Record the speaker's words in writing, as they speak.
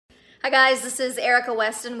Hi guys, this is Erica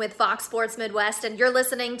Weston with Fox Sports Midwest, and you're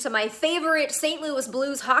listening to my favorite St. Louis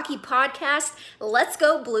Blues hockey podcast, Let's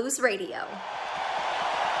Go Blues Radio.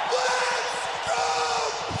 Let's go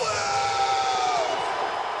Blues!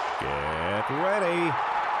 Get ready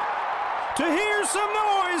to hear some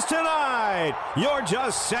noise tonight. You're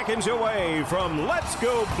just seconds away from Let's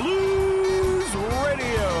Go Blues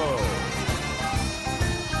Radio.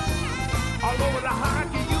 All over the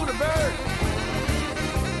hockey universe.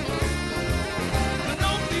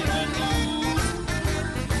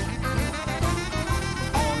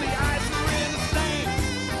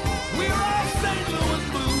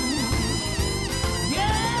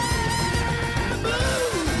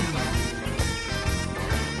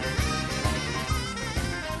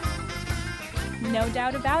 No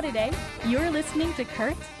doubt about it, eh? You're listening to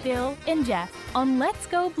Kurt, Bill, and Jeff on Let's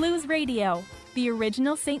Go Blues Radio, the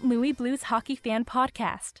original St. Louis Blues hockey fan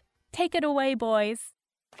podcast. Take it away, boys.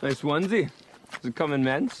 Nice onesie. Does it come in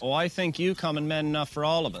men's? Oh, I think you come in men enough for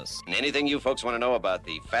all of us. And anything you folks want to know about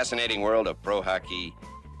the fascinating world of pro hockey,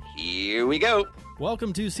 here we go.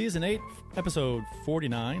 Welcome to Season 8, Episode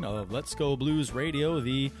 49 of Let's Go Blues Radio,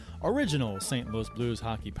 the original St. Louis Blues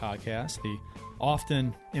hockey podcast, the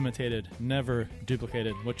often imitated, never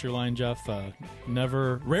duplicated. What's your line, Jeff?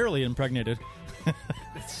 Rarely impregnated.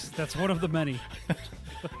 That's one of the many.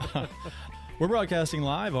 We're broadcasting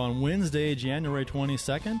live on Wednesday, January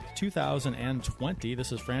 22nd, 2020.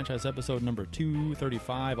 This is franchise episode number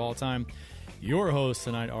 235 all time. Your hosts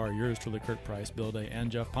tonight are yours truly, Kurt Price, Bill Day, and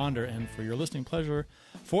Jeff Ponder. And for your listening pleasure,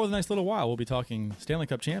 for the next little while, we'll be talking Stanley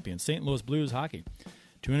Cup champions, St. Louis Blues hockey.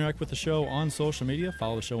 To interact with the show on social media,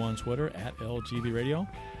 follow the show on Twitter at LGB Radio.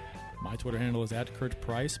 My Twitter handle is at Kurt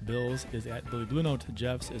Price. Bill's is at Billy Blue Note.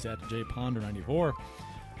 Jeff's is at JPonder94.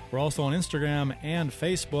 We're also on Instagram and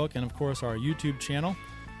Facebook, and of course our YouTube channel,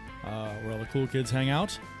 where all the cool kids hang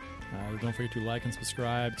out. Don't forget to like and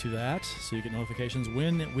subscribe to that so you get notifications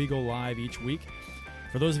when we go live each week.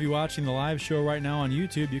 For those of you watching the live show right now on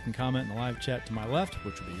YouTube, you can comment in the live chat to my left,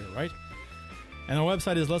 which will be your right. And our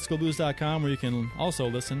website is letsgoblues.com, where you can also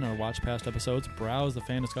listen or watch past episodes, browse the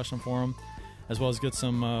fan discussion forum, as well as get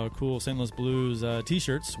some cool St. Louis Blues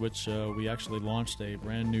t-shirts, which we actually launched a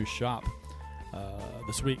brand new shop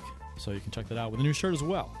this week. So you can check that out with a new shirt as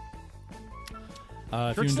well.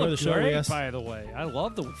 If you enjoy the show, great, we ask, by the way, I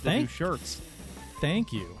love the new shirts.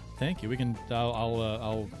 Thank you. We can. Well,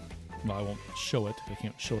 I won't show it. I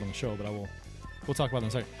can't show it on the show, but I will. We'll talk about it in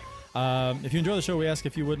a second. If you enjoy the show, we ask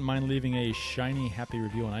if you wouldn't mind leaving a shiny, happy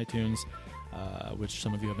review on iTunes, which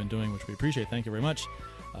some of you have been doing, which we appreciate. Thank you very much.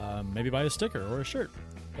 Maybe buy a sticker or a shirt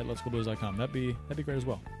at letsgoblues.com. That'd be great as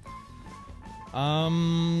well.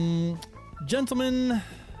 Gentlemen,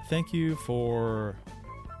 thank you for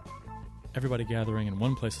everybody gathering in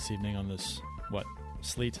one place this evening on this,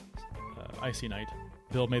 sleet, icy night.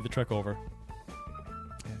 Bill made the trek over.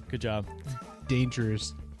 Good job.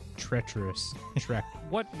 Dangerous, treacherous trek.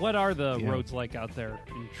 What are the roads like out there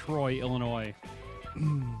in Troy, Illinois?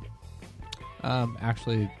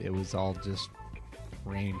 Actually, it was all just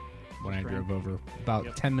rain when I drove over.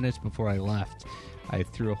 About 10 minutes before I left, I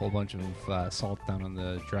threw a whole bunch of salt down on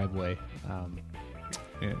the driveway.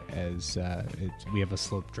 We have a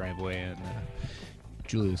sloped driveway, and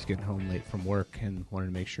Julie was getting home late from work and wanted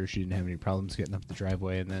to make sure she didn't have any problems getting up the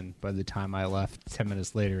driveway. And then by the time I left, 10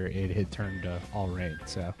 minutes later, it had turned all rain.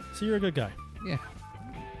 So you're a good guy. Yeah.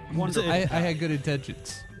 I had good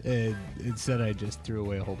intentions. And instead, I just threw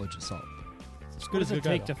away a whole bunch of salt. What does it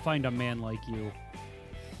take to find a man like you?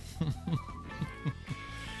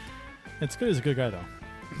 It's good as a good guy, though.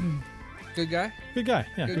 Good guy? Good guy,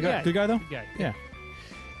 yeah. Good guy. Good guy, though? Good guy. Yeah.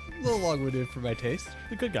 A little long-winded for my taste.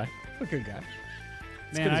 A good guy. A good guy.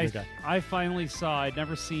 Man, I finally saw, I'd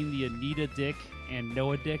never seen the Anita Dick and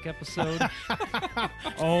Noah Dick episode.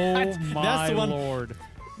 Oh, my Lord.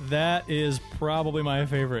 That is probably my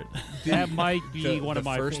favorite. That might be one of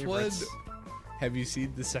my first favorites. one? Have you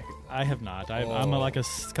seen the second one? I have not. I'm like a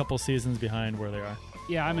couple seasons behind where they are.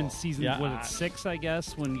 Yeah, I'm in season 6, I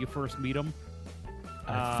guess, when you first meet them.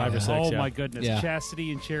 5 or 6, Oh, my goodness. Yeah.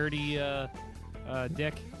 Chastity and Charity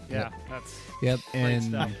Dick. Yeah, that's Yep, and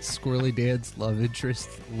stuff. Squirrely Dad's love interest,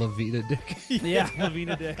 Lavina Dick. Yeah,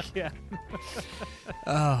 Lavina Dick, yeah.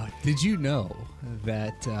 Did you know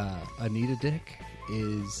that Anita Dick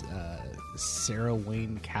is Sarah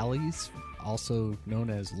Wayne Callies, also known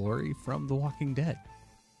as Lori from The Walking Dead?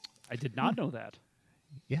 I did not know that.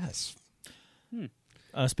 Yes.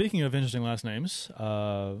 Speaking of interesting last names,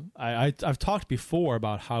 I've talked before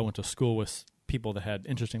about how I went to school with people that had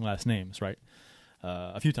interesting last names, right?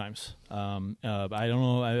 A few times. But I don't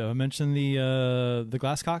know. I mentioned the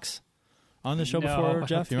Glasscocks on the show before,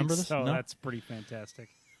 Jeff? You remember this? So No? that's pretty fantastic.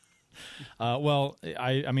 Well,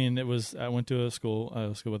 I mean, it was. I went to a school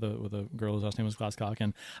with a girl whose last name was Glasscock,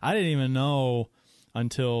 and I didn't even know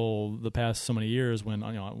until the past so many years when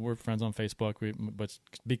we're friends on Facebook. But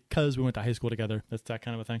because we went to high school together, that's that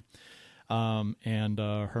kind of a thing. And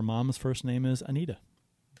her mom's first name is Anita.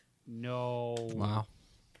 No. Wow.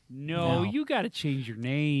 No, you got to change your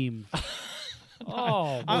name.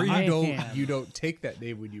 Oh, or man. you don't take that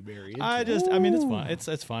name when you marry. I mean, it's fun.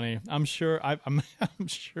 It's funny. I'm sure. I'm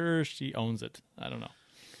sure she owns it. I don't know.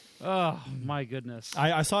 Oh my goodness.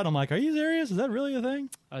 I saw it. I'm like, are you serious? Is that really a thing?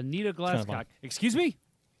 Anita Glasscock. Kind of fun. Excuse me?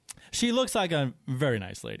 She looks like a very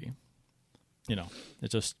nice lady.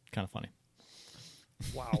 It's just kind of funny.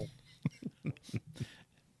 Wow. In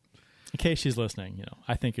case she's listening,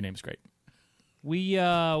 I think your name's great. We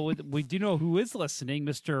do know who is listening.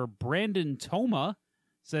 Mr. Brandon Toma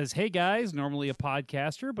says, "Hey guys, normally a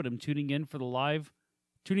podcaster, but I'm tuning in live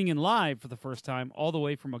for the first time, all the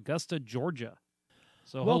way from Augusta, Georgia.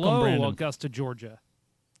 So welcome, hello, Brandon. Augusta, Georgia."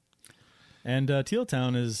 And Teal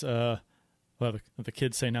Town is what the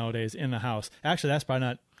kids say nowadays, in the house. Actually, that's probably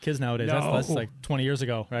not kids nowadays. No. That's like 20 years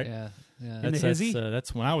ago, right? Yeah. In the hizzy?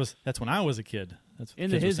 That's when I was a kid. That's what In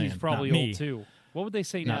the kids were hizzy's saying. probably Not old me. too. What would they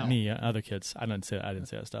say Not now? me, other kids. I didn't say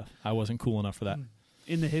that stuff. I wasn't cool enough for that.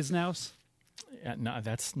 In the hiznouse? Yeah, no,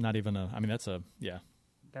 that's not even a. I mean, that's a yeah.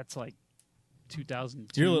 That's like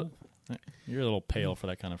 2002. You're a little pale for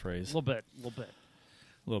that kind of phrase. A little bit.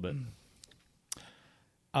 A little bit.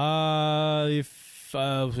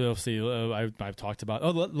 We'll see. I've talked about.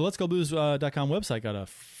 The Let's Go Blues.com website got a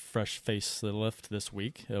fresh facelift this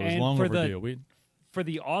week. It was And long for overdue. For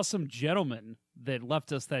the awesome gentleman that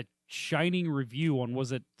left us that shining review on,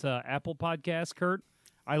 was it Apple Podcast, Kurt?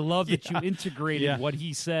 I love that you integrated what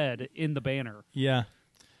he said in the banner. Yeah.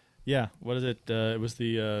 What is it? It was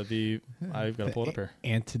the I've got to pull it up here.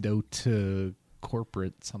 Antidote to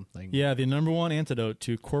corporate something. Yeah, the number one antidote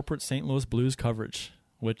to corporate St. Louis Blues coverage,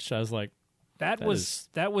 which I was like, that was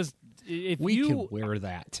if we you can wear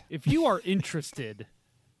that. If you are interested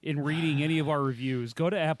in reading any of our reviews, go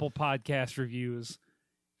to Apple Podcast Reviews.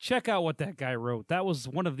 Check out what that guy wrote. That was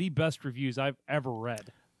one of the best reviews I've ever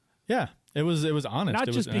read. Yeah, it was honest. Not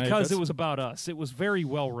just because it was about us. It was very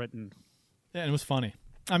well written. Yeah, and it was funny.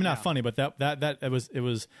 I mean, not funny, but that it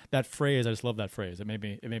was that phrase. I just love that phrase. It made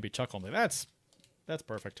me chuckle. I'm like, that's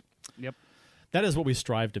perfect. Yep. That is what we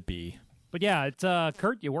strive to be. But yeah, it's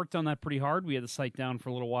Kurt, you worked on that pretty hard. We had the site down for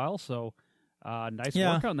a little while, so nice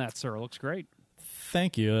work on that, sir. It looks great.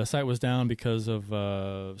 Thank you. The site was down because of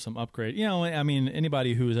some upgrade. I mean,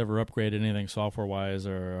 anybody who has ever upgraded anything software-wise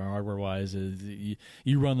or hardware-wise,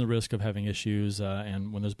 you run the risk of having issues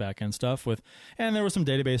and when there's back-end stuff and there was some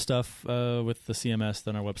database stuff with the CMS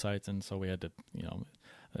on our websites, and so we had to,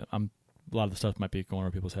 a lot of the stuff might be going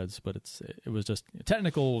over people's heads, but it was just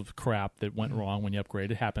technical crap that went wrong when you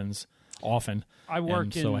upgrade. It happens often.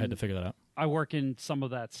 So I had to figure that out. I work in some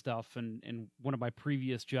of that stuff, and one of my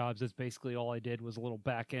previous jobs is basically all I did was a little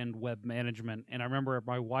back-end web management. And I remember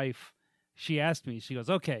my wife, she asked me, she goes,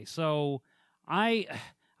 "Okay, so I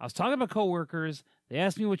was talking about coworkers. They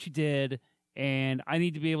asked me what you did, and I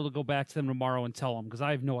need to be able to go back to them tomorrow and tell them because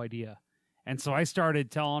I have no idea." And so I started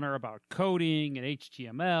telling her about coding and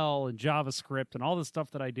HTML and JavaScript and all the stuff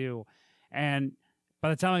that I do. And by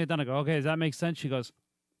the time I get done, I go, "Okay, does that make sense?" She goes,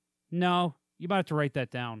 "No, you might have to write that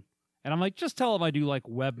down." And I'm like, just tell them I do like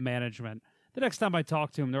web management. The next time I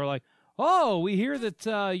talk to them, they're like, "Oh, we hear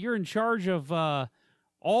that you're in charge of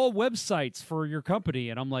all websites for your company."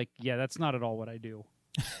 And I'm like, "Yeah, that's not at all what I do."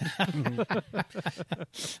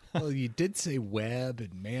 Well, you did say web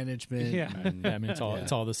and management. Yeah. And, I mean, it's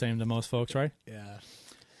all the same to most folks, right? Yeah.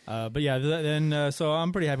 But yeah, then so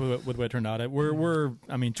I'm pretty happy with the way it turned out.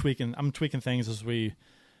 I'm tweaking things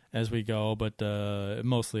as we go, but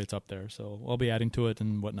mostly it's up there. So I'll be adding to it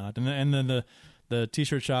and whatnot. And then the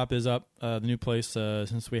T-shirt shop is up, the new place,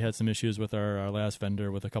 since we had some issues with our last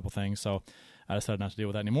vendor with a couple things. So I decided not to deal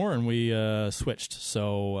with that anymore, and we switched.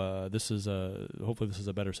 So hopefully this is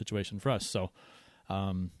a better situation for us. So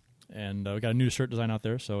and we got a new shirt design out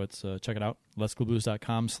there, so it's check it out,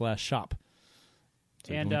 letsgoblues.com/shop.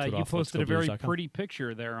 So and you posted a very pretty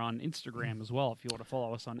picture there on Instagram as well. If you want to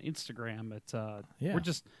follow us on Instagram, we're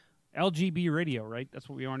just LGB Radio, right? That's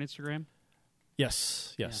what we are on Instagram.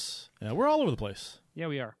 Yes. Yeah, we're all over the place. Yeah,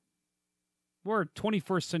 we are. We're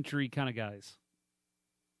 21st century kind of guys.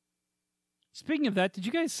 Speaking of that, did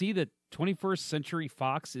you guys see that 21st Century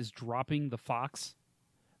Fox is dropping the Fox?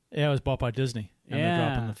 Yeah, it was bought by Disney, and they're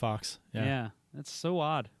dropping the Fox. Yeah, that's so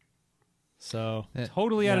odd. So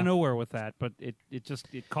totally out of nowhere with that, but it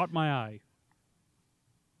caught my eye.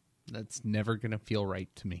 That's never going to feel right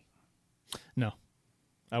to me. No.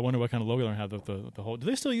 I wonder what kind of logo they're going to have. The whole. Do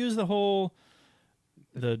they still use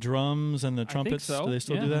the drums and the trumpets? so. Do they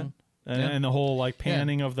still do that? And the whole like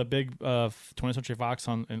panning of the big 20th Century Fox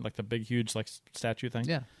on and like the big huge like statue thing.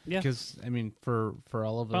 Yeah. Because I mean, for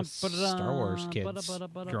all of us Star Wars kids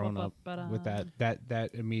growing up with that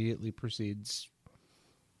immediately precedes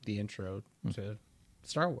the intro to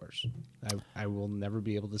Star Wars. I will never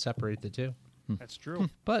be able to separate the two. That's true.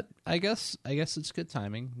 But I guess it's good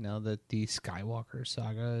timing now that the Skywalker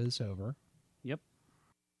saga is over. Yep.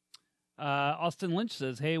 Austin Lynch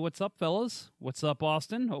says, "Hey, what's up, fellas? What's up,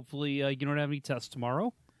 Austin? Hopefully you don't have any tests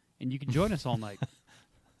tomorrow, and you can join us all night."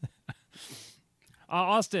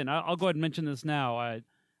 Austin, I'll go ahead and mention this now.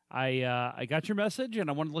 I got your message, and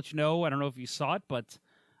I wanted to let you know. I don't know if you saw it, but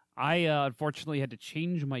I unfortunately had to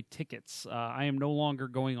change my tickets. I am no longer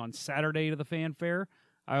going on Saturday to the fanfare.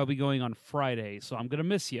 I will be going on Friday, so I'm going to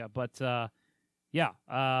miss you. But,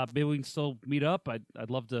 maybe we can still meet up. I'd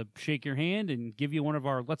love to shake your hand and give you one of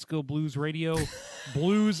our Let's Go Blues Radio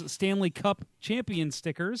Blues Stanley Cup champion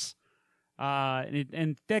stickers.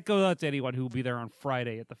 And that goes out to anyone who will be there on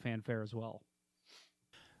Friday at the fanfare as well.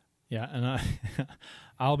 Yeah, and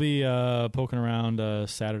I'll be poking around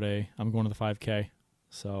Saturday. I'm going to the 5K,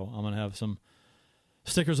 so I'm going to have some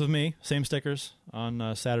stickers with me, same stickers,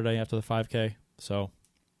 on Saturday after the 5K. So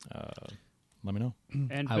let me know.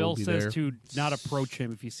 And Bill says to not approach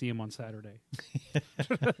him if you see him on Saturday.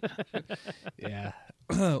 Yeah.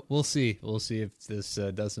 We'll see. We'll see if this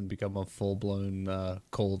doesn't become a full-blown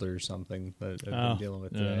cold or something that I've been dealing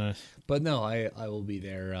with today. Nice. But no, I will be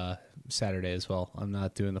there Saturday as well. I'm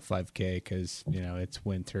not doing the 5K because, it's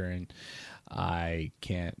winter and I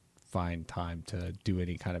can't find time to do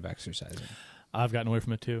any kind of exercising. I've gotten away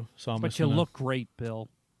from it too. So But you look great, Bill.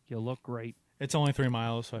 You look great. It's only 3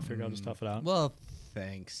 miles, so I figured I'll just tough it out. Well,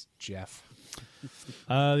 thanks, Jeff.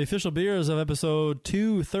 The official beers of episode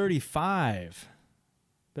 235.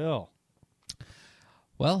 Bill.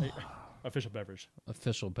 Well, official beverage.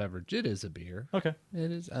 Official beverage. It is a beer. Okay.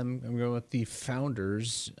 It is. I'm going with the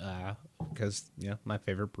Founders because my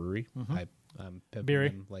favorite brewery. I'm pimping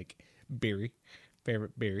them like beery,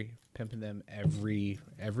 favorite beery. Pimping them every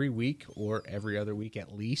week or every other week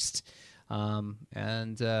at least. I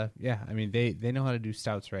mean they know how to do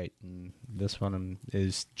stouts right, and this one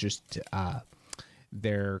is just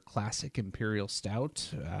their classic Imperial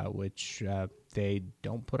Stout, which they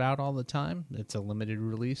don't put out all the time. It's a limited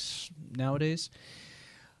release nowadays.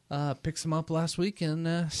 Picked some up last week,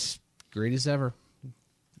 and great as ever.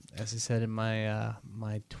 As I said in my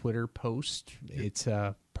my Twitter post, it's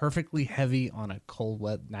perfectly heavy on a cold,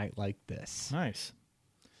 wet night like this. Nice.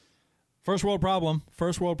 First world problem.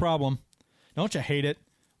 Don't you hate it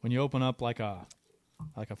when you open up like a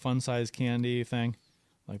fun-sized candy thing?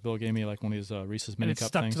 Like Bill gave me like one of these Reese's mini cup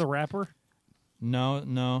stuck things. To the wrapper?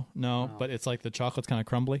 No. But it's like the chocolate's kind of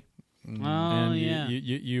crumbly. Oh, and yeah.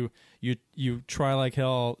 You try like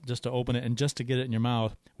hell just to open it and just to get it in your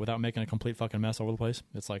mouth without making a complete fucking mess over the place.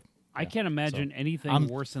 It's like I can't imagine anything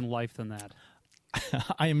worse in life than that.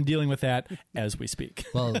 I am dealing with that as we speak.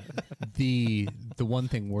 Well, the one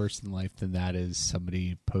thing worse in life than that is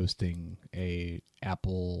somebody posting a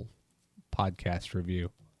Apple podcast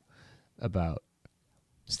review about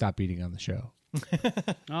stop eating on the show.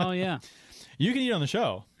 Oh yeah, you can eat on the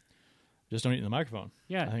show, just don't eat in the microphone.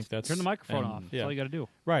 Yeah, I think that's turn the microphone off. That's all you got to do.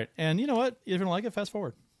 Right, and you know what? If you don't like it, fast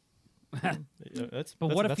forward.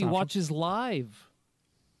 What if he watches live?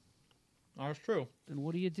 Oh, that's true. Then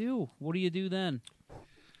what do you do? What do you do then?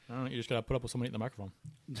 I don't know. You just got to put up with somebody eating the microphone.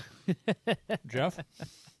 Jeff?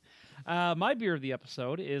 My beer of the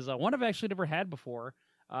episode is one I've actually never had before.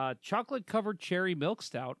 Chocolate-covered cherry milk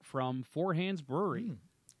stout from Four Hands Brewery.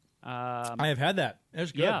 I have had that.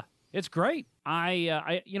 It's good. Yeah, it's great.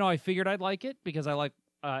 I figured I'd like it because I like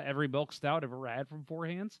every milk stout I've ever had from Four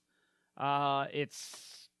Hands.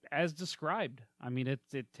 It's as described. I mean, it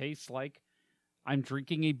tastes like I'm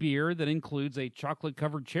drinking a beer that includes a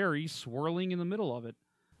chocolate-covered cherry swirling in the middle of it.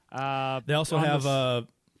 They also have a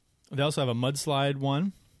mudslide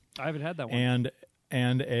one. I haven't had that one.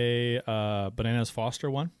 And a Bananas Foster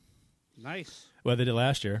one. Nice. Well, they did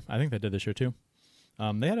last year. I think they did this year too.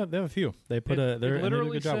 They have a few. They put it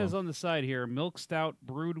literally good job says on the side here, milk stout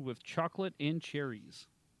brewed with chocolate and cherries.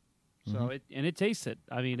 So it tastes it.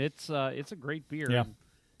 I mean, it's a great beer. Yeah.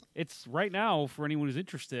 It's right now for anyone who's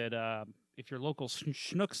interested. If your local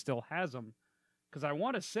Schnook still has them, because I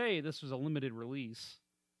want to say this was a limited release.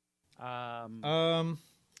 They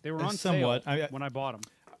were on somewhat sale when I bought them.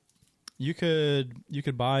 You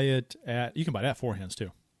could buy it at Four Hands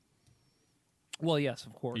too. Well, yes,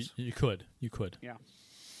 of course. You could. Yeah.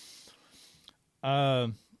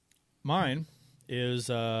 Mine is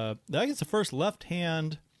I think it's the first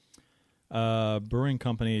left-hand brewing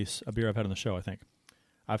company's a beer I've had on the show. I think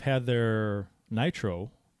I've had their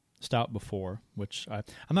Nitro Stout before, which I'm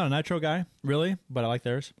not a Nitro guy really, but I like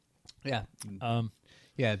theirs. Yeah.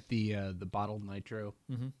 The bottled Nitro.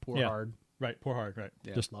 Pour hard. Right, pour hard. Right.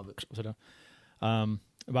 Yeah, just love it. Sit down.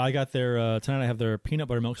 But I got their tonight. I have their peanut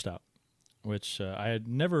butter milk stout, which I had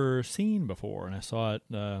never seen before, and I saw it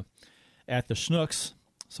at the Schnucks,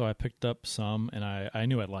 so I picked up some, and I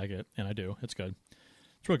knew I'd like it, and I do. It's good.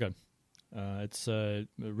 It's real good. It's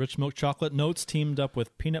rich milk chocolate notes teamed up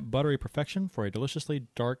with peanut buttery perfection for a deliciously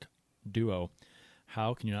dark duo.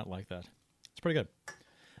 How can you not like that? It's pretty good.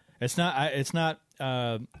 It's not.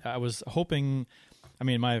 I was hoping. I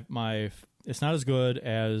mean, my. It's not as good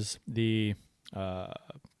as the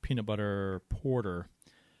peanut butter porter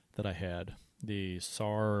that I had. The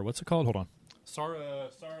what's it called? Hold on. Sarah.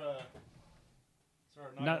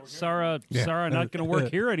 Not Sarah. Sarah, not going to work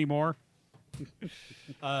here anymore.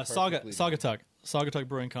 Saugatuck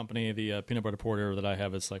Brewing Company. The peanut butter porter that I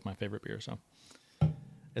have is like my favorite beer. So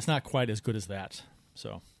it's not quite as good as that.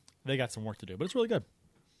 So they got some work to do, but it's really good.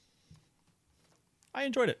 I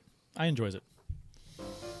enjoyed it. I enjoys it.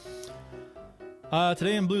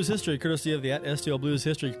 Today in Blues history, courtesy of the @STL Blues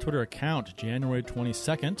History Twitter account, January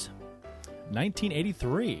 22nd,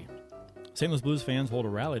 1983. St. Louis Blues fans hold a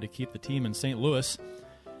rally to keep the team in St. Louis.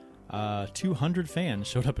 200 fans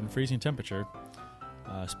showed up in freezing temperature.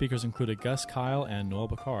 Speakers included Gus Kyle and Noel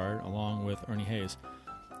Picard, along with Ernie Hayes.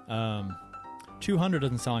 200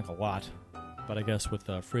 doesn't sound like a lot, but I guess with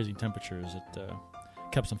freezing temperatures, it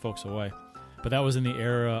kept some folks away. But that was in the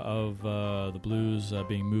era of the Blues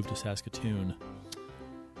being moved to Saskatoon.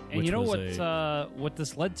 And you know what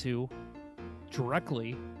this led to?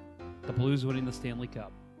 Directly, the Blues winning the Stanley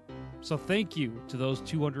Cup. So thank you to those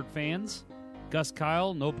 200 fans, Gus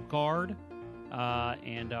Kyle, Noel Picard,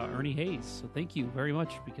 and Ernie Hayes. So thank you very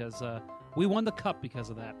much, because we won the cup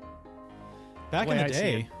because of that. Back in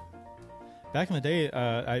the day,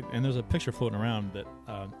 and there's a picture floating around that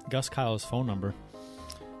Gus Kyle's phone number.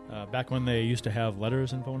 Back when they used to have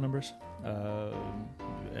letters and phone numbers, was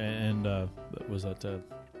that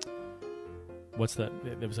what's that?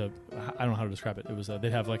 It was I don't know how to describe it. It was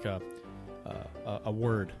they'd have like a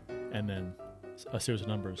word and then a series of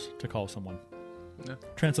numbers to call someone. Yeah.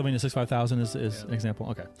 Transylvania 65000 is an example.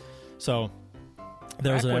 Okay, so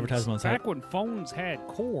there was an advertisement on the site. Back when phones had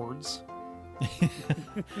cords.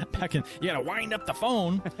 Back in, you gotta wind up the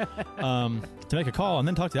phone to make a call and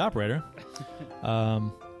then talk to the operator.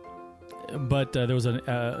 But there's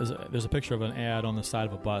a picture of an ad on the side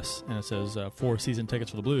of a bus, and it says 4 season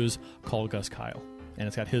tickets for the Blues. Call Gus Kyle, and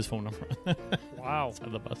it's got his phone number. Wow, side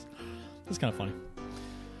of the bus. It's kind of funny.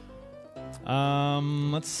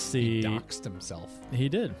 Let's see. He doxed himself. He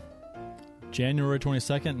did. January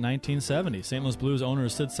 22nd, 1970, St. Louis Blues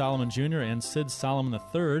owners Sid Solomon Jr. and Sid Solomon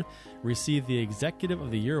III received the Executive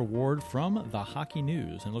of the Year award from the Hockey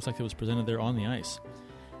News, and it looks like it was presented there on the ice.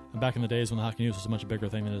 And back in the days when the Hockey News was a much bigger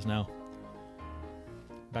thing than it is now.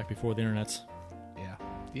 Back before the internets. Yeah,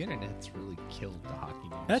 the internet's really killed the Hockey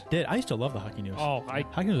News. That did. I used to love the Hockey News. Oh, I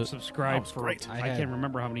subscribed for great. I can't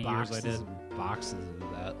remember how many years I did. Boxes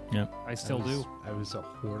of that. Yeah, I still do. I was a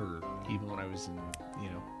hoarder even when I was in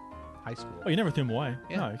high school. Oh, you never threw them away?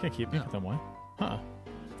 Yeah. No, you can't keep them away.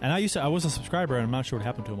 And I was a subscriber, and I'm not sure what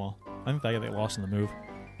happened to them all. I think they got lost in the move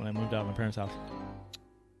when I moved out of my parents' house.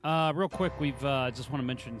 Real quick, we've just want to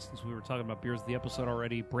mention, since we were talking about beers of the episode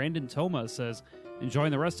already, Brandon Toma says,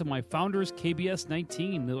 enjoying the rest of my Founders KBS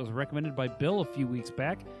 19 that was recommended by Bill a few weeks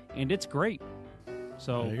back, and it's great.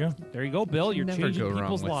 So there you go, Bill. You're changing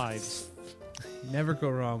people's lives. Never go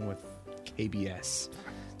wrong with KBS.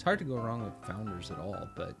 It's hard to go wrong with Founders at all,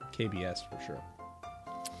 but KBS for sure.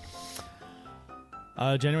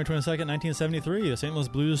 January 22nd, 1973, the St. Louis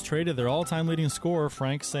Blues traded their all-time leading scorer,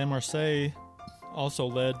 Frank Saint-Marseille.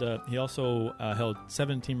 He also held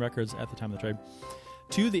 7 team records at the time of the trade.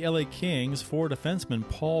 To the LA Kings, forward defenseman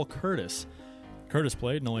Paul Curtis. Curtis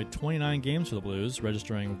played in only 29 games for the Blues,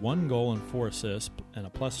 registering 1 goal and 4 assists and a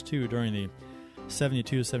 +2 during the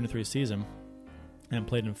 72-73 season, and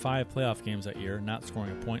played in 5 playoff games that year, not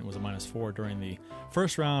scoring a point, and was a -4 during the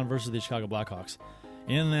first round versus the Chicago Blackhawks.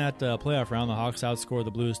 In that playoff round, the Hawks outscored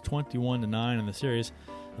the Blues 21-9 in the series.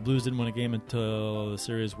 The Blues didn't win a game until the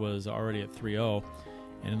series was already at 3-0,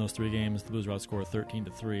 and in those 3 games, the Blues were outscored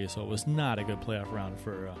 13-3, so it was not a good playoff round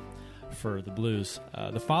for the Blues.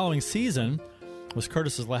 The following season was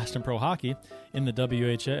Curtis's last in pro hockey in the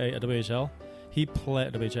WHL. He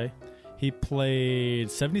He played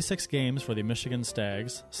 76 games for the Michigan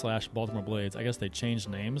Stags / Baltimore Blades. I guess they changed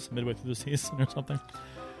names midway through the season or something.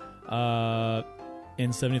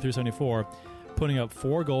 In 73-74, putting up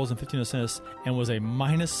 4 goals and 15 assists, and was a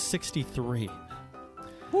minus 63.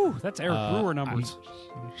 Whew, that's Eric Brewer numbers.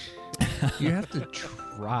 You have to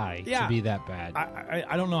try to be that bad.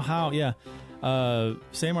 I don't know how. Yeah.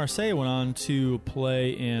 Se8 went on to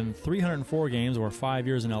play in 304 games over 5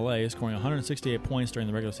 years in LA, scoring 168 points during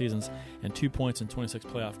the regular seasons and 2 points in 26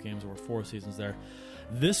 playoff games over 4 seasons there.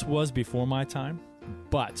 This was before my time,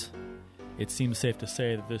 but it seems safe to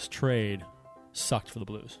say that this trade sucked for the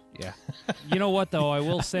Blues. Yeah. You know what, though? I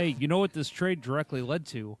will say, you know what this trade directly led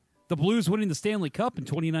to? The Blues winning the Stanley Cup in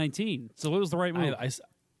 2019. So it was the right move.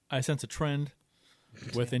 I sense a trend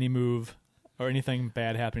with any move or anything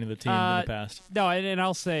bad happening to the team in the past. No, and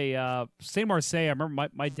I'll say Saint Marseille. I remember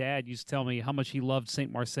my dad used to tell me how much he loved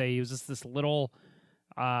Saint Marseille. He was just this little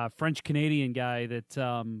French Canadian guy that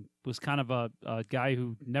was kind of a guy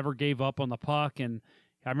who never gave up on the puck. And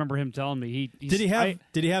I remember him telling me did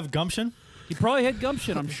he have gumption? He probably had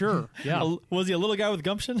gumption, I'm sure. Yeah. Was he a little guy with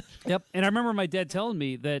gumption? Yep. And I remember my dad telling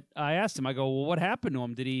me that I asked him, I go, well, what happened to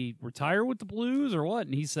him? Did he retire with the Blues or what?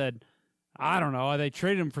 And he said, I don't know. They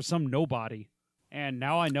traded him for some nobody. And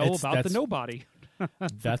now I know about the nobody.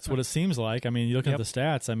 That's what it seems like. I mean, you look at the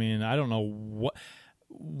stats. I mean, I don't know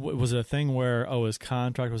what was it a thing where his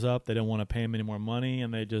contract was up, they didn't want to pay him any more money,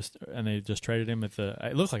 and they just traded him at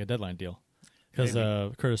it looks like a deadline deal because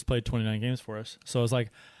Curtis played 29 games for us. So it's like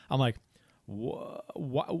I'm like,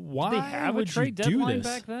 why did they have would a trade you do deadline this?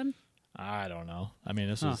 back then? I don't know. I mean,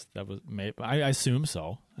 that was maybe I assume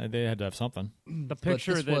so. They had to have something. The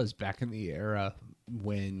picture but this was back in the era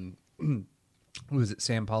when was it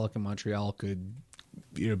Sam Pollock in Montreal could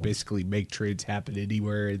basically make trades happen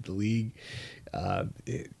anywhere in the league.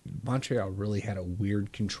 Montreal really had a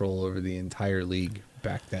weird control over the entire league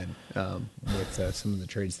back then with some of the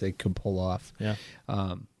trades they could pull off. Yeah.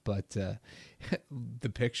 But the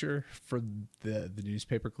picture for the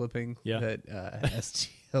newspaper clipping that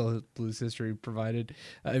STL Blues History provided,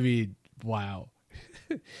 I mean, wow.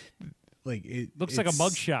 Like it looks like a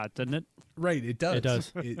mugshot, doesn't it? Right, it does. It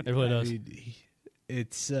does. It really does. I mean,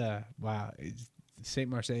 it's wow. Saint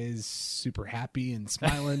Marseille is super happy and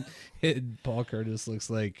smiling. And Paul Curtis looks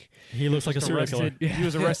like a serial killer. He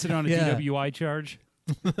was arrested on a DWI charge.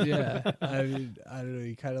 Yeah, I mean, I don't know.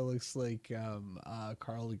 He kind of looks like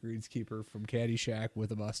Carl the Greenskeeper from Caddyshack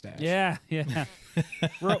with a mustache. Yeah.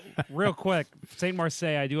 Real quick, Saint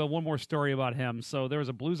Marseille. I do have one more story about him. So there was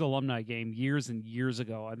a Blues alumni game years and years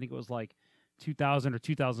ago. I think it was like 2000 or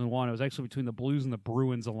 2001. It was actually between the Blues and the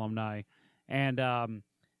Bruins alumni, and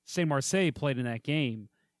Saint Marseille played in that game.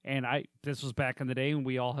 And this was back in the day when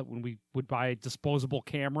we would buy disposable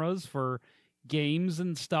cameras for games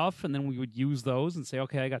and stuff, and then we would use those and say,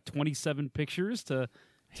 okay, I got 27 pictures to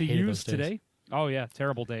use today. Oh yeah,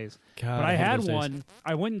 terrible days. God, but I had one.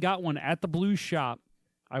 I went and got one at the Blues shop.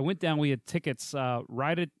 I went down. We had tickets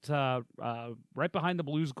right behind the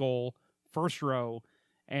Blues goal, first row,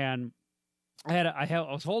 and I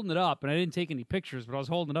was holding it up, and I didn't take any pictures, but I was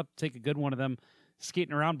holding it up to take a good one of them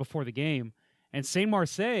skating around before the game, and Saint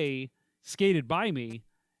Marseille skated by me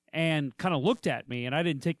and kind of looked at me, and I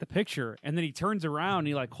didn't take the picture. And then he turns around, and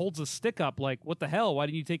he like holds a stick up, like, what the hell? Why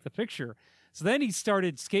didn't you take the picture? So then he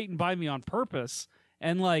started skating by me on purpose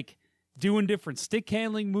and like doing different stick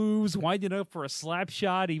handling moves, winding up for a slap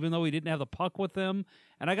shot, even though he didn't have the puck with him.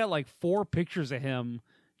 And I got like 4 pictures of him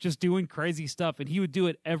just doing crazy stuff. And he would do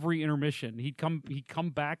it every intermission. He'd come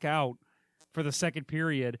back out for the second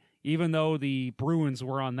period, even though the Bruins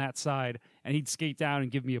were on that side, and he'd skate down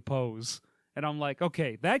and give me a pose. And I'm like,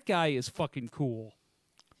 okay, that guy is fucking cool.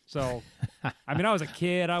 So, I mean, I was a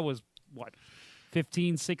kid. I was,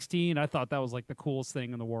 15, 16? I thought that was like the coolest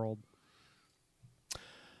thing in the world.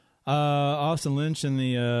 Austin Lynch in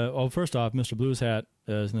the, first off, Mr. Blues Hat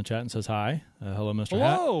is in the chat and says hi. Hello, Mr.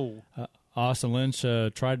 Hello. Hat. Austin Lynch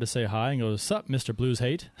tried to say hi and goes, sup, Mr. Blues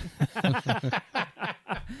Hate.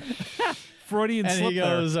 Freudian and slip he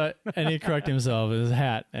goes, and he corrected himself with his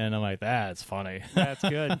hat, and I'm like, that's funny. That's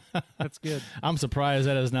good. That's good. I'm surprised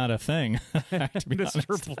that is not a thing. To be Mr.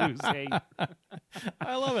 honest. Blues Hate.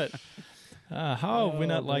 I love it. How have we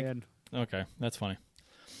not like? Man. Okay, that's funny.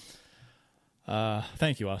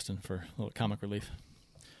 Thank you, Austin, for a little comic relief.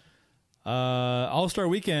 All-Star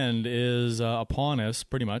Weekend is upon us,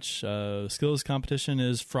 pretty much. Skills competition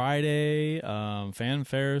is Friday.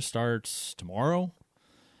 Fanfare starts tomorrow.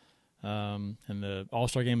 And the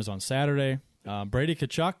All-Star game is on Saturday. Brady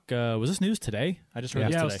Tkachuk, was this news today? I just heard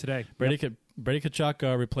this today. Yeah, it was today. Brady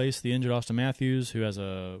Tkachuk replaced the injured Austin Matthews, who has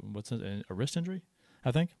a wrist injury,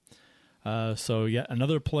 I think. So yet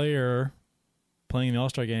another player playing in the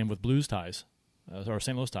All-Star game with Blues ties, or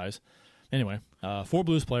St. Louis ties. Anyway, 4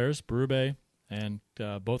 Blues players, Berube and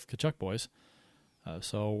both Kachuk boys.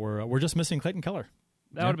 So we're just missing Clayton Keller.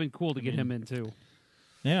 That would have been cool to get him in too.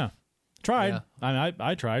 Yeah, tried. Yeah.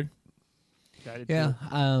 I tried. Yeah,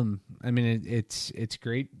 I mean it's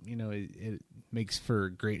great. You know, it makes for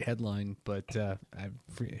a great headline. But I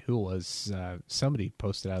forget who it was. Somebody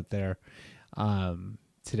posted out there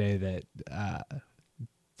today that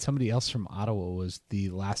somebody else from Ottawa was the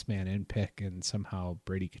last man in pick, and somehow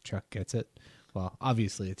Brady Kachuk gets it. Well,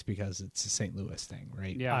 obviously it's because it's a St. Louis thing,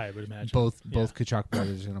 right? Yeah, I would imagine both Kachuk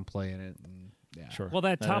brothers are going to play in it. And, yeah, sure. Well,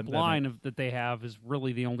 that top line that they have is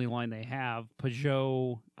really the only line they have: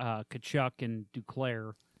 Peugeot, Kachuk, and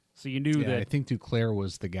Duclair. So you knew that. I think Duclair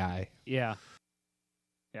was the guy. Yeah.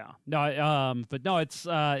 Yeah. No. But no. It's.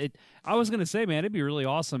 I was gonna say, man, it'd be really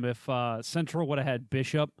awesome if Central would have had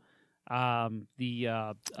Bishop. Yeah.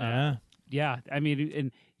 I mean,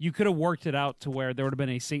 and you could have worked it out to where there would have been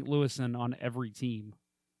a St. Louisan on every team.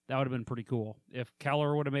 That would have been pretty cool if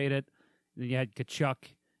Keller would have made it. Then you had Kachuk.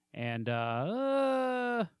 And wait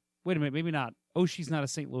a minute, maybe not. Oshie's not a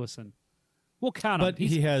St. Louisan. We'll count him. But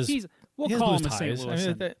he has. We'll he call has him a St.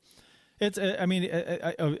 Louisan. It's. I mean,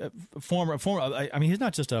 a former. I mean, he's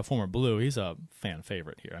not just a former Blue. He's a fan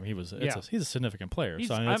favorite here. I mean, he's a significant player.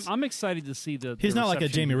 So I'm excited to see the. He's not like a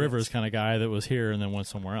Jamie Rivers gets. kind of guy that was here and then went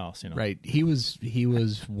somewhere else. You know, Right. He was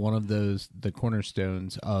one of the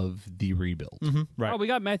cornerstones of the rebuild. Mm-hmm. Right. Oh, we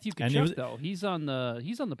got Matthew Kachuk though. He's on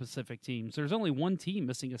the Pacific teams. There's only one team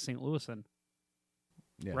missing a St. Louisan.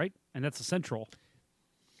 Yeah. Right, and that's the Central.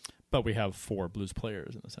 But we have 4 Blues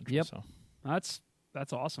players in the Central. Yep. So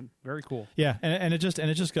that's awesome. Very cool. Yeah, and it just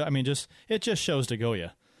shows to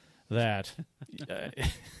Goya that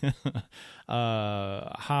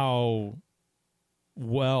how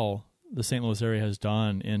well the St. Louis area has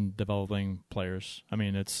done in developing players. I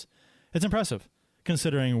mean, it's impressive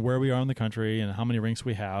considering where we are in the country and how many rinks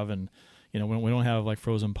we have, and we don't have like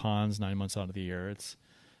frozen ponds 9 months out of the year. It's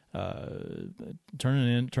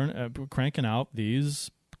cranking out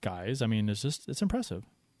these guys. I mean, it's impressive.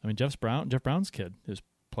 I mean, Jeff Brown's kid is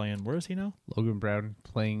playing. Where is he now? Logan Brown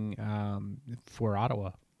playing for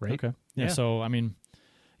Ottawa, right? Okay. Yeah. So I mean,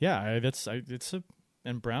 yeah,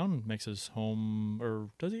 and Brown makes his home, or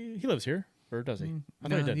does he? He lives here, or does he? I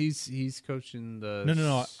thought he did. He's coaching the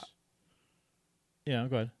No. Yeah,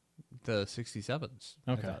 go ahead. The 67s.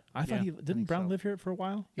 Okay. I thought he didn't Brown live here for a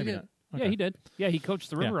while. He did. Okay. Yeah, he did. Yeah, he coached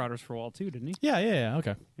the River Otters for a while too, didn't he? Yeah.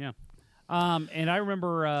 Okay. Yeah. And I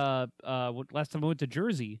remember last time I went to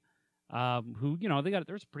Jersey, there's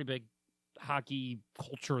a pretty big hockey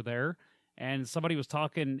culture there, and somebody was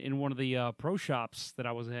talking in one of the pro shops that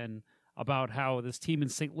I was in about how this team in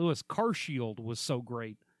St. Louis, Car Shield, was so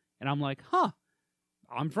great, and I'm like,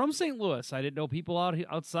 I'm from St. Louis. I didn't know people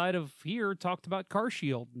outside of here talked about Car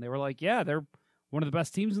Shield, and they were like, yeah, they're one of the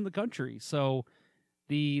best teams in the country. So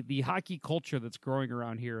the hockey culture that's growing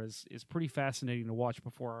around here is pretty fascinating to watch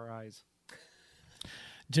before our eyes.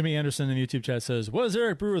 Jimmy Anderson in the YouTube chat says, "Was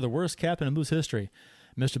Eric Brewer the worst captain in Blues history?"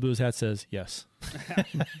 Mr. Blues Hat says, yes.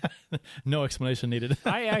 No explanation needed.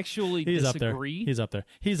 I actually disagree. He's up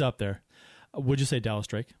there. Would you say Dallas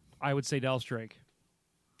Drake? I would say Dallas Drake.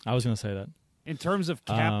 I was going to say that. In terms of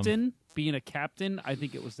being a captain, I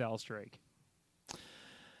think it was Dallas Drake.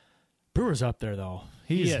 Brewer's up there, though.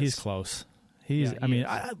 He's close.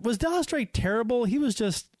 Was Dallas Drake terrible? He was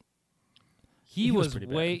just... He was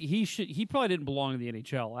way. He probably didn't belong in the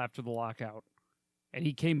NHL after the lockout, and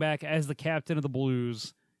he came back as the captain of the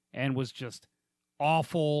Blues and was just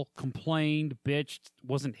awful. Complained, bitched,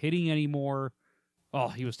 wasn't hitting anymore. Oh,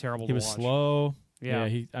 he was terrible. He was slow. Yeah.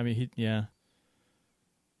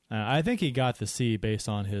 I think he got the C based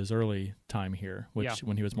on his early time here,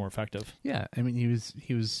 when he was more effective. Yeah, I mean he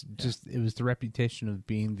was just it was the reputation of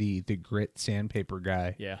being the grit sandpaper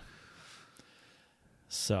guy. Yeah.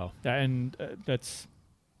 So, and that's,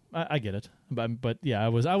 I get it, but yeah, I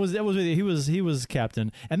was with you. He was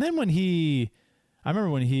captain, and then I remember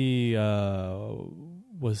when he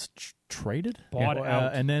was traded, bought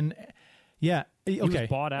out, and then he was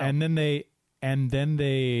bought out, and then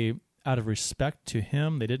they out of respect to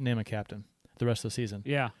him, they didn't name a captain the rest of the season.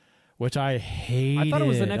 Yeah, which I hated. I thought it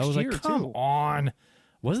was the next year like, come on,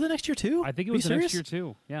 was it the next year too? I think it was the next year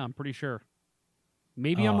too. Yeah, I'm pretty sure.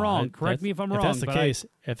 Maybe I'm wrong. Correct me if I'm wrong. If that's the case,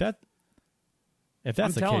 if that's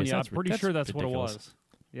the case, I'm pretty sure that's ridiculous. what it was.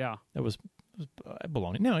 Yeah, it was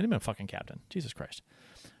baloney. No, he didn't been a fucking captain. Jesus Christ.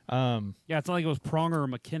 Yeah, it's not like it was Pronger or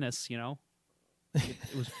McInnes.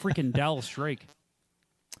 It was freaking Dallas Drake.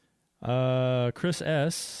 Chris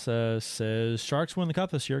S. Says Sharks win the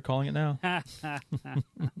cup this year. Calling it now.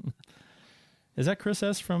 Is that Chris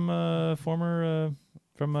S. from former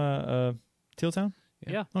Tealtown?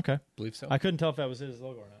 Yeah. Okay. Believe so. I couldn't tell if that was his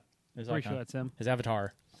logo or not. His Pretty icon. sure that's him. His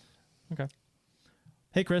avatar. Okay.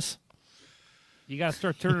 Hey, Chris. You got to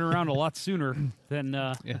start turning around a lot sooner than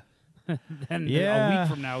a week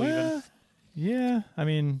from now, even. Yeah, I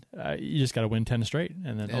mean, you just got to win 10 straight,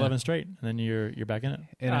 and then 11 straight, and then you're back in it.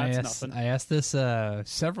 And I asked this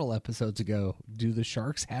several episodes ago. Do the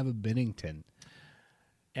Sharks have a Binnington?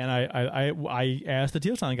 And I asked the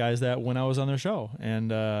Tealtown guys that when I was on their show,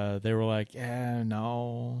 and they were like, "Yeah,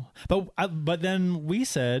 no." But then we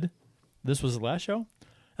said, this was the last show.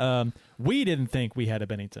 We didn't think we had a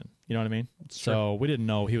Binnington. You know what I mean? So we didn't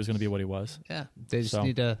know he was going to be what he was. Yeah, they just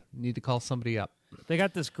need to call somebody up. They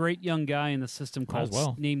got this great young guy in the system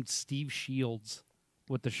named Steve Shields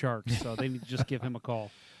with the Sharks, so they need to just give him a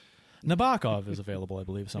call. Nabokov is available, I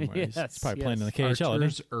believe, somewhere. Yes, he's probably playing in the KHL.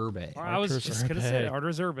 Arturs Urbe. I was just going to say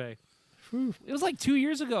Arturs Urbe. It was like 2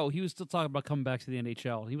 years ago. He was still talking about coming back to the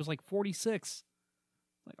NHL. He was like 46.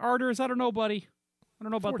 Like, Arturs, I don't know, buddy. I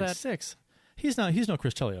don't know about 46. He's no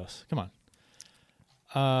Chris Chelios. Come on.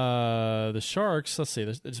 The Sharks, let's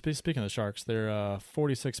see. Speaking of the Sharks, they're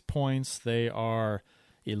 46 points. They are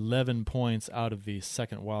 11 points out of the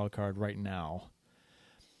second wild card right now.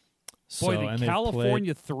 Boy, the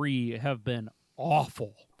California 3 have been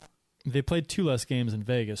awful. They played 2 less games in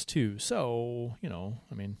Vegas, too. So,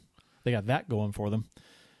 I mean, they got that going for them.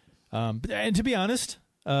 And to be honest,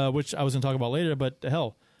 which I was going to talk about later, but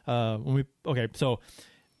hell, when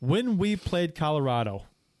we played Colorado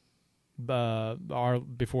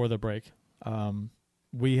before the break,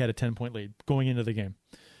 we had a 10-point lead going into the game.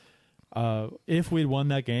 If we'd won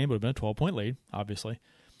that game, it would have been a 12-point lead, obviously.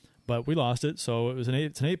 But we lost it, so it's an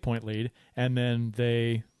 8-point lead. And then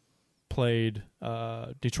they played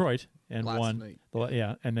Detroit and won.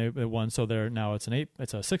 And they won. So now it's a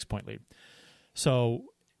 6-point lead. So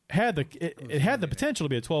it had the potential to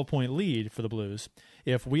be a 12-point lead for the Blues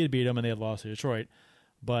if we had beat them and they had lost to Detroit.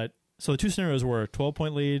 But so the two scenarios were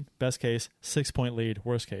 12-point lead, best case, 6-point lead,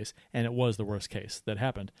 worst case, and it was the worst case that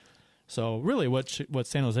happened. So really, what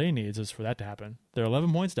San Jose needs is for that to happen. They're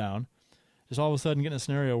 11 points down. Just all of a sudden get in a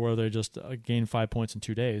scenario where they just gain 5 points in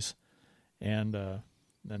 2 days, and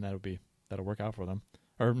then that'll work out for them.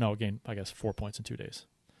 Or no, gain 4 points in 2 days.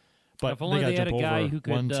 But if only they had a guy over who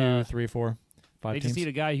could 1, 2, 3, 4, 5 They teams. just need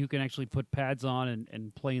a guy who can actually put pads on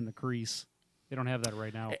and play in the crease. They don't have that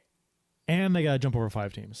right now. And they got to jump over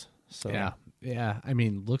 5 teams. So yeah. I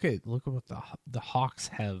mean, look at what the Hawks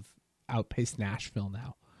have outpaced Nashville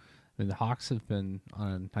now. I mean, the Hawks have been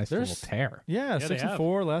on a nice little tear. Yeah,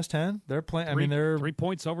 6-4 last 10. They're playing. They're 3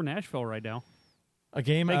 points over Nashville right now. A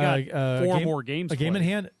game. They got 4 more games. A game in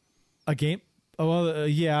hand. A game. Oh well,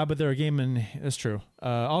 yeah, but they're a game in. That's true.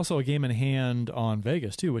 Also, a game in hand on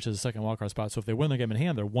Vegas too, which is the second wildcard spot. So if they win their game in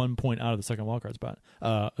hand, they're 1 point out of the second wildcard spot.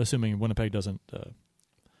 Assuming Winnipeg doesn't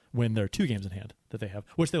win their 2 games in hand that they have,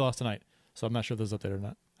 which they lost tonight. So I'm not sure if this is updated or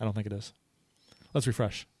not. I don't think it is. Let's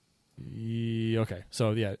refresh. Okay,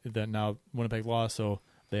 so yeah, then now Winnipeg lost, so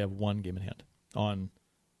they have 1 game in hand on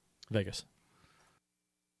Vegas.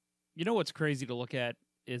 You know what's crazy to look at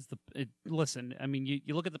is listen, I mean,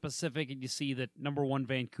 you look at the Pacific and you see that number 1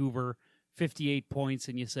 Vancouver, 58 points,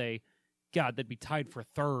 and you say, God, they'd be tied for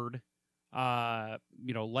 3rd,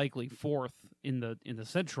 likely 4th in the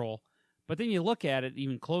Central. But then you look at it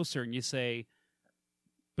even closer and you say,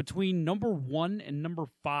 between number 1 and number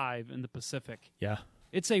 5 in the Pacific, yeah,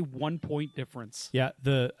 it's a 1 point difference. Yeah,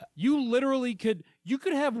 you literally could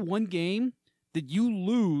have one game that you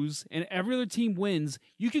lose and every other team wins.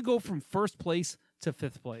 You could go from 1st place to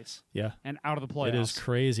 5th place. Yeah, and out of the playoffs. It is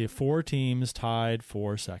crazy. 4 teams tied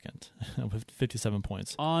for 2nd with 57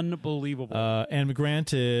 points. Unbelievable. And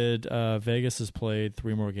granted, Vegas has played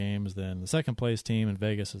 3 more games than the 2nd place team, and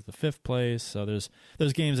Vegas is the 5th place. So there's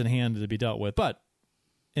games in hand to be dealt with. But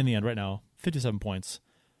in the end, right now, 57 points.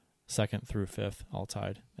 2nd through 5th, all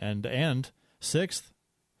tied, and 6th.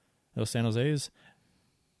 Those San Jose's.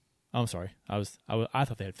 I'm sorry, I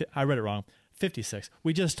thought they had. I read it wrong. 56.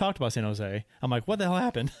 We just talked about San Jose. I'm like, what the hell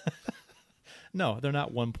happened? No, they're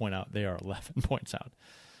not 1 point out. They are 11 points out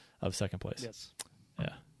of 2nd place. Yes.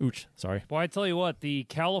 Yeah. Ooch. Sorry. Well, I tell you what, the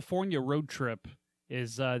California road trip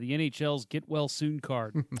is the NHL's get well soon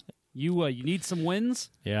card. You need some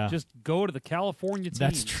wins. Yeah. Just go to the California teams.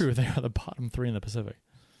 That's true. They are the bottom 3 in the Pacific.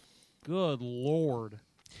 Good Lord.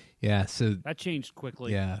 Yeah, so that changed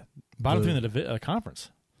quickly. Yeah, bottom 3 in the conference.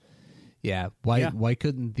 Yeah, why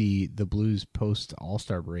couldn't the Blues post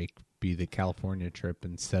All-Star break be the California trip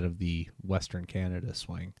instead of the Western Canada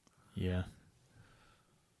swing? Yeah.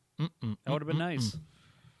 That would have been nice.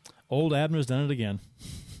 Old Abner's done it again.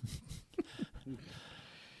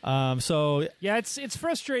 So yeah, it's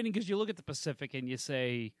frustrating because you look at the Pacific and you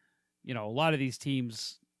say, a lot of these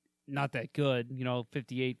teams not that good,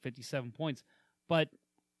 58, 57 points, but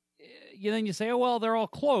then you say, oh well, they're all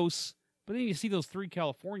close. But then you see those 3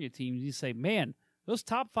 California teams, and you say, man, those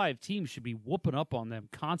top 5 teams should be whooping up on them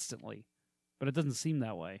constantly. But it doesn't seem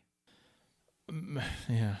that way.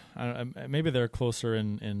 Yeah, maybe they're closer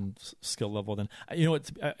in skill level than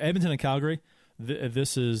It's Edmonton and Calgary.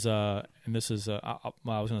 This is I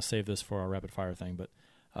was going to save this for our rapid fire thing, but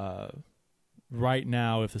right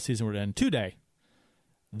now, if the season were to end today,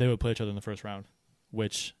 they would play each other in the first round.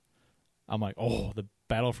 Which I'm like, oh, the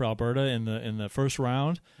battle for Alberta in the first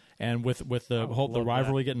round, and with the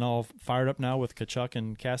rivalry getting all fired up now with Tkachuk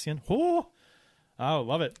and Cassian. Oh, I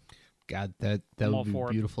love it. God, that would be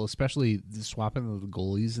beautiful, especially swapping the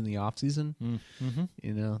goalies in the offseason.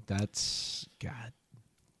 Mm-hmm. That's God.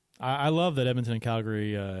 I love that Edmonton and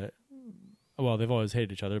Calgary. Well, they've always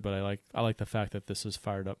hated each other, but I like the fact that this is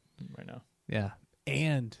fired up right now. Yeah,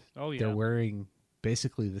 and they're wearing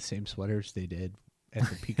basically the same sweaters they did at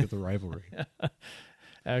the peak of the rivalry.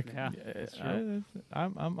 I'm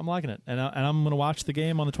liking it, and I'm going to watch the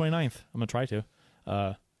game on the 29th. I'm going to try to.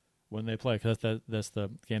 When they play, because that's the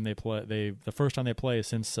game they play. The first time they play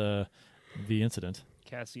since the incident.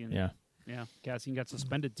 Cassian, yeah, Cassian got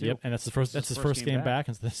suspended too. Yep, and that's his first game back.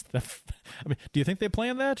 And I mean, do you think they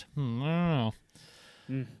planned that? I don't know.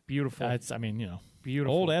 Beautiful.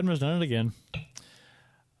 Beautiful. Old Admiral's done it again.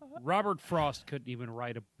 Robert Frost couldn't even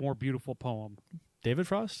write a more beautiful poem. David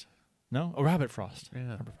Frost? No, Robert Frost.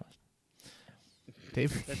 Yeah, Robert Frost.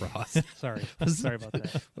 David Frost. Sorry about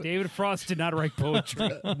that. David Frost did not write poetry.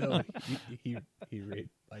 No, he wrote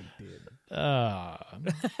like David.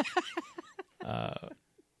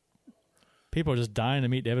 People are just dying to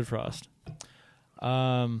meet David Frost.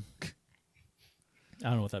 I don't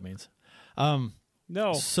know what that means.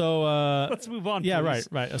 No. So let's move on. Yeah, please.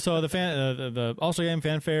 right. So the All-Star Game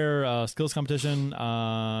fanfare skills competition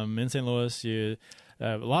in St. Louis.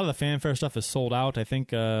 A lot of the fanfare stuff is sold out. I think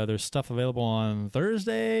there's stuff available on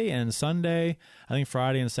Thursday and Sunday. I think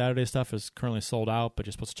Friday and Saturday stuff is currently sold out, but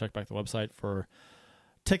you're supposed to check back the website for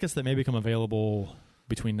tickets that may become available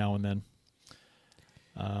between now and then.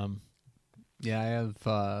 Yeah, I have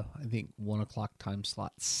I think 1:00 time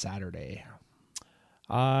slot Saturday.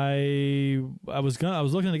 I was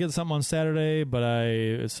looking to get something on Saturday, but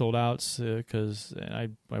it sold out because I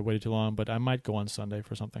waited too long. But I might go on Sunday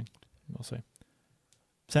for something. We'll see.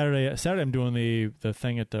 Saturday I'm doing the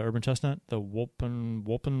thing at the Urban Chestnut, the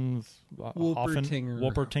Wolpertinger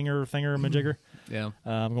thinger majigger. Yeah,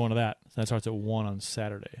 I'm going to that. That starts at 1 on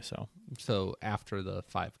Saturday. So after the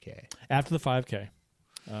 5K. After the 5K.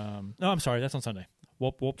 No, I'm sorry, that's on Sunday.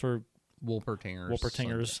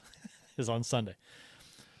 Wolpertingers is on Sunday.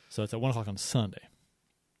 So it's at 1:00 on Sunday.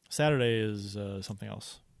 Saturday is something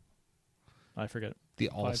else. I forget. The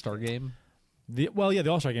All-Star Game? The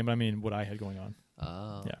All-Star Game, but I mean what I had going on.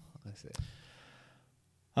 Oh, yeah. I see.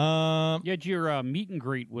 You had your meet and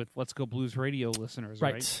greet with Let's Go Blues Radio listeners,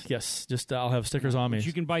 right? Yes. Just I'll have stickers on me.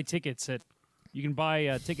 You can buy tickets at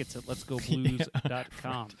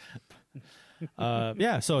letsgoblues.com.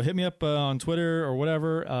 So hit me up on Twitter or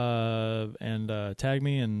whatever, and tag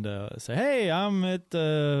me and say, hey, I'm at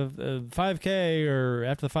 5K, or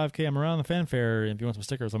after the 5K, I'm around the fanfare. If you want some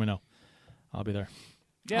stickers, let me know. I'll be there.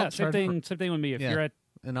 Yeah, same thing with me. If you're at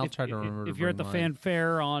I'll try to remember. If you're at the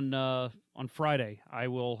fanfare on Friday, I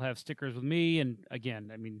will have stickers with me. And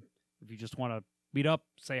again, I mean, if you just want to meet up,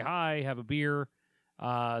 say hi, have a beer,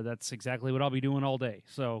 that's exactly what I'll be doing all day.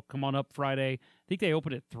 So come on up Friday. I think they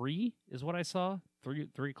open at 3 is what I saw, 3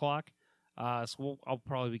 o'clock. So I'll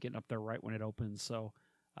probably be getting up there right when it opens. So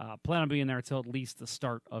plan on being there until at least the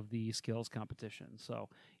start of the skills competition. So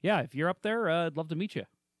yeah, if you're up there, I'd love to meet you.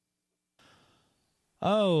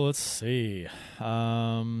 Oh, let's see.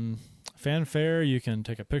 Fanfare, you can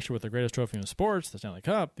take a picture with the greatest trophy in sports, the Stanley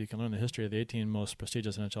Cup. You can learn the history of the 18 most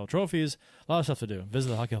prestigious NHL trophies. A lot of stuff to do. Visit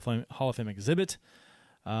the Hockey Hall of Fame exhibit.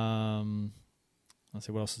 Let's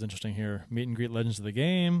see what else is interesting here. Meet and greet legends of the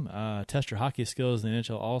game. Test your hockey skills in the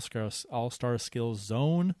NHL All-Star Skills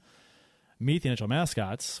Zone. Meet the NHL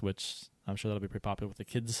mascots, which I'm sure that'll be pretty popular with the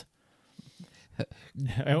kids.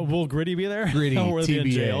 Will Gritty be there? Gritty, or TBA. Be in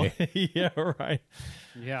jail? Yeah, right.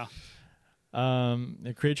 Yeah.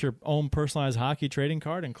 Create your own personalized hockey trading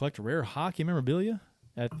card and collect rare hockey memorabilia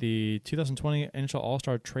at the 2020 NHL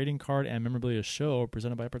All-Star Trading Card and Memorabilia Show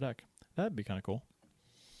presented by Upper Deck. That'd be kind of cool.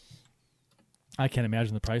 I can't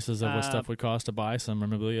imagine the prices of what stuff would cost to buy some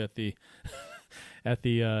memorabilia at the at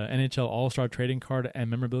the NHL All-Star Trading Card and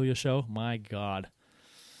Memorabilia Show. My God.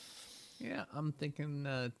 Yeah, I'm thinking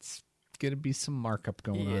it's going to be some markup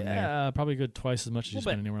going on there. Yeah, probably good twice as much as you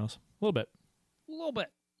spend anywhere else. A little bit. A little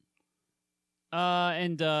bit.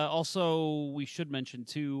 And also, we should mention,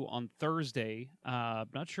 too, on Thursday,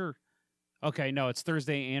 not sure. Okay, no, it's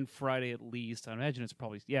Thursday and Friday at least. I imagine it's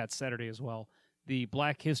probably, it's Saturday as well. The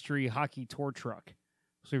Black History Hockey Tour Truck.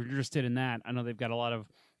 So if you're interested in that, I know they've got a lot of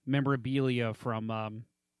memorabilia from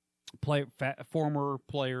former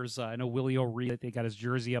players. I know Willie O'Reilly, they got his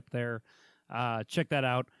jersey up there. Check that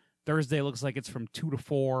out. Thursday looks like it's from 2 to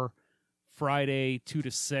 4. Friday 2 to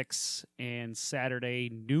 6, and Saturday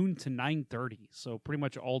noon to 9:30. So pretty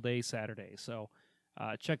much all day Saturday. So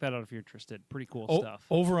check that out if you're interested. Pretty cool stuff.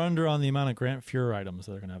 Over under on the amount of Grant Fuhrer items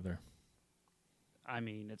that they're going to have there. I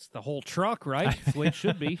mean, it's the whole truck, right? That's the way it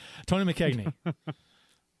should be. Tony McKegney.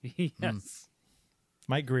 Yes.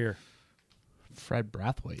 Mike Greer. Fred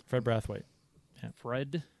Brathwaite. Yeah.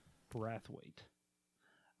 Fred Brathwaite.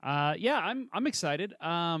 I'm excited.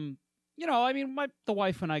 I mean, the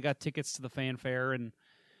wife and I got tickets to the fan fair, and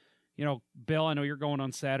Bill, I know you're going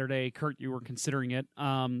on Saturday. Kurt, you were considering it.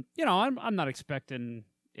 I'm not expecting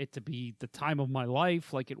it to be the time of my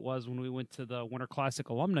life like it was when we went to the Winter Classic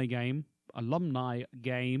alumni game. But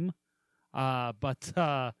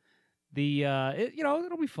it'll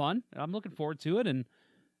be fun. I'm looking forward to it, and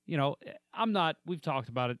we've talked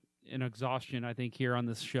about it in exhaustion, I think, here on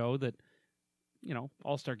this show that.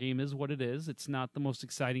 All-Star Game is what it is. It's not the most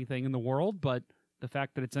exciting thing in the world, but the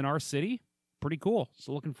fact that it's in our city, pretty cool.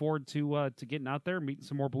 So looking forward to getting out there, meeting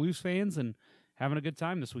some more Blues fans, and having a good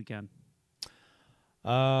time this weekend.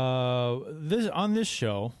 On this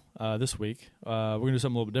show this week, we're going to do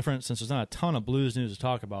something a little bit different since there's not a ton of Blues news to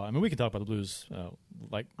talk about. I mean, we can talk about the Blues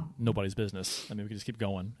like nobody's business. I mean, we can just keep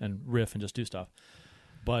going and riff and just do stuff.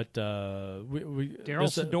 But Daryl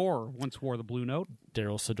Sador once wore the blue note.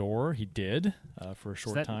 Daryl Sador, he did for a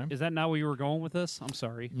short time. Is that not where you were going with this? I'm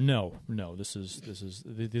sorry. No. This is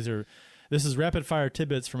rapid fire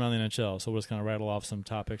tidbits from around the NHL. So we'll just kind of rattle off some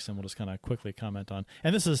topics and we'll just kind of quickly comment on.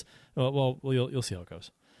 And this is you'll see how it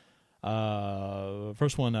goes.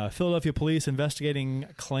 First one: Philadelphia police investigating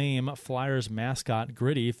claim Flyers mascot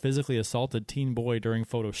Gritty physically assaulted teen boy during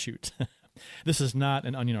photo shoot. This is not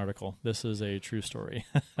an Onion article. This is a true story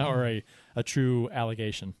or a true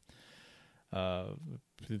allegation.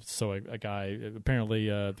 So a guy, apparently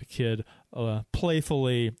the kid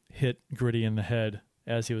playfully hit Gritty in the head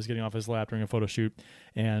as he was getting off his lap during a photo shoot.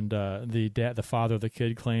 And the father of the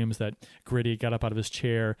kid claims that Gritty got up out of his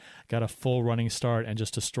chair, got a full running start, and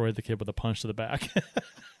just destroyed the kid with a punch to the back.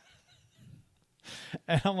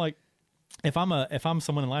 And I'm like, if I'm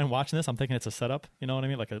someone in line watching this, I'm thinking it's a setup. You know what I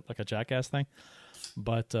mean, like a jackass thing.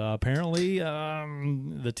 But apparently,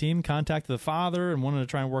 the team contacted the father and wanted to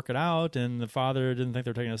try and work it out, and the father didn't think they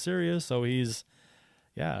were taking it serious. So I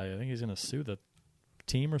think he's going to sue the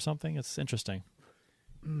team or something. It's interesting.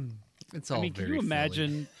 It's all. Can you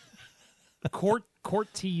imagine court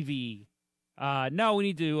TV? No, we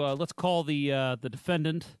need to. Let's call the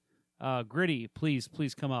defendant. Gritty, please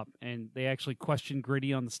come up. And they actually question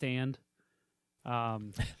Gritty on the stand. I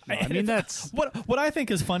mean, that's what I think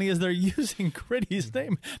is funny is they're using Gritty's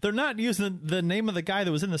name. They're not using the name of the guy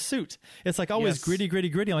that was in the suit. It's like always Gritty.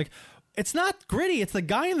 I'm like, it's not Gritty. It's the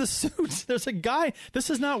guy in the suit. There's a guy. This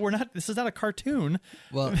is not a cartoon.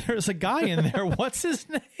 Well, there's a guy in there. What's his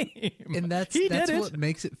name? And that's what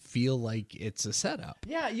makes it feel like it's a setup.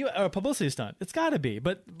 Yeah, a publicity stunt. It's got to be,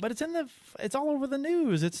 but it's all over the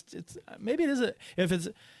news. It's maybe it is if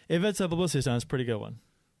it's a publicity stunt, it's a pretty good one.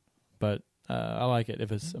 But I like it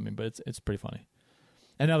but it's pretty funny.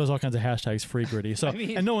 And now there's all kinds of hashtags free Gritty. So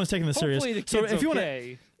and no one's taking this serious. So if you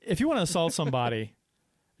want to assault somebody,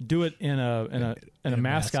 do it in a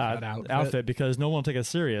mascot outfit because no one will take it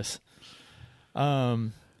serious.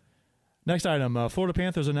 Next item: Florida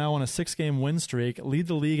Panthers are now on a 6-game win streak, lead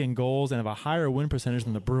the league in goals, and have a higher win percentage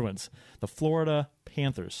than the Bruins. The Florida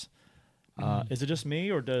Panthers. Is it just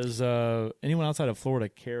me, or does anyone outside of Florida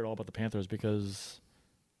care at all about the Panthers? Because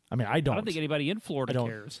I mean, I don't. I don't think anybody in Florida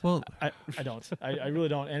cares. Well, I don't. I really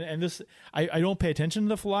don't. And this, I don't pay attention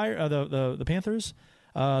to the Panthers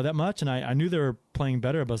that much. And I knew they were playing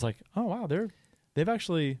better, but I was like, oh wow, they've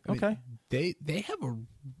actually okay. They have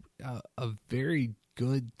a very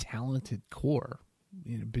good, talented core.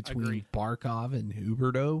 Between Barkov and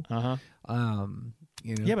Huberdeau.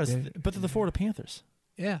 But they're the Florida Panthers.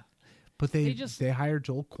 Yeah, but they hired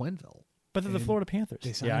Joel Quenneville. But they're the Florida Panthers.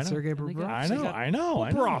 They signed Sergei Bobrovsky. I know.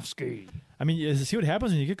 Bobrovsky. I mean, see what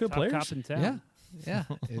happens when you get good players. Top in town. Yeah,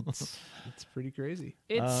 it's pretty crazy.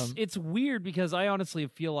 It's weird because I honestly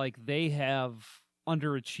feel like they have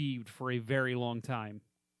underachieved for a very long time.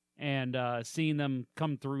 And seeing them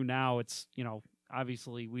come through now, it's,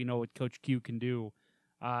 obviously we know what Coach Q can do.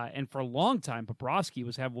 And for a long time, Bobrovsky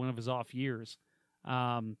was having one of his off years.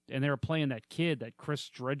 And they were playing that kid, that Chris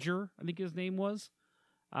Dredger, I think his name was,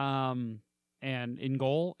 and in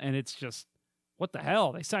goal. And it's just, what the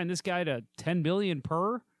hell? They signed this guy to $10 million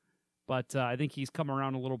per, but I think he's come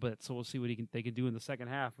around a little bit. So we'll see what they can do in the second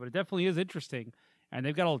half. But it definitely is interesting. And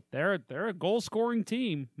they're a goal scoring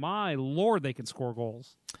team. My Lord, they can score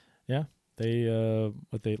goals. Yeah, they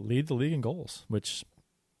lead the league in goals, which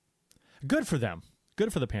good for them.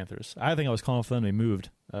 Good for the Panthers. I think I was calling for them. They moved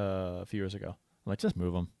a few years ago. I'm like, just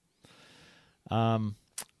move them.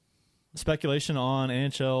 Speculation on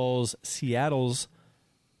NHL's Seattle's,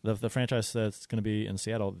 the franchise that's going to be in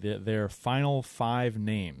Seattle, their final 5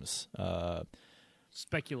 names.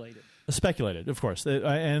 Speculated, of course.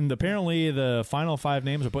 And apparently the final 5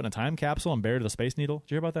 names are put in a time capsule and buried in the Space Needle.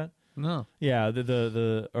 Did you hear about that? No. Yeah,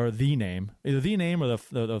 the name. Either the name or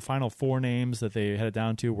the final 4 names that they had it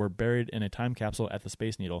down to were buried in a time capsule at the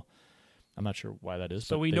Space Needle. I'm not sure why that is.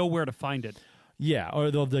 So we know where to find it. Yeah, or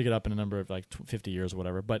they'll dig it up in a number of 50 years or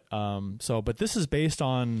whatever. But but this is based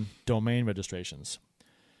on domain registrations.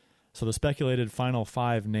 So the speculated final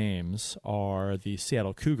 5 names are the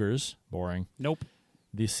Seattle Cougars, boring. Nope.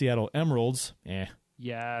 The Seattle Emeralds,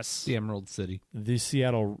 Yes. The Emerald City. The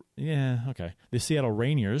Seattle, okay. The Seattle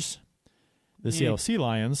Rainiers, the Seattle Sea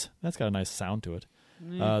Lions. That's got a nice sound to it.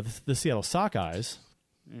 The Seattle Sockeyes.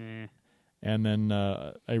 And then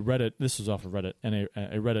I read it. This was off of Reddit, and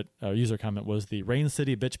a Reddit user comment was the Rain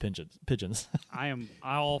City Bitch Pigeons. I am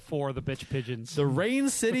all for the bitch pigeons. The Rain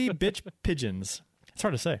City Bitch Pigeons. It's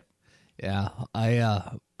hard to say. Yeah,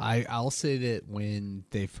 I'll say that when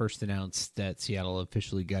they first announced that Seattle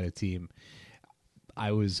officially got a team,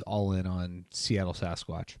 I was all in on Seattle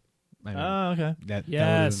Sasquatch. Okay.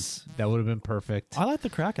 That would have been perfect. I like the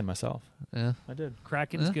Kraken myself. Yeah, I did.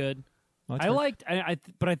 Kraken's good. But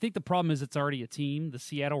I think the problem is it's already a team. The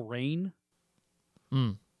Seattle Reign.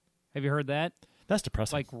 Have you heard that? That's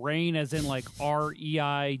depressing. Like Reign, as in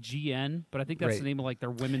REIGN, but I think that's the name of their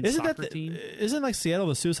women's soccer team. Isn't Seattle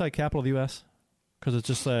the suicide capital of the U.S.? Because it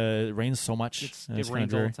just rains so much. It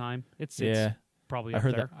rains all the time. It's probably.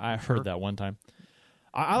 I heard that one time.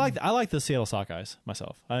 I like the Seattle Sockeyes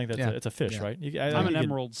myself. I think that's it's a fish, right? I'm an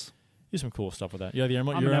Emeralds. Do some cool stuff with that. Yeah, I'm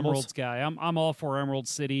an Emeralds guy. I'm all for Emerald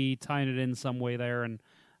City, tying it in some way there, and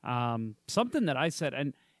something that I said,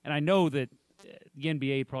 and I know that the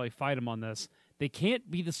NBA probably fight them on this. They can't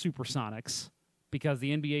be the Supersonics because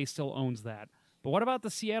the NBA still owns that. But what about the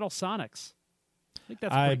Seattle Sonics?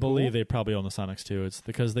 I believe they probably own the Sonics too. It's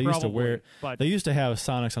because they used to have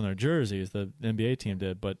Sonics on their jerseys. The NBA team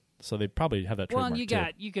did, but so they probably have that trademark too.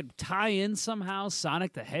 You could tie in somehow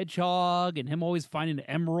Sonic the Hedgehog and him always finding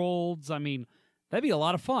emeralds. I mean, that'd be a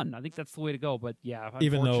lot of fun. I think that's the way to go. But yeah,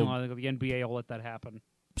 even though I think the NBA will let that happen.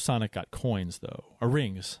 Sonic got coins though, or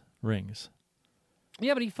rings.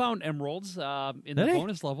 Yeah, but he found emeralds in the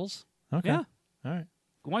bonus levels. Okay. Yeah. All right.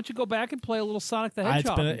 Why don't you go back and play a little Sonic the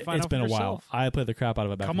Hedgehog? It's been a while. I played the crap out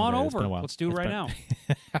of it back in the day. Come on It's been a over. while. Let's do it right now.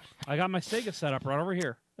 I got my Sega set up right over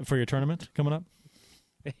here. For your tournament coming up?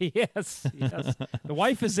 Yes. The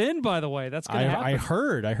wife is in, by the way. That's going to happen.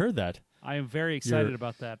 I heard that. I am very excited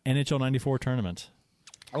about that. NHL 94 tournament.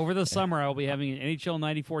 Over the summer, I will be having an NHL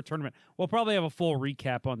 94 tournament. We'll probably have a full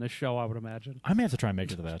recap on this show, I would imagine. I may have to try and make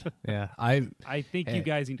it to that. Yeah. I think you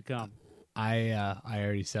guys need to come. I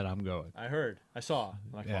already said I'm going. I heard. I saw.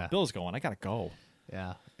 Well, Bill's going. I got to go.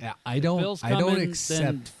 Yeah. I don't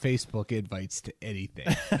accept Facebook invites to anything.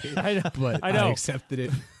 But I accepted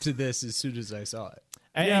it to this as soon as I saw it.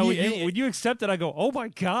 When you accept it, I go, oh my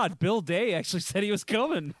God, Bill Day actually said he was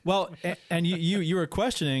coming. Well, and you were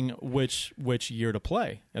questioning which year to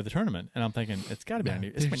play at the tournament, and I'm thinking it's got to be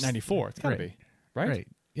 94. It's got to be right.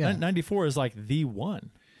 Yeah, 94 is like the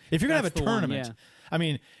one. If you're gonna have a tournament, I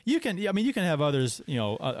mean, you can have others,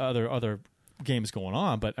 other games going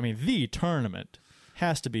on, but I mean, the tournament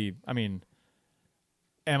has to be. I mean,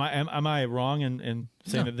 am I wrong in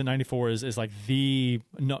saying that the 94 is like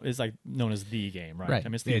known as the game, right? I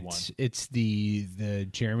mean, it's the one. It's the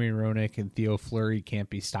Jeremy Roenick and Theo Fleury can't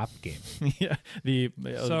be stopped game. Yeah,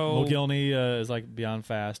 Mogilny is like beyond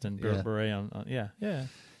fast, and Beret on yeah.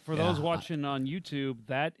 For those watching on YouTube,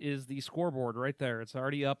 that is the scoreboard right there. It's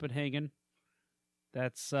already up and hanging.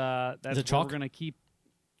 That's is it what chalk? We're gonna keep.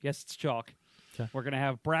 Yes, it's chalk. Okay. We're gonna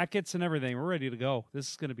have brackets and everything. We're ready to go. This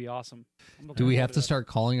is gonna be awesome. Do we have to start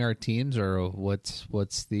calling our teams, or what's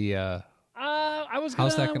the?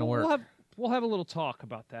 How's that gonna work? we'll have a little talk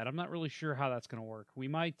about that. I'm not really sure how that's going to work. We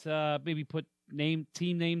might maybe put team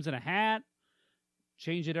names in a hat,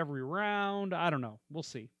 change it every round. I don't know. We'll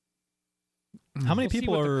see. How many We'll see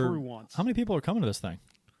people what the are? crew wants. How many people are coming to this thing?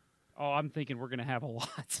 Oh, I'm thinking we're going to have a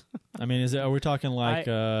lot. I mean, are we talking like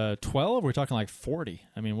 12? Are we talking like 40?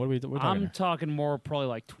 I mean, what are we talking? I'm talking more, probably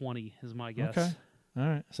like 20 is my guess. Okay. All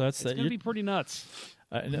right. So it's going to be pretty nuts.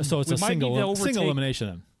 So it's We a might need to single elimination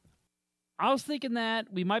then. I was thinking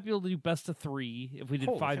that we might be able to do best of 3 if we did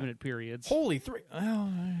 5-minute periods. Holy 3! Oh,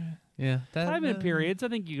 yeah, 5-minute periods. I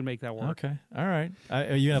think you can make that work. Okay. All right.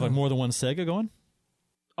 Are you gonna have like more than one Sega going?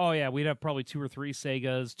 Oh yeah, we'd have probably 2 or 3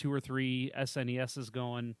 Segas, 2 or 3 SNESs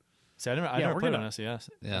going. See, I never played on SNES.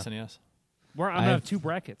 SNES. I'm gonna have 2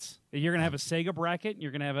 brackets. You're gonna have a Sega bracket, and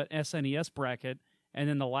you're gonna have an SNES bracket, and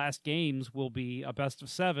then the last games will be a best of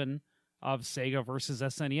 7 of Sega versus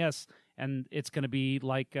SNES, and it's going to be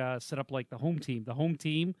like set up like the home team. The home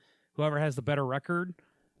team, whoever has the better record,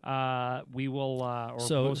 we will or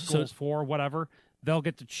most goals for, whatever, they'll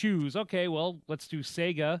get to choose. Okay, well, let's do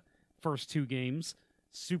Sega first 2 games,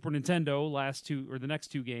 Super Nintendo last 2 or the next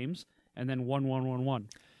 2 games, and then 1-1-1-1.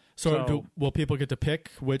 So will people get to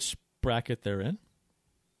pick which bracket they're in?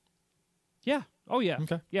 Yeah. Oh yeah.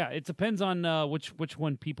 Okay. Yeah, it depends on which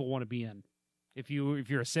one people want to be in. If you're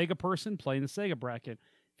a Sega person, play in the Sega bracket.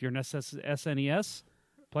 If you're an SNES,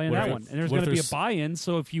 play in that one. And there's going to be a buy-in,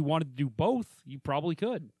 so if you wanted to do both, you probably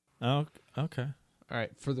could. Oh, okay. All right,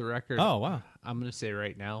 for the record. Oh, wow. I'm going to say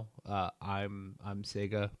right now, I'm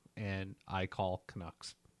Sega, and I call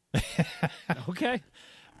Canucks. Okay.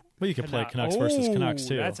 Well, you could play Canucks versus Canucks,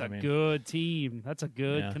 too. That's good team. That's a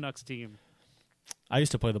good Canucks team. I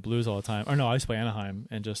used to play the Blues all the time. Or no, I used to play Anaheim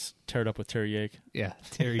and just tear it up with Terry Yake. Yeah,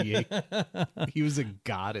 Terry Yake. He was a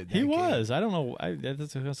god at that He game. was. I don't know.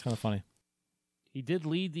 That's kind of funny. He did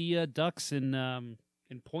lead the Ducks in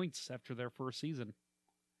points after their first season.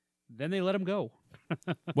 Then they let him go.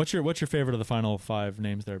 What's your favorite of the final 5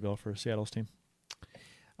 names there, Bill, for Seattle's team?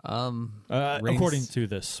 According to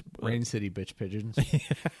this, Rain City Bitch Pigeons.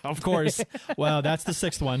 Of course. Well, that's the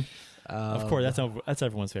 6th one. Of course, that's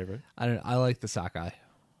everyone's favorite. I like the Sockeye.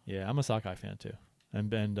 Yeah, I'm a Sockeye fan too,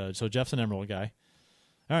 and so Jeff's an Emerald guy.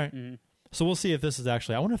 All right, so we'll see if this is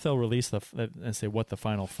actually. I wonder if they'll release and say what the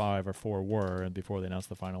final 5 or 4 were, and before they announce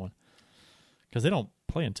the final one, because they don't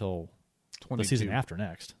play until the season after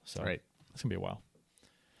next. So it's gonna be a while.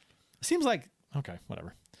 It seems like okay,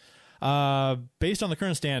 whatever. Based on the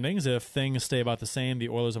current standings, if things stay about the same, the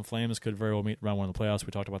Oilers and Flames could very well meet round 1 of the playoffs.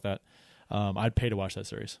 We talked about that. I'd pay to watch that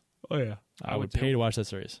series. Oh yeah, I would pay to watch that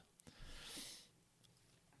series.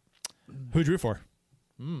 Who'd you root for?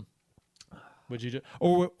 Would you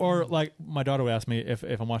or like my daughter would ask me if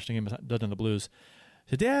I'm watching a game other than the Blues,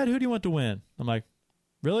 say, Dad, who do you want to win? I'm like,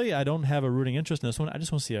 really? I don't have a rooting interest in this one. I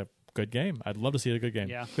just want to see a good game. I'd love to see a good game.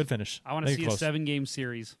 Yeah. Good finish. I want to see a 7-game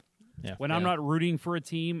series. Yeah. When I'm not rooting for a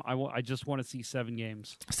team, I just want to see 7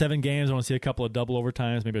 games. 7 games. I want to see a couple of double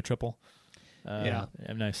overtimes, maybe a triple. Yeah,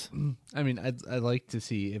 nice. I mean, I'd like to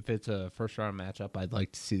see, if it's a first-round matchup, I'd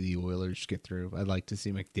like to see the Oilers get through. I'd like to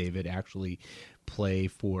see McDavid actually play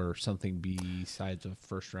for something besides a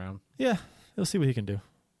first round. Yeah, we'll see what he can do.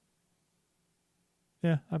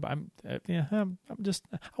 Yeah, I want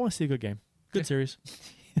to see a good game. Good series.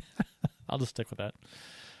 I'll just stick with that.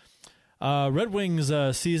 Red Wings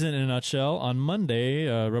season in a nutshell. On Monday,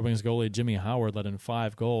 Red Wings goalie Jimmy Howard let in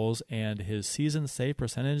 5 goals, and his season save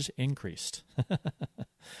percentage increased.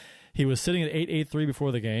 He was sitting at .883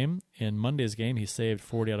 before the game. In Monday's game, he saved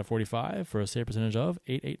 40 out of 45 for a save percentage of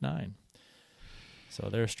 .889. So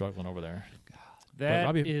they're struggling over there.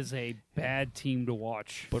 That is a bad team to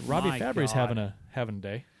watch. But Robbie Fabry's having a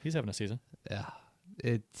day. He's having a season. Yeah,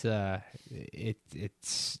 it's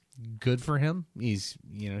good for him. He's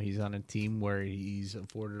on a team where he's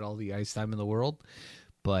afforded all the ice time in the world.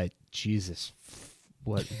 But Jesus,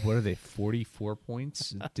 what are they? 44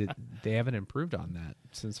 points? They haven't improved on that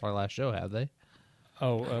since our last show, have they?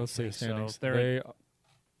 Oh, let's see the standings. So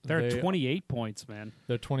they're at 28 points, man.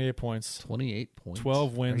 They're 28 points. 28 points.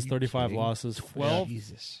 12 wins, 35 kidding? losses. 12.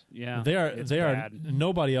 Jesus. Yeah. They are.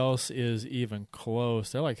 Nobody else is even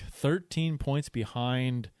close. They're like 13 points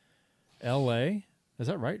behind L.A. Is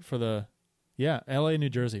that right? L.A. New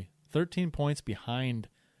Jersey. 13 points behind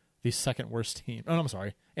the second worst team. Oh, no, I'm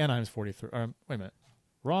sorry. Anaheim's 43. Wait a minute.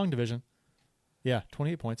 Wrong division. Yeah,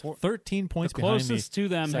 28 points. 13 points behind the closest to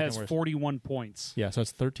them has worst. 41 points. Yeah, so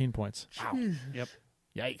it's 13 points. Wow. Yep.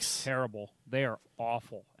 Yikes. Terrible. They are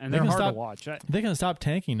awful. And they're hard to watch. They can stop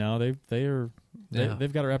tanking now. They've got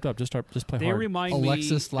it wrapped up. Just play they hard. Remind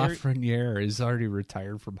Alexis me, Lafreniere is already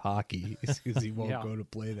retired from hockey because he won't go to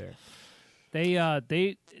play there.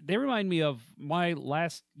 They remind me of my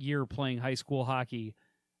last year playing high school hockey.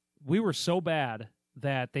 We were so bad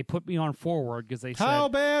that they put me on forward because they said, "How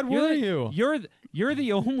bad were you? You're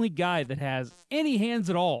the only guy that has any hands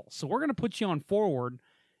at all, so we're going to put you on forward."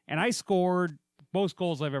 And I scored most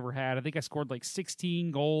goals I've ever had. I think I scored like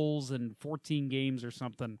 16 goals in 14 games or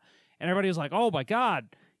something. And everybody was like, "Oh my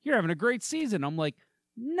God, you're having a great season." I'm like,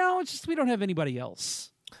 "No, it's just we don't have anybody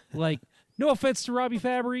else." Like, no offense to Robbie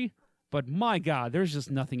Fabry, but my God, there's just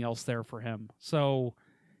nothing else there for him. So,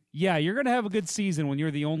 yeah, you're going to have a good season when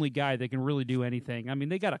you're the only guy that can really do anything. I mean,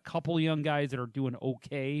 they got a couple young guys that are doing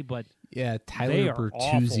okay, but yeah, Tyler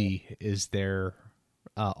Bertuzzi is their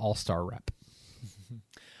all-star rep.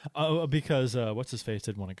 Because what's his face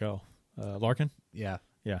didn't want to go. Larkin? Yeah.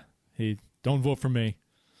 He don't vote for me.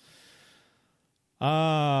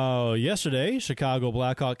 Yesterday, Chicago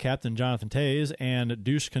Blackhawk captain Jonathan Toews and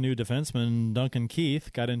douche canoe defenseman Duncan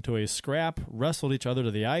Keith got into a scrap, wrestled each other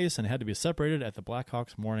to the ice, and had to be separated at the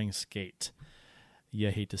Blackhawks morning skate.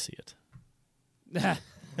 You hate to see it.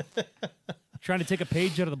 Trying to take a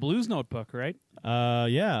page out of the Blues notebook, right?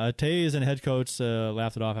 Toews and head coach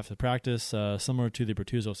laughed it off after practice, similar to the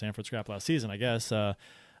Bertuzzo-Sanford scrap last season, I guess.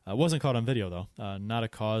 Wasn't caught on video, though. Not a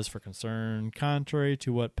cause for concern, contrary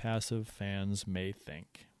to what passive fans may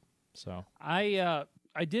think. So I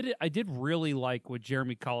did really like what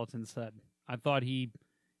Jeremy Colleton said. I thought he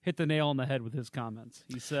hit the nail on the head with his comments.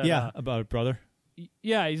 He said, about brother.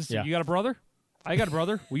 Yeah, he said, "You got a brother? I got a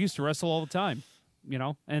brother. We used to wrestle all the time." You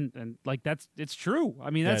know, and like it's true.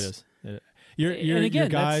 I mean, that's you're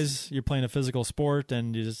guys. You're playing a physical sport,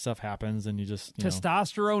 and stuff happens, and you just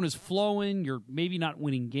testosterone is flowing. You're maybe not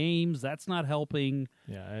winning games. That's not helping.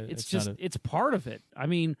 Yeah, it's part of it. I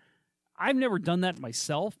mean, I've never done that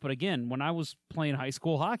myself, but again, when I was playing high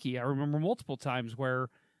school hockey, I remember multiple times where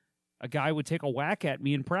a guy would take a whack at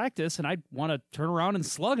me in practice, and I'd want to turn around and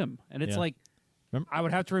slug him, and it's like. I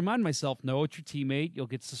would have to remind myself, no, it's your teammate. You'll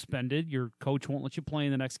get suspended. Your coach won't let you play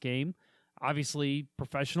in the next game. Obviously,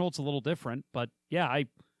 professional, it's a little different. But, yeah, I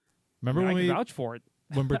can vouch for it.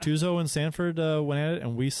 When Bertuzzo and Sanford went at it,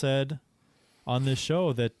 and we said on this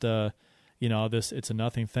show that, it's a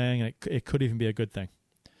nothing thing, and it could even be a good thing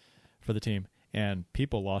for the team. And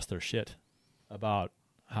people lost their shit about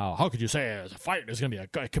how could you say it's a fight? It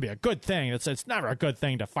could be a good thing. It's never a good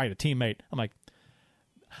thing to fight a teammate. I'm like,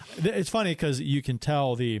 it's funny because you can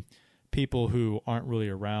tell the people who aren't really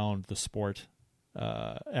around the sport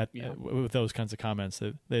with those kinds of comments.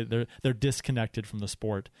 They're disconnected from the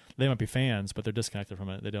sport. They might be fans, but they're disconnected from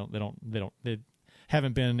it. They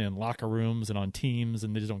haven't been in locker rooms and on teams,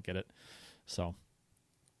 and they just don't get it. So,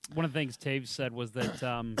 one of the things Toews said was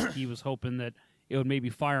that he was hoping that it would maybe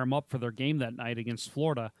fire him up for their game that night against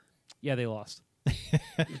Florida. Yeah, they lost.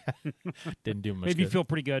 Didn't do much. Made me feel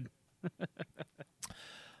pretty good.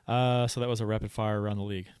 So that was a rapid fire around the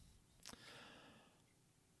league.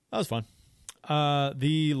 That was fun.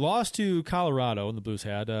 The loss to Colorado, the Blues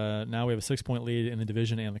had. Now we have a 6-point lead in the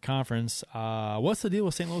division and the conference. What's the deal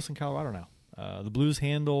with St. Louis and Colorado now? The Blues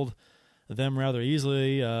handled them rather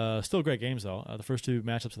easily. Still great games, though, the first two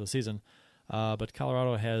matchups of the season. But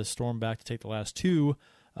Colorado has stormed back to take the last two.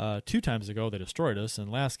 2 times ago, they destroyed us,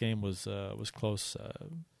 and last game was close,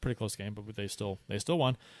 pretty close game, but they still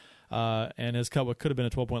won. And has cut what could have been a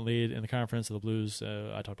 12-point lead in the conference of the Blues.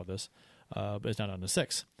 I talked about this, but it's now down to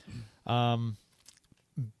 6.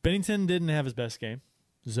 Binnington didn't have his best game.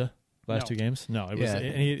 Last 2 games. No, it was.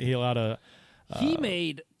 He allowed a. He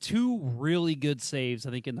made 2 really good saves, I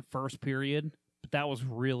think, in the first period, but that was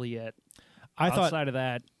really it. Outside of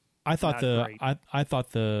that, I thought I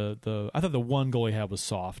thought the one goal he had was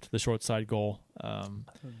soft, the short side goal.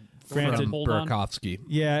 Granted, Burakovsky.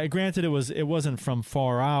 Yeah, granted, it wasn't from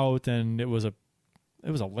far out, and it was a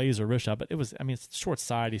laser wrist shot, but it was. I mean, it's short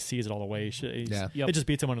side. He sees it all the way. It just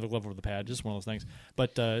beats him under the glove over the pad. Just one of those things.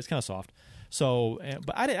 But it's kind of soft. So,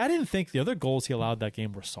 but I didn't think the other goals he allowed that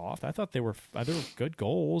game were soft. I thought they were good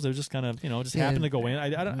goals. They were just kind of happened to go in. I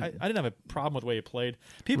didn't have a problem with the way he played.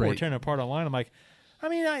 People were tearing it apart online. I'm like, I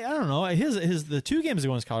mean, I don't know. The 2 games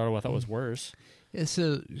against Colorado I thought was worse. Yeah,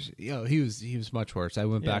 so he was much worse. I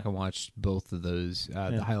went back and watched both of those,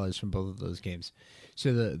 the highlights from both of those games.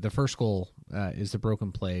 So the first goal is the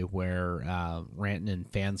broken play where Rantanen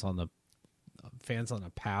fans on a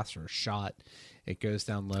pass or a shot. It goes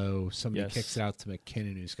down low. Somebody kicks it out to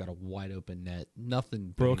McKinnon, who's got a wide open net.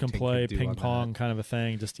 Nothing broken play, ping pong kind of a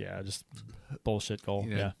thing. Just bullshit goal.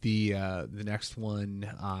 The next one.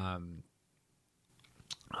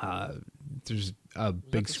 There's a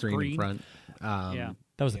big screen in front. That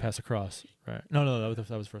was the pass across, right? No,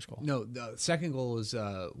 that was first goal. No, the second goal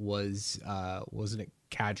wasn't it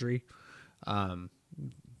Kadri?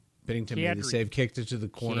 Binnington made the save, kicked it to the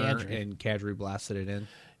corner, and Kadri blasted it in.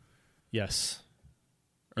 Yes.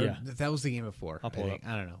 Or that was the game before. I'll pull it up.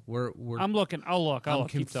 I don't know. I'm looking. I'll look. I'm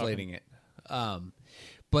conflating it.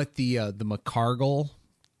 But the McCargill,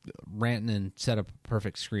 Rantanen set up a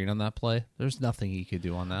perfect screen on that play. There's nothing he could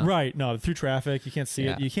do on that. Right. No, through traffic, you can't see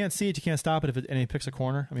it. You can't see it. You can't stop it and he picks a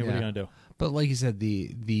corner. I mean, what are you going to do? But like you said,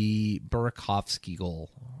 the Burakovsky goal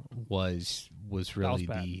was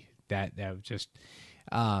really that was just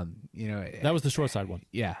that was the short side one.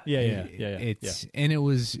 Yeah. And it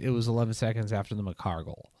was 11 seconds after the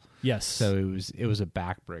McCargill. Yes. So it was a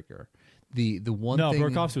backbreaker. The one thing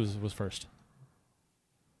Burakovsky was first.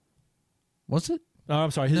 Was it? Oh,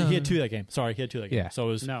 I'm sorry. He had two that game. Sorry, he had two that game. Yeah. So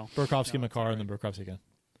it was Burakovsky, McCarr, and then Burakovsky again.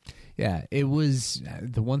 Yeah, it was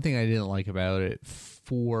the one thing I didn't like about it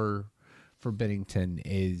for Binnington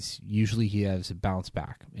is usually he has a bounce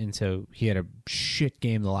back, and so he had a shit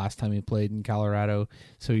game the last time he played in Colorado,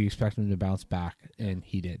 so you expect him to bounce back, and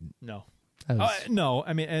he didn't. No, no.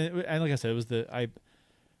 I mean, and like I said, it was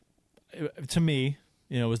to me,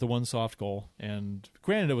 it was the one soft goal, and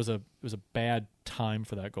granted, it was a bad time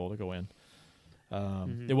for that goal to go in.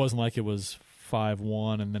 It wasn't like it was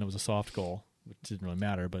 5-1 and then it was a soft goal, which didn't really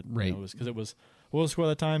matter, but it was because it was. What was the score at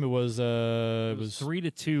that time? It was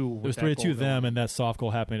 3-2. It was 3-2 them, and that soft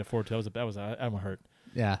goal happened at 4-2. That was I'm hurt.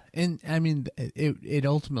 Yeah, and I mean it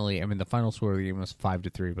ultimately. I mean the final score of the game was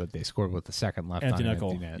 5-3, but they scored with the second left on an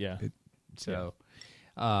empty net. Yeah.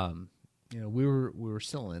 We were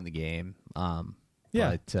still in the game.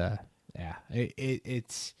 But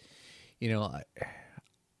it's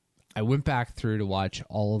I went back through to watch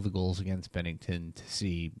all of the goals against Binnington to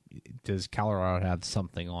see does Colorado have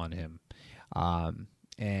something on him.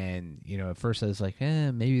 And at first I was like,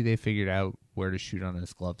 maybe they figured out where to shoot on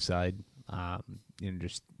his glove side.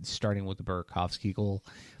 Just starting with the Burakovsky goal,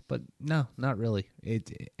 but no, not really.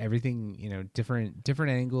 Everything, different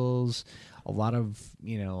angles, a lot of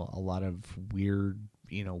weird,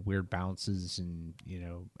 weird bounces and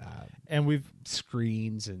we've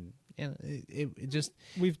screens and it just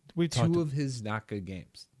we've two of his not good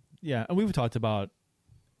games. Yeah. And we've talked about,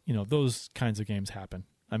 those kinds of games happen.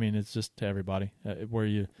 I mean, it's just to everybody where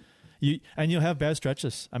you and you'll have bad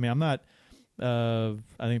stretches. I mean, I'm not. I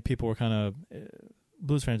think people were kind of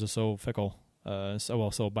Blues fans are so fickle,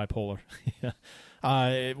 so bipolar.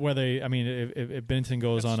 Where they, I mean, if Binnington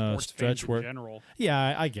goes on a stretch where, general.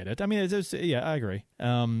 I get it. I mean, I agree.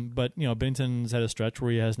 But Binnington's had a stretch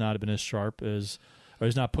where he has not been as sharp as, or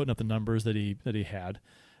he's not putting up the numbers that he had.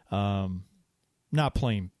 Not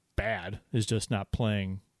playing bad is just not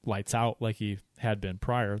playing lights out like he had been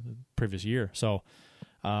the previous year. So,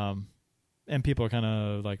 and people are kind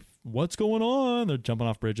of like, what's going on? They're jumping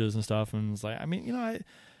off bridges and stuff. And it's like, I mean,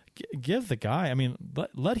 give the guy, I mean,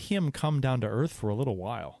 let him come down to earth for a little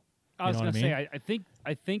while. I was going to say,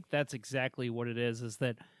 I think that's exactly what it is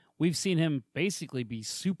that we've seen him basically be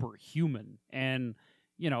superhuman. And,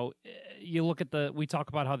 you look at we talk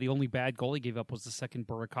about how the only bad goal he gave up was the second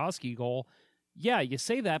Burakovsky goal. Yeah, you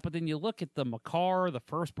say that, but then you look at the McCarr, the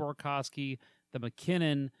first Burakovsky, the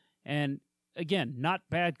McKinnon, and again, not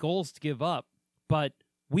bad goals to give up, but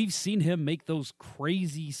we've seen him make those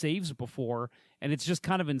crazy saves before, and it's just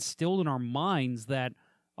kind of instilled in our minds that,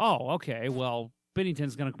 oh, okay, well,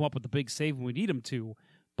 Binnington's going to come up with the big save when we need him to,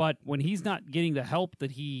 but when he's not getting the help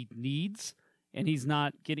that he needs, and he's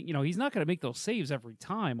not getting, he's not going to make those saves every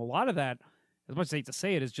time. A lot of that, as much as I hate to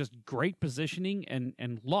say it, is just great positioning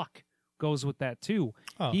and luck goes with that too.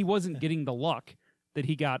 He wasn't getting the luck that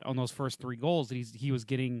he got on those first 3 goals that he was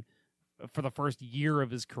getting for the first year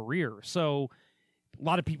of his career. So a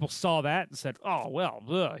lot of people saw that and said, oh,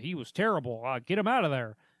 well, he was terrible. Get him out of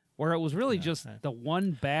there. Where it was really just the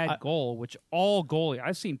one bad goal, which all goalie.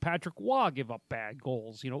 I've seen Patrick Waugh give up bad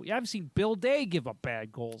goals. I've seen Bill Day give up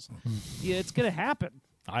bad goals. Yeah, it's going to happen.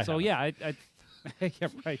 Yeah,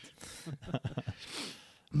 right.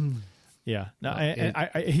 Yeah, no,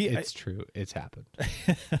 it's true. It's happened,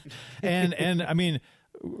 and I mean,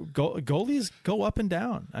 goalies go up and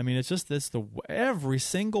down. I mean, it's just every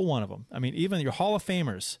single one of them. I mean, even your Hall of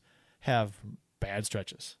Famers have bad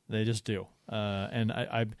stretches. They just do. And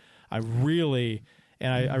I really,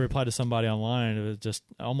 and I replied to somebody online. It was just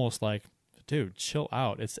almost like, dude, chill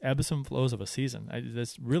out. It's ebbs and flows of a season.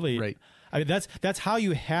 That's really right. I mean, that's how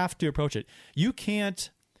you have to approach it. You can't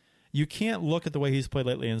look at the way he's played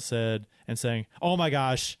lately and saying, "Oh my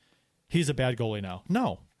gosh, he's a bad goalie now."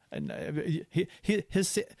 No,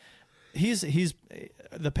 he's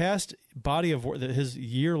the past body of work, his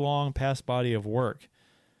year-long past body of work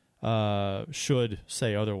should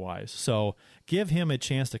say otherwise. So give him a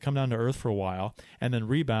chance to come down to earth for a while and then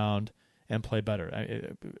rebound and play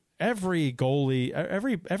better. Every goalie,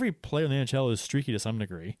 every player in the NHL is streaky to some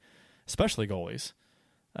degree, especially goalies.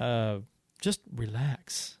 Just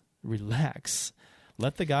relax.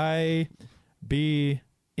 Let the guy be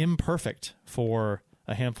imperfect for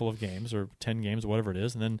a handful of games or 10 games, whatever it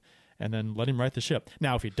is, and then let him right the ship.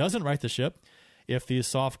 Now, if he doesn't right the ship, if these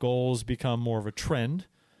soft goals become more of a trend,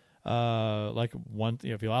 like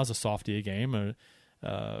if he allows a softie a game,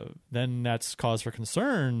 then that's cause for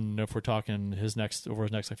concern. If we're talking over his next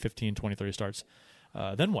like 15, 20, 30 starts,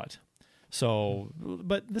 then what? So,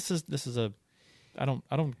 but this is I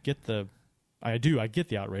don't get the. I get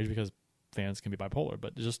the outrage because fans can be bipolar,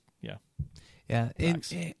 but just yeah,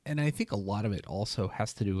 and I think a lot of it also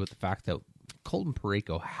has to do with the fact that Colton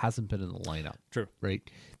Parayko hasn't been in the lineup. True, right?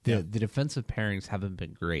 The defensive pairings haven't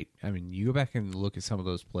been great. I mean, you go back and look at some of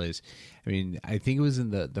those plays. I mean, I think it was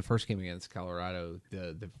in the first game against Colorado.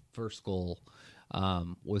 The first goal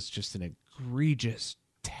was just an egregious,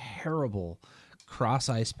 terrible cross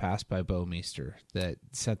ice pass by Bouwmeester that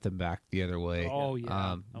sent them back the other way. Oh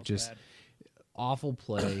yeah, just bad. Awful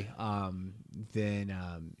play. Then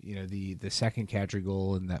the second Kadri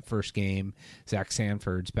goal in that first game, Zach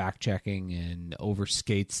Sanford's back checking and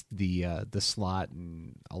overskates the slot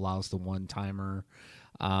and allows the one timer.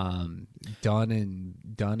 Dunn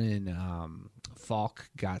and Falk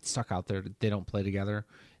got stuck out there. They don't play together.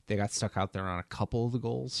 They got stuck out there on a couple of the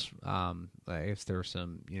goals. I guess there were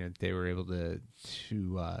some, they were able to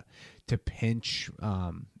pinch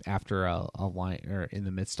after a line or in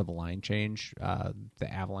the midst of a line change,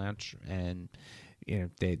 the Avalanche, and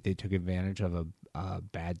they took advantage of a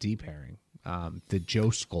bad D pairing. The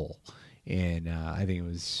Jost goal, and I think it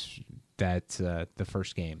was that the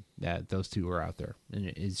first game that those two were out there, and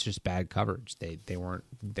it's just bad coverage. They weren't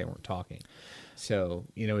talking. So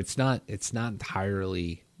it's not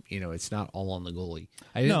entirely. It's not all on the goalie.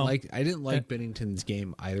 I didn't like Binnington's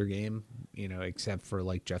game either game. Except for,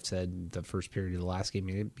 like Jeff said, the first period of the last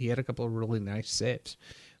game, he had a couple of really nice saves.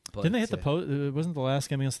 But, didn't they hit the post? Wasn't the last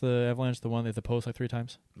game against the Avalanche the one that hit the post like 3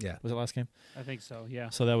 times? Yeah, was it last game? I think so. Yeah.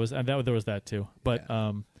 So there was that too. But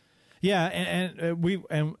and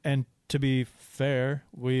to be fair,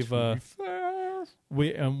 we said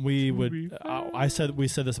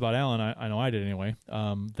this about Allen. I know I did anyway.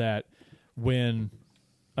 That when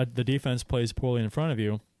the defense plays poorly in front of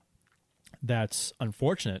you, that's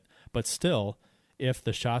unfortunate. But still, if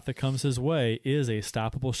the shot that comes his way is a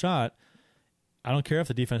stoppable shot, I don't care if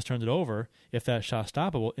the defense turns it over. If that shot's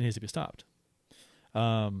stoppable, it needs to be stopped.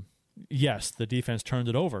 Yes, the defense turns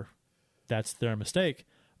it over. That's their mistake.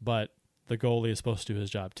 But the goalie is supposed to do his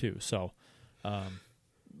job too. So,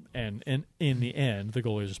 and in the end, the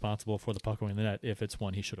goalie is responsible for the puck going in the net if it's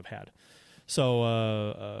one he should have had.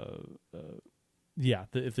 So,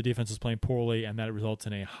 if the defense is playing poorly and that results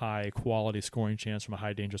in a high-quality scoring chance from a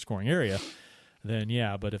high-danger scoring area, then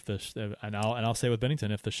yeah. But if I'll say with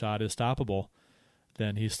Binnington, if the shot is stoppable,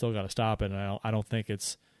 then he's still got to stop it. And I don't think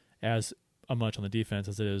it's as much on the defense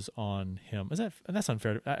as it is on him. That's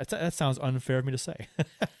unfair? That sounds unfair of me to say.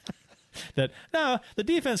 That no, the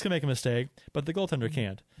defense can make a mistake, but the goaltender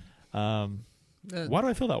can't. Why do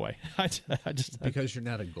I feel that way? I just because you're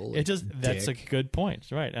not a goalie. That's a good point,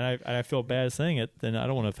 right? And I feel bad saying it. Then I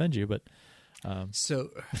don't want to offend you, but so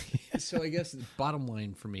I guess the bottom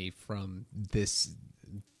line for me from these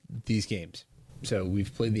games. So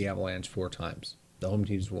we've played the Avalanche 4 times. The home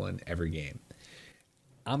team's won every game.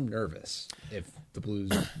 I'm nervous if the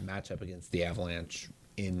Blues match up against the Avalanche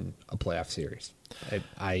in a playoff series.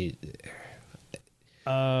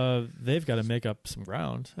 They've got to make up some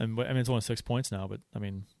ground. I mean, it's only 6 points now, but I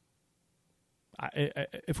mean,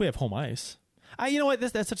 if we have home ice, you know what?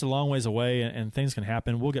 That's such a long ways away, and things can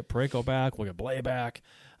happen. We'll get Parayko back. We'll get Blais back.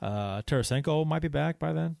 Tarasenko might be back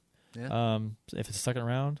by then. Yeah. If it's the second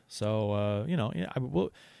round. So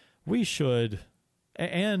we should.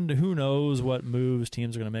 And who knows what moves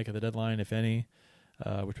teams are going to make at the deadline, if any,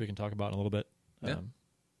 which we can talk about in a little bit. Yeah.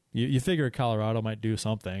 You figure Colorado might do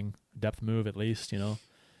something, depth move at least,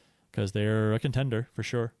 because they're a contender for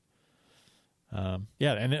sure. And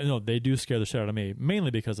they do scare the shit out of me,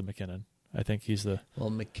 mainly because of McKinnon. I think he's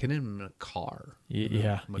McKinnon, Makar.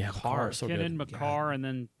 Makar, so McKinnon, good. Makar, and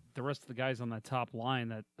then the rest of the guys on that top line.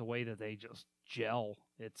 That the way that they just gel,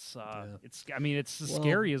 it's as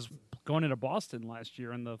scary as going into Boston last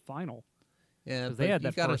year in the final. Yeah, they had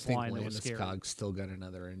that first think line that was scary. Landeskog still got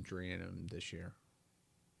another injury in him this year.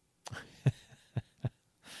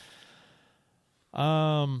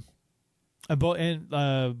 Both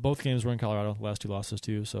games were in Colorado. Last 2 losses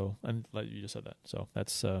too. So, and you just said that. So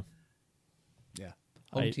that's home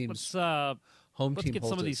team. Let's get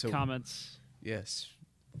some of these comments. Yes,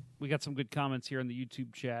 we got some good comments here in the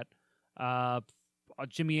YouTube chat.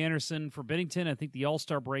 Jimmy Anderson for Binnington. I think the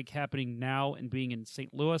All-Star break happening now and being in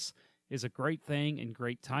St. Louis is a great thing and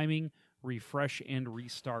great timing. Refresh and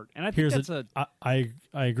restart. And I think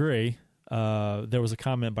I agree. There was a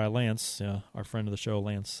comment by Lance, our friend of the show,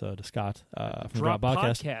 Lance Scott from the Drop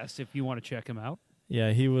Podcast. If you want to check him out.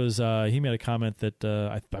 Yeah, he was. He made a comment that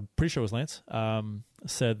I'm pretty sure it was Lance.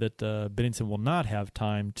 Said that Binnington will not have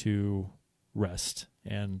time to rest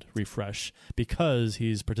and refresh because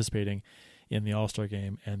he's participating in the All-Star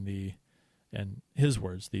game and his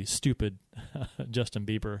words, the stupid Justin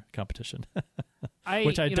Bieber competition,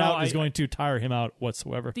 which I doubt is going to tire him out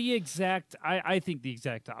whatsoever. I think the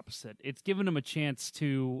exact opposite. It's given him a chance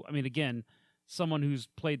to, I mean, again, someone who's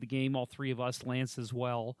played the game, all three of us, Lance as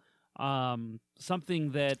well.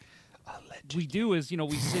 Something that we do is,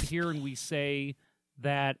 we sit here and we say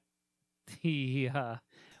that they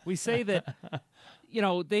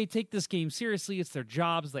take this game seriously. It's their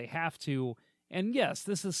jobs. They have to. And yes,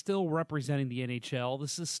 this is still representing the NHL.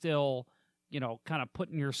 This is still, kind of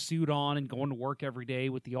putting your suit on and going to work every day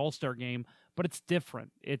with the All-Star game, but it's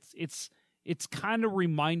different. It's kind of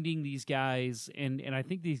reminding these guys, and I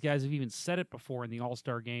think these guys have even said it before in the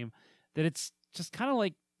All-Star game, that it's just kind of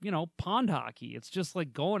like, pond hockey. It's just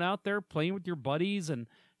like going out there, playing with your buddies and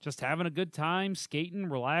just having a good time, skating,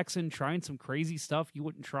 relaxing, trying some crazy stuff you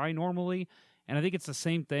wouldn't try normally. And I think it's the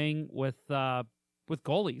same thing with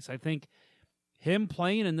goalies. I think him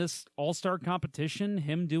playing in this all-star competition,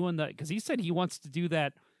 him doing that, because he said he wants to do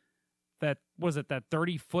that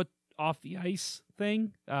 30-foot off the ice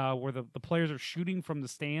thing where the players are shooting from the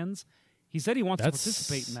stands. He said he wants to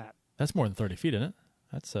participate in that. That's more than 30 feet, isn't it?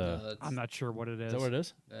 That's I'm not sure what it is. Is that what it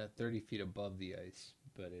is? 30 feet above the ice,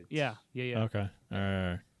 but it's... Yeah. Okay. All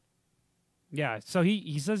right. Yeah, so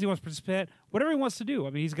he says he wants to participate. Whatever he wants to do. I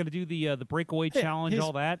mean, he's going to do the breakaway challenge,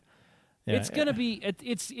 all that. Yeah, it's going to be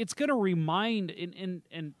it's going to remind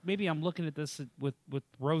and maybe I'm looking at this with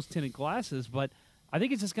rose tinted glasses, but I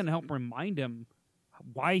think it's just going to help remind him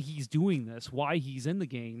why he's doing this, why he's in the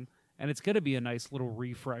game, and it's going to be a nice little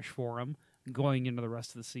refresh for him going into the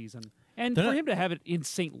rest of the season. And for him to have it in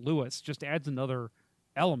St. Louis just adds another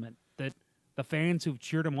element that the fans who've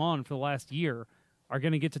cheered him on for the last year are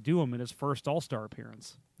going to get to do him in his first All-Star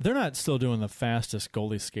appearance. They're not still doing the fastest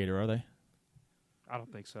goalie skater, are they? I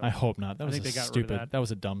don't think so. I hope not. That was they got stupid. rid of that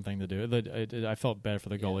was a dumb thing to do. I felt bad for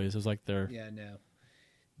the goalies. It was like they're... Yeah, no.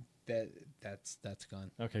 That's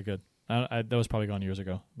gone. Okay, good. That was probably gone years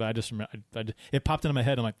ago. But I just remember... it popped into my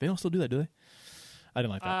head. I'm like, they don't still do that, do they? I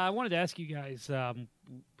didn't like that. I wanted to ask you guys,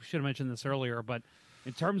 should have mentioned this earlier, but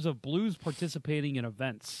in terms of Blues participating in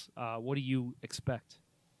events, what do you expect?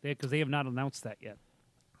 Because they have not announced that yet.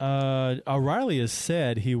 O'Reilly has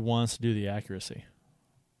said he wants to do the accuracy.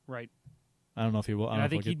 Right. I don't know if he will. I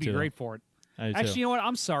think he'd be great for it. Actually, you know what?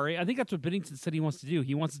 I'm sorry. I think that's what Binnington said he wants to do.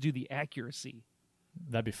 He wants to do the accuracy.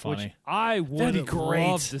 That'd be funny. Which I would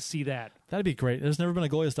love to see that. That'd be great. There's never been a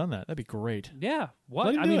goalie that's done that. That'd be great. Yeah.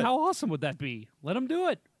 What? I mean, how awesome would that be? Let him do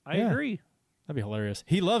it. I agree. That'd be hilarious.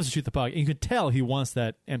 He loves to shoot the puck. You could tell he wants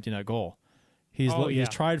that empty net goal. He's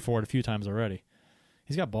tried for it a few times already.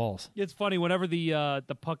 He's got balls. It's funny whenever the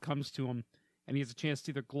puck comes to him and he has a chance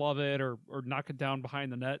to either glove it or knock it down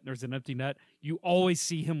behind the net, and there's an empty net, you always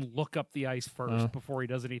see him look up the ice first before he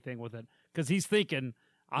does anything with it. Because he's thinking,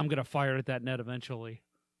 I'm going to fire at that net eventually.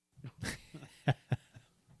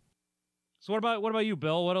 So what about you,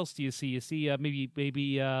 Bill? What else do you see? You see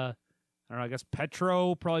maybe I don't know, I guess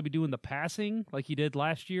Petro probably be doing the passing like he did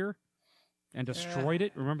last year and destroyed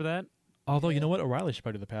it. Remember that? Although, you know what? O'Reilly should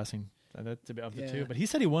probably do the passing of the two. But he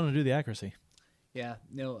said he wanted to do the accuracy. Yeah,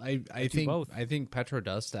 no, I think Petro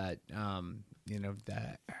does that.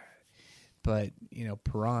 But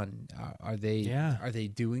Perron, are they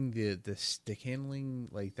doing the stick handling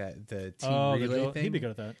like that, the team relay thing? He'd be good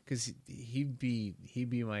at that because he'd be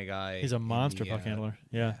my guy. He's a monster puck handler.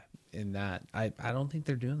 Yeah, in that I don't think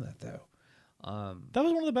they're doing that though. That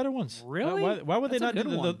was one of the better ones. Really? Why would they not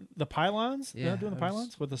do the pylons? Yeah, they're not doing the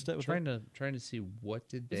pylons with the stick. Trying to see what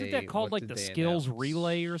did they? Isn't that called like the skills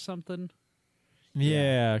relay or something?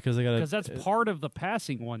 Yeah, because that's part of the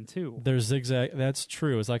passing one too. There's zigzag. That's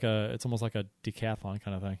true. It's almost like a decathlon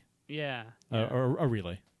kind of thing. Yeah, or a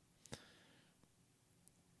relay.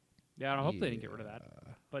 Yeah, I hope they didn't get rid of that.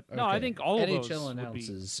 But no, I think all of those NHL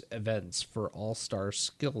announces events for All-Star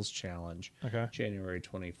Skills Challenge. Okay. January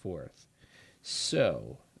 24th.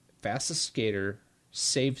 So, fastest skater,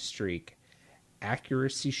 save streak,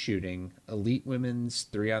 accuracy shooting, elite women's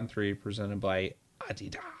 3-on-3 presented by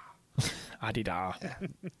Adidas. Adida.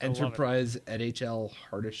 Enterprise, NHL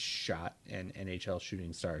hardest shot, and NHL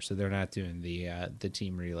shooting star. So they're not doing the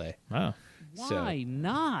team relay. Wow. Why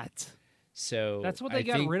not? So That's what they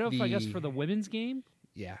got rid of, I guess, for the women's game?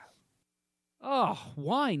 Yeah. Oh,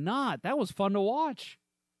 why not? That was fun to watch.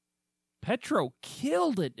 Petro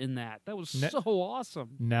killed it in that. That was so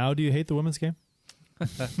awesome. Now do you hate the women's game?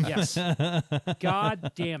 Yes.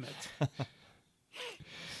 God damn it.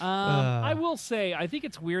 I will say, I think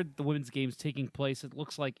it's weird the women's game's taking place, it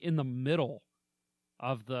looks like, in the middle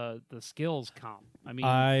of the skills comp. I mean,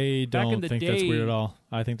 I don't think that's weird at day, all.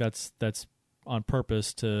 I think that's on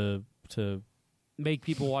purpose to make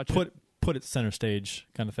people watch put it center stage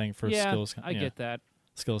kind of thing for skills. I get that.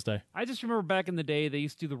 Skills day. I just remember back in the day, they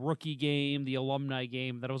used to do the rookie game, the alumni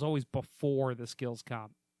game, that was always before the skills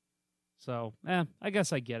comp. So, I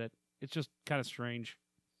guess I get it. It's just kind of strange.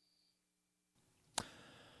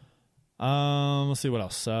 Let's see what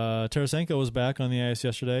else. Tarasenko was back on the ice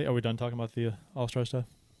yesterday. Are we done talking about the All-Star stuff?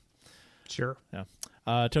 Sure. Yeah.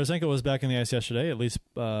 Tarasenko was back on the ice yesterday, at least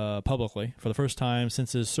publicly, for the first time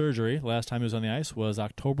since his surgery. Last time he was on the ice was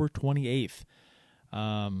October 28th.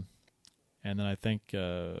 And then I think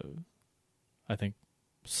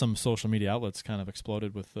some social media outlets kind of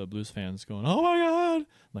exploded with Blues fans going, "Oh my God!"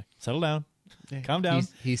 Like, settle down, calm down.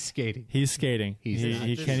 He's skating. He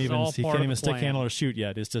can't even stick handle or shoot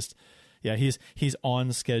yet. It's just, he's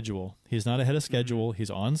on schedule. He's not ahead of schedule. Mm-hmm. He's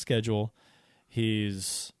on schedule.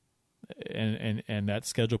 He's and that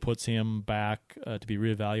schedule puts him back to be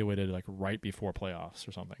reevaluated like right before playoffs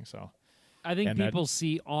or something. So. I think people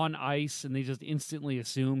see on ice and they just instantly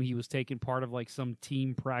assume he was taking part of like some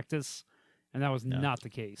team practice, and that was not the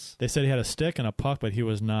case. They said he had a stick and a puck, but he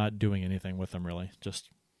was not doing anything with them really. Just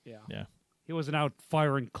he wasn't out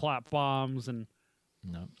firing clap bombs and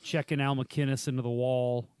checking Al McInnes into the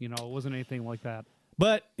wall. You know, it wasn't anything like that.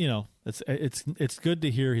 But it's good to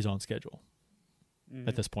hear he's on schedule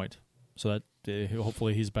at this point, so that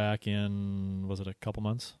hopefully he's back in, was it a couple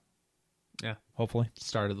months? Yeah, hopefully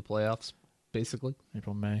start of the playoffs. Basically,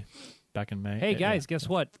 April, May, back in May. Hey guys, guess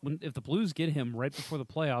what? If the Blues get him right before the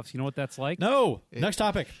playoffs, you know what that's like? No. Next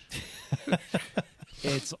topic.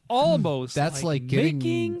 It's almost that's like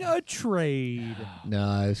making a trade. No,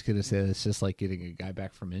 I was going to say it's just like getting a guy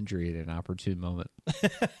back from injury at an opportune moment.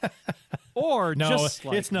 Or no, just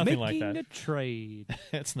like it's nothing like that. Making a trade.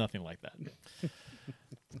 It's nothing like that.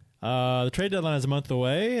 The trade deadline is a month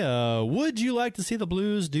away. Would you like to see the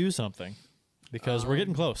Blues do something? Because we're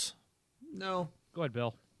getting close. No. Go ahead,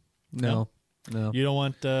 Bill. No. You don't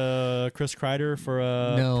want Chris Kreider for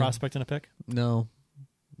a prospect and a pick? No.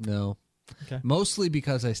 Okay. Mostly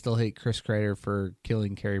because I still hate Chris Kreider for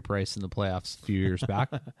killing Carey Price in the playoffs a few years back.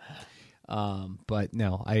 But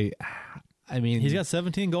no, I mean, he's got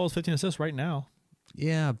 17 goals, 15 assists right now.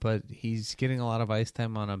 Yeah, but he's getting a lot of ice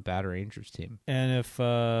time on a bad Rangers team. And if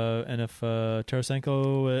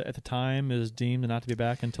Tarasenko at the time is deemed not to be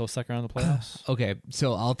back until second round of the playoffs, okay,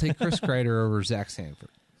 so I'll take Chris Kreider over Zach Sanford.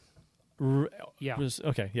 Yeah.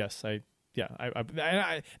 Okay. Yes. That's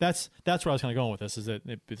where I was kind of going with this. Is that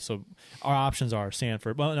so? Our options are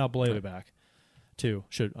Sanford. Well, now Blais will be back too.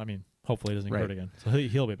 Hopefully he doesn't get hurt again. So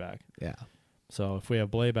he'll be back. Yeah. So if we have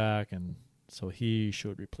Blais back, and so he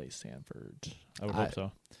should replace Sanford. I would hope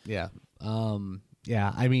so. Yeah.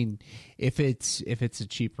 Yeah. I mean, if it's a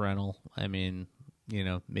cheap rental, I mean,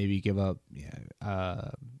 maybe give up,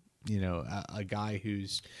 a guy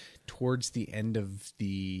who's towards the end of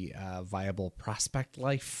the viable prospect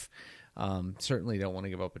life. Certainly don't want to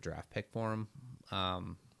give up a draft pick for him.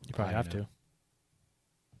 You probably have to.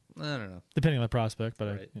 I don't know. Depending on the prospect,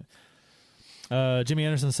 but right. Jimmy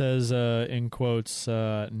Anderson says, in quotes,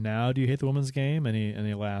 "Now do you hate the women's game?" And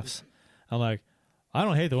he laughs. I'm like, I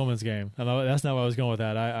don't hate the women's game. That's not where I was going with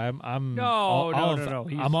that. I'm No.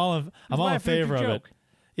 I'm all in favor of it.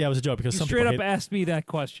 Yeah, it was a joke because you some straight people up asked me that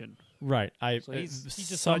question. Right. So he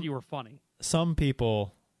just thought you were funny. Some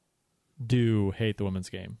people do hate the women's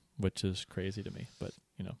game, which is crazy to me. But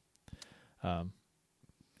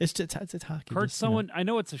it's hockey. Kurt, I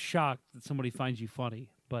know it's a shock that somebody finds you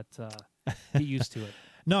funny, but get used to it.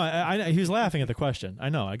 No, he was laughing at the question. I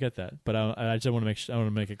know, I get that, but I just want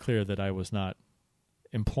to make it clear that I was not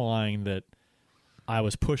implying that I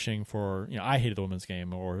was pushing for I hated the women's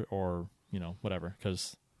game or whatever,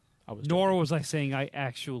 because I was. Nor was I saying I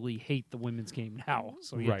actually hate the women's game now.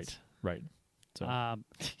 So yes. Right. So,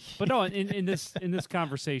 but no, in this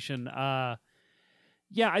conversation, I'd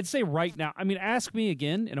say right now. I mean, ask me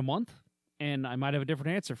again in a month, and I might have a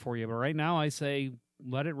different answer for you. But right now, I say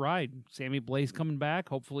let it ride. Sammy Blais coming back.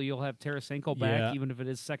 Hopefully, you'll have Tarasenko back, even if it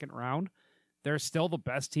is second round. They're still the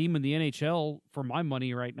best team in the NHL for my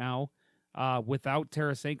money right now. without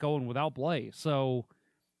Tarasenko and without Blais. So,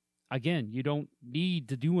 again, you don't need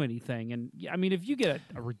to do anything. And, I mean, if you get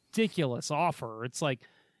a ridiculous offer, it's like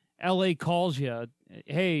L.A. calls you,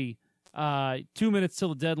 hey, 2 minutes till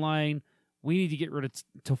the deadline, we need to get rid of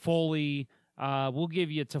Toffoli. We'll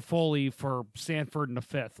give you Toffoli for Sanford in the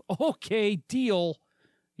fifth. Okay, deal.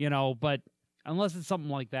 But unless it's something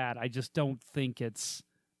like that, I just don't think it's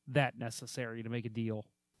that necessary to make a deal.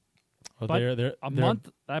 Well, But a month,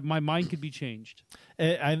 my mind could be changed.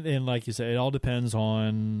 And like you said, it all depends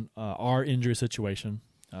on our injury situation.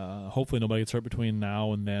 Hopefully nobody gets hurt between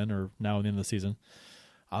now and then, or now and the end of the season.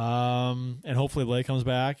 And hopefully Blais comes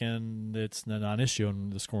back and it's not an issue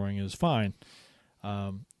and the scoring is fine.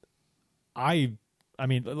 I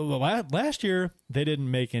mean, last year they didn't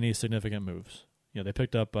make any significant moves. They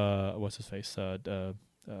picked up what's his face,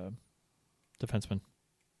 defenseman.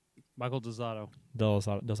 Michael Dozzato,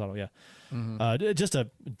 yeah. Mm-hmm. Just a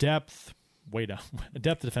depth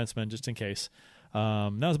defenseman, just in case.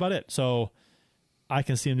 That was about it. So I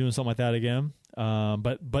can see him doing something like that again.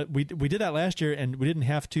 But we did that last year, and we didn't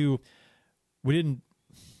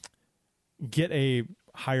get a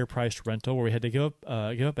higher priced rental where we had to give up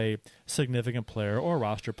a significant player or a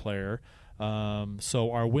roster player.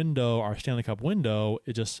 So our Stanley Cup window,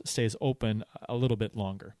 it just stays open a little bit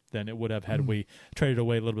longer than it would have had we traded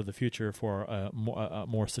away a little bit of the future for a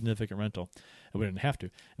more significant rental. And we didn't have to.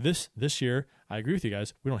 This year, I agree with you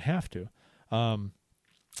guys. We don't have to. But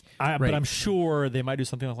I'm sure they might do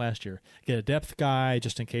something like last year. Get a depth guy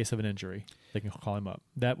just in case of an injury. They can call him up.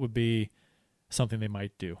 That would be something they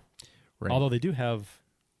might do. Right. Although they do have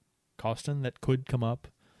Costin that could come up.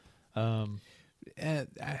 I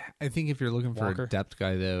think if you're looking for a depth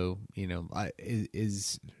guy, though, I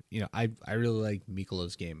really like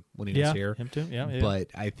Mikola's game when he was here. Him too. Yeah. But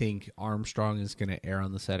I think Armstrong is going to err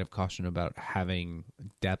on the side of caution about having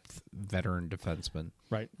depth veteran defensemen.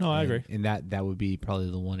 Right. No, I agree. And that would be probably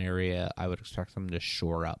the one area I would expect them to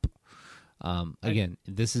shore up. Again,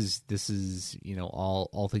 this is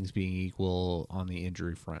all things being equal on the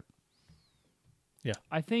injury front. Yeah,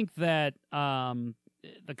 I think that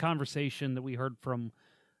the conversation that we heard from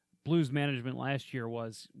Blues management last year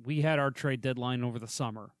was we had our trade deadline over the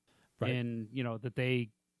summer, right. And that they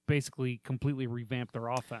basically completely revamped their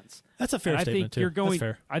offense. That's a fair statement too. That's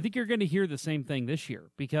fair. I think you're going to hear the same thing this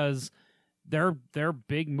year because their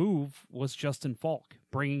big move was Justin Falk,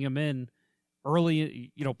 bringing him in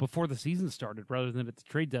early, before the season started, rather than at the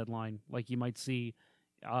trade deadline, like you might see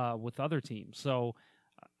with other teams. So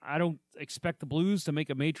I don't expect the Blues to make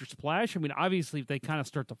a major splash. I mean, obviously, if they kind of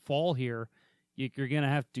start to fall here, you're going to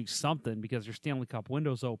have to do something because your Stanley Cup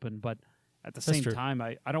window's open. But at the same time,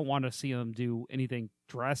 I don't want to see them do anything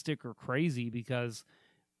drastic or crazy because,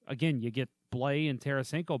 again, you get Blais and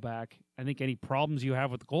Tarasenko back. I think any problems you have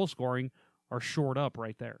with the goal scoring are shored up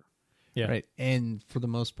right there. Yeah. Right. And for the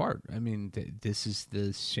most part, I mean, this is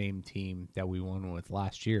the same team that we won with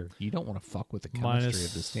last year. You don't want to fuck with the chemistry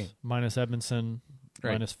of this team. Minus Edmondson,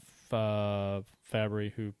 right. Minus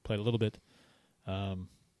Fabry, who played a little bit.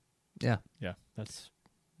 Yeah, that's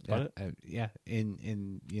about it. Yeah,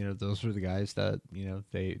 and those were the guys that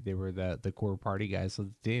they were the core party guys of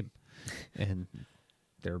the team, and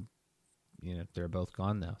they're both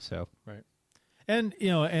gone now. So right. And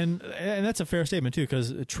and that's a fair statement too,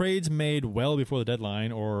 because trades made well before the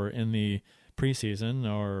deadline or in the preseason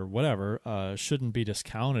or whatever shouldn't be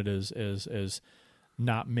discounted as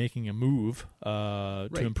not making a move to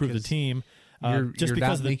improve the team. You're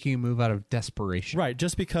not making a move out of desperation, right?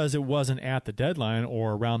 Just because it wasn't at the deadline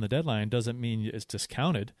or around the deadline doesn't mean it's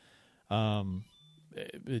discounted.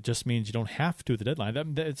 It just means you don't have to at the deadline.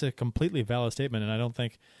 It's a completely valid statement, and I don't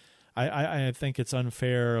think. I think it's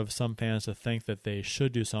unfair of some fans to think that they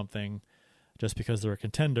should do something just because they're a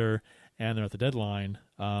contender and they're at the deadline.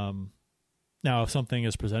 Now, if something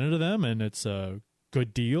is presented to them and it's a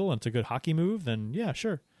good deal and it's a good hockey move, then yeah,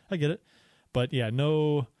 sure, I get it. But yeah,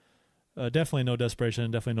 definitely no desperation,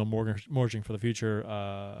 definitely no mortgaging for the future,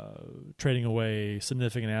 trading away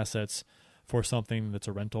significant assets for something that's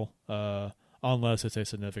a rental, unless it's a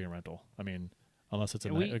significant rental. I mean, unless it's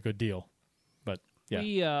a good deal. But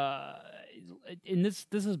yeah. And this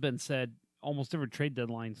has been said almost every trade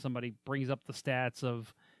deadline. Somebody brings up the stats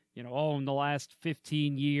of, in the last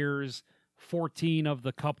 15 years, 14 of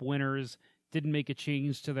the Cup winners didn't make a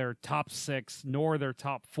change to their top 6 nor their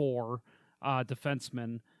top 4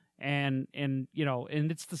 defensemen. And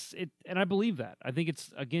it's and I believe that. I think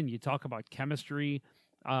it's, again, you talk about chemistry.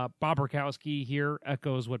 Bob Rakowski here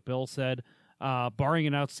echoes what Bill said. Barring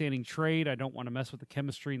an outstanding trade, I don't want to mess with the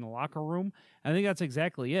chemistry in the locker room. I think that's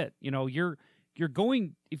exactly it. You're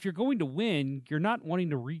if you're going to win, you're not wanting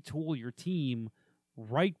to retool your team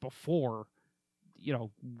right before,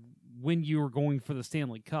 when you were going for the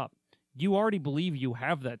Stanley Cup. You already believe you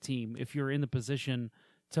have that team if you're in the position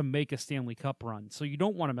to make a Stanley Cup run. So you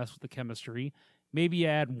don't want to mess with the chemistry. Maybe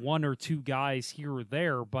add one or two guys here or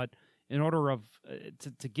there, but in order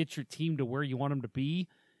to get your team to where you want them to be,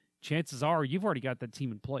 chances are you've already got that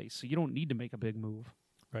team in place, so you don't need to make a big move.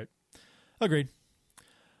 Right. Agreed.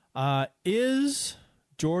 Is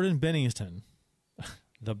Jordan Binnington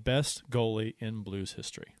the best goalie in Blues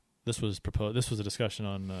history? This was proposed. This was a discussion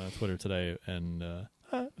on Twitter today, and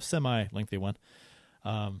semi-lengthy one.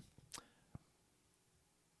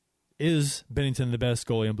 Is Binnington the best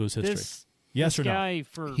goalie in Blues history? Yes or no?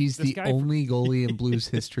 He's the only goalie in Blues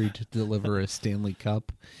history to deliver a Stanley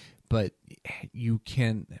Cup, but you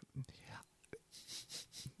can.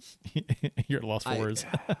 You're at lost for words.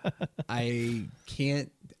 I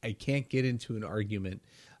can't get into an argument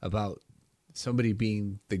about somebody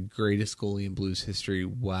being the greatest goalie in Blues history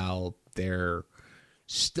while they're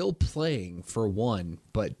still playing, for one,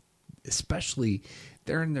 but especially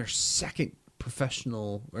they're in their second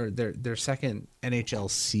professional or their second NHL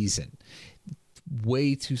season.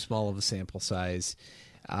 Way too small of a sample size.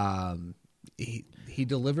 He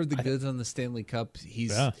delivered the goods on the Stanley Cup.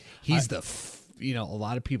 He's a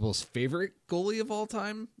lot of people's favorite goalie of all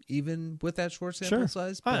time, even with that short sample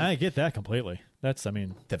size. But I get that completely. That's, the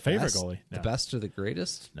favorite goalie. The best or the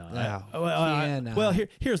greatest? No. Well,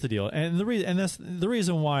 here's the deal, and that's the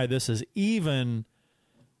reason why this is even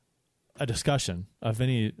a discussion of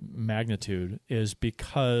any magnitude is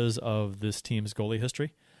because of this team's goalie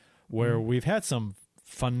history, where we've had some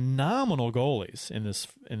phenomenal goalies in this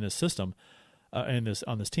system, on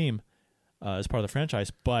this team. As part of the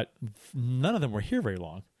franchise, but none of them were here very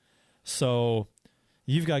long. So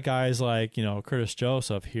you've got guys like Curtis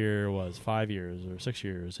Joseph here was 5 years or 6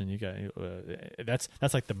 years, and you got that's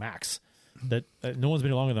like the max. That no one's been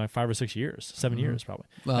here longer than like 5 or 6 years, 7 years probably.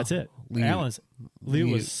 Well, that's it. Leo was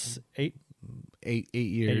 8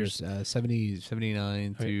 years,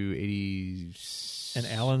 79 to 80. And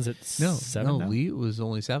Allen's at 7. No, Lee was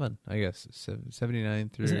only 7, I guess. 79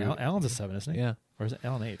 through. Allen's at 7, isn't he? Yeah, or is it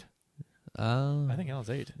Allen 8? I think Allen's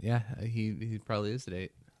 8. Yeah, he probably is at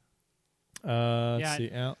 8. Let's see.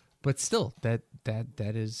 But still, that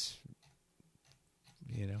is,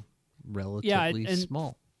 relatively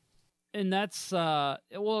small. And that's there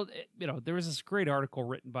was this great article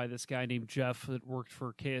written by this guy named Jeff that worked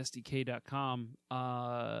for KSDK.com.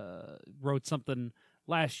 Wrote something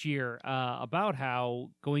last year about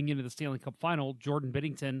how going into the Stanley Cup final, Jordan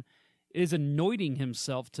Binnington is anointing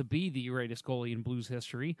himself to be the greatest goalie in Blues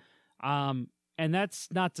history. And that's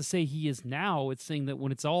not to say he is now. It's saying that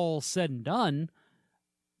when it's all said and done,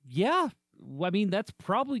 that's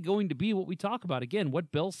probably going to be what we talk about. Again,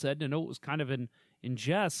 what Bill said, I know it was kind of in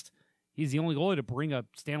jest, he's the only goalie to bring a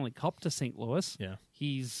Stanley Cup to St. Louis. Yeah.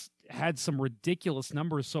 He's had some ridiculous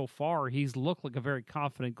numbers so far. He's looked like a very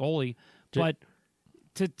confident goalie. But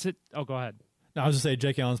go ahead. No, I was going to say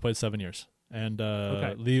Jake Allen's played 7 years. And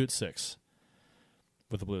Leo at 6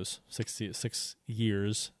 with the Blues. 6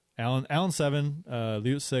 years. Allen 7,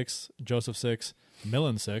 Leo 6, Joseph 6,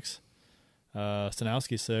 Millen 6,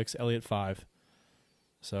 Stanowski 6, Elliott 5.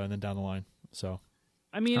 So, and then down the line. So,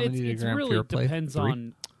 it really depends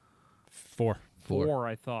on 4. 4,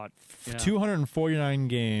 I thought. Yeah. 249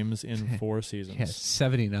 games in 4 seasons. Yeah,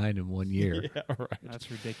 79 in 1 year. Yeah, right.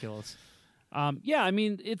 That's ridiculous.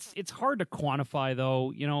 It's hard to quantify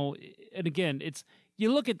though, and again,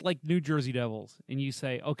 you look at like New Jersey Devils and you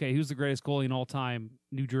say, okay, who's the greatest goalie in all time?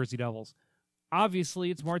 New Jersey Devils. Obviously,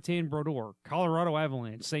 it's Martin Brodeur. Colorado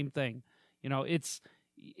Avalanche, same thing.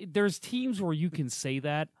 There's teams where you can say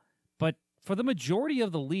that, but for the majority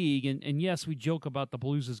of the league, and yes, we joke about the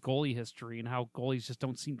Blues' goalie history and how goalies just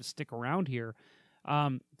don't seem to stick around here.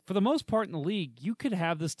 For the most part in the league, you could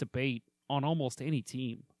have this debate on almost any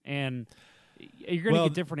team, and you're going to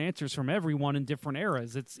get different answers from everyone in different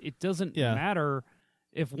eras. It doesn't matter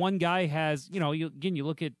if one guy has, you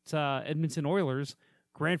look at Edmonton Oilers,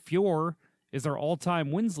 Grant Fuhr is their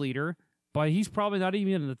all-time wins leader, but he's probably not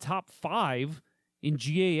even in the top 5 in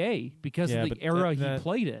GAA because of the era he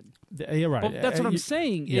played in. Yeah, right. But that's what I'm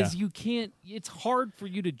saying is you can't. It's hard for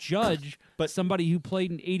you to judge somebody who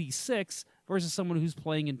played in '86 versus someone who's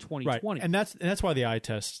playing in 2020. Right, and that's why the eye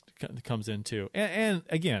test comes in too. And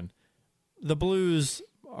again, the Blues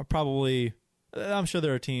are probably. I'm sure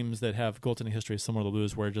there are teams that have goaltending history similar to the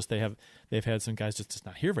Blues, where just they've had some guys just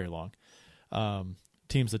not here very long.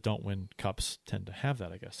 Teams that don't win cups tend to have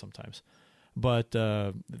that, I guess, sometimes. But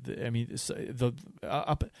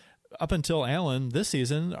up until Allen this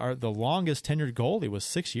season, the longest tenured goalie was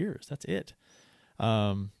 6 years. That's it.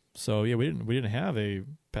 So yeah, we didn't have a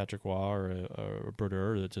Patrick Waugh or a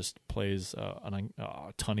Brodeur that just plays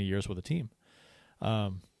a ton of years with a team.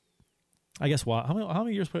 I guess Waugh. How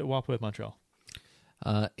many years did Waugh play with Montreal?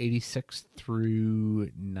 86 through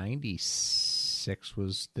 96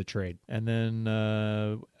 was the trade, and then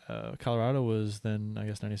Colorado was then I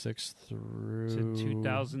guess 96 through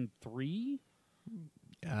 2003.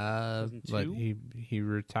 But he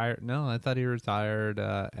retired. No, I thought he retired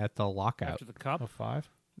at the lockout After the Cup. 05?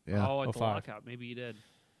 Yeah. Oh, at the 05. lockout. Maybe he did.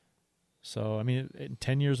 So I mean,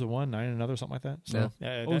 10 years with one, 9 another, something like that. So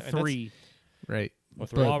Yeah. 03. Right.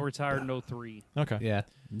 Waugh retired in 03. Okay. Yeah,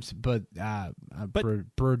 but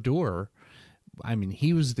Brodeur, I mean,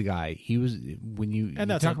 he was the guy. He was when you and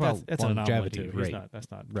that's talk about that's an anomaly longevity, too. right? That's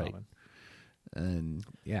not right. common. And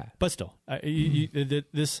yeah, But still,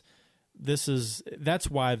 that's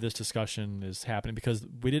why this discussion is happening, because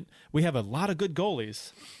we have a lot of good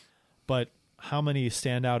goalies, but how many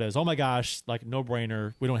stand out as, oh my gosh, like no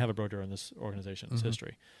brainer? We don't have a Brodeur in this organization's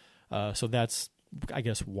history. So that's, I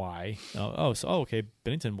guess, why. Okay,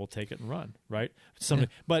 Binnington will take it and run, right?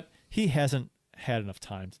 But he hasn't had enough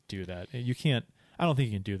time to do that. You can't. I don't think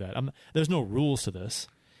you can do that. There's no rules to this,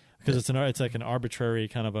 because it's like an arbitrary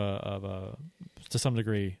kind of a to some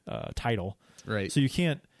degree title, right? So you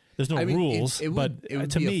can't. There's no rules, but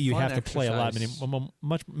to me, you have to play many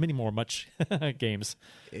more games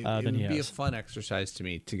than he has. It would be a fun exercise to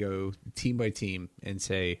me to go team by team and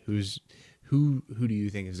say who do you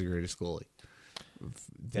think is the greatest goalie?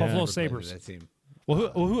 Buffalo Sabres. That team. Well,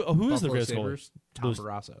 who is the greatest Sabres? goalie? Tom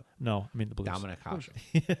Barrasso. No, I mean the Blues. Dominic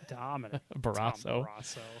Hasek. Dominic Barrasso.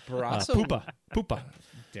 Barrasso. Pupa.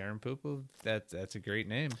 Darren Pupa. That's a great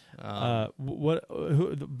name. The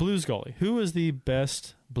Blues goalie? Who is the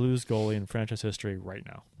best Blues goalie in franchise history right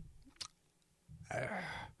now?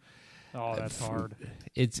 Oh, that's hard.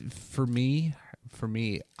 It's for me.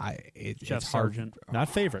 It's hard. Sargent. Not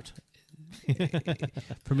favorite.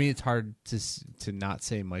 For me, it's hard to not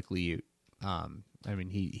say Mike Liut. I mean,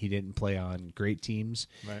 he didn't play on great teams,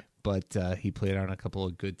 right? But he played on a couple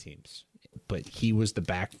of good teams. But he was the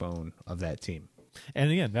backbone of that team.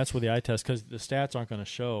 And again, that's where the eye test, because the stats aren't going to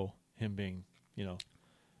show him being,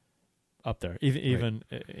 up there, even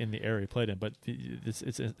in the area he played in. But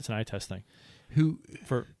it's an eye test thing. Who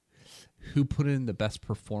put in the best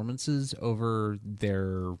performances over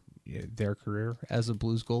their career as a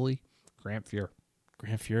Blues goalie? Grant Fuhr.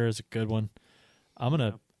 Grant Fuhr is a good one. I'm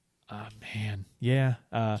gonna, man, yeah.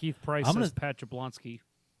 Keith Price says Pat Jablonski.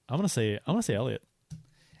 I'm gonna say Elliott.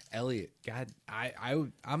 Elliott, God,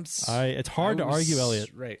 it's hard to argue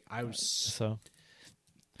Elliott. Right, I was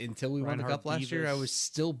until we won the Cup last year. I was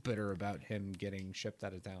still bitter about him getting shipped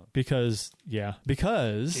out of town because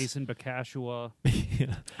Jason Bacashua,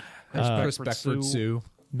 Chris Beckford-Sue.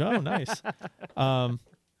 No, nice.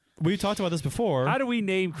 We talked about this before. How do we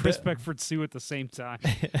name Chris Beckford-Sue at the same time?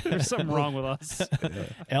 There's something wrong with us.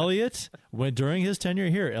 Elliott, during his tenure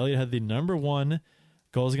here, Elliott had the number one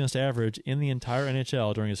goals against average in the entire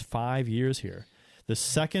NHL during his 5 years here. The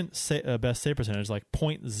second best save percentage, like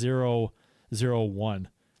 .001,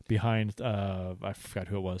 behind I forgot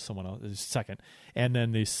who it was, someone else. Second, and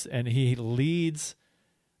then he leads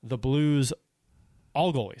the Blues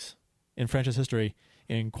all goalies in franchise history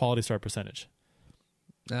in quality start percentage.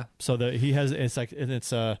 Yeah. So he has it's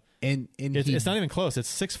not even close.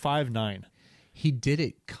 It's 6.59. He did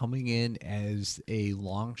it coming in as a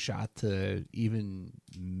long shot to even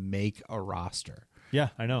make a roster. Yeah,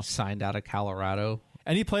 I know. Signed out of Colorado,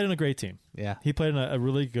 and he played in a great team. Yeah, he played in a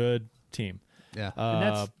really good team. Yeah,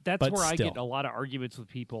 and that's where I get a lot of arguments with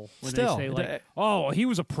people when they say like, "Oh, he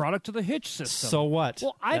was a product of the Hitch system." So what?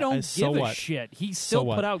 Well, I don't give a shit. He still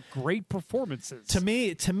put out great performances. To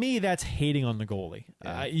me, that's hating on the goalie.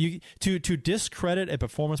 Yeah. To discredit a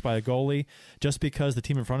performance by a goalie just because the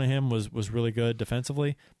team in front of him was really good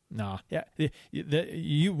defensively. Nah, yeah,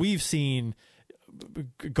 we've seen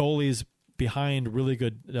goalies behind really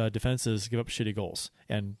good defenses give up shitty goals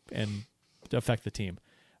and affect the team.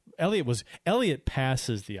 Elliott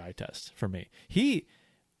passes the eye test for me. He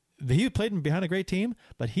played behind a great team,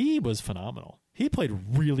 but he was phenomenal. He played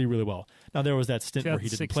really, really well. Now there was that stint where he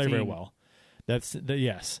didn't play very well.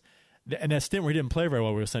 Yes, and that stint where he didn't play very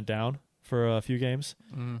well, we were sent down for a few games.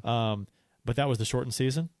 But that was the shortened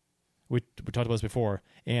season. We talked about this before,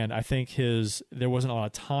 and I think there wasn't a lot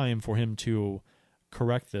of time for him to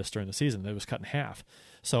correct this during the season. It was cut in half.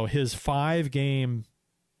 So his 5-game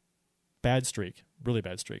bad streak, really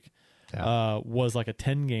bad streak, was like a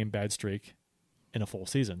 10-game bad streak in a full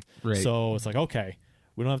season. Right. So it's like, okay,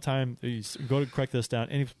 We don't have time. You go to correct this down.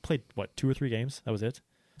 And he played, what, 2 or 3 games? That was it?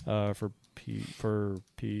 For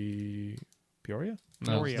Peoria?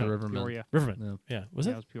 No, it's the Rivermen. Peoria. Rivermen. Yeah. Was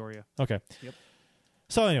it? That was Peoria. Okay. Yep.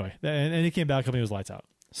 So anyway, and he came back and he was lights out.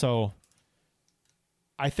 So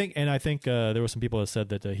I think there were some people that said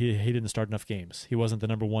that he didn't start enough games. He wasn't the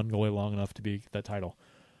number 1 goalie long enough to be that title.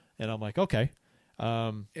 And I'm like, okay.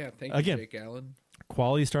 Thank you, again, Jake Allen.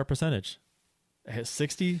 Quality start percentage. Has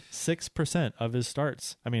 66% of his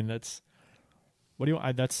starts. I mean, that's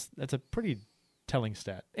a pretty telling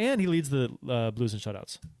stat. And he leads the Blues in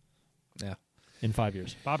shutouts. Yeah. In 5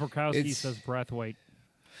 years. Bob Rakowski says Brathwaite.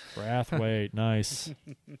 Brathwaite, nice.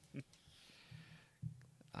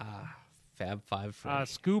 Fab Five.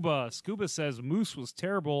 Scuba says Moose was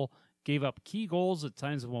terrible, gave up key goals at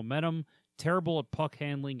times of momentum, terrible at puck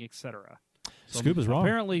handling, etc. So Scuba's wrong.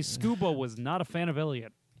 Apparently, Scuba was not a fan of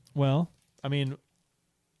Elliott. Well, I mean,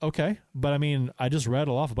 okay, but I mean, I just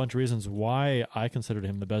rattled off a bunch of reasons why I considered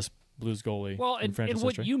him the best Blues goalie in franchise and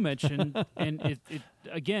what history. you mentioned, and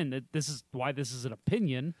this is why this is an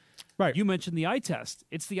opinion. Right. You mentioned the eye test.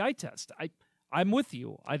 It's the eye test. I'm with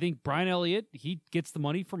you. I think Brian Elliott, he gets the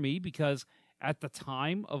money for me because at the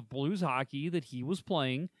time of Blues hockey that he was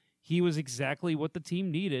playing, he was exactly what the team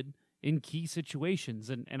needed in key situations.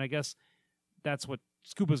 And I guess that's what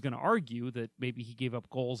Scuba's going to argue, that maybe he gave up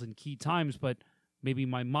goals in key times, but maybe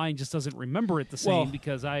my mind just doesn't remember it the same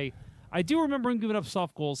because I do remember him giving up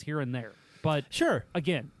soft goals here and there. But sure,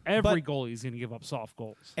 again, every goalie is going to give up soft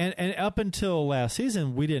goals. And up until last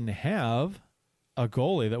season, we didn't have a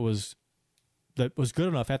goalie that was good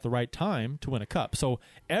enough at the right time to win a cup. So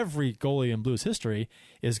every goalie in Blues history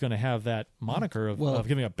is going to have that moniker of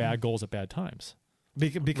giving up bad goals at bad times.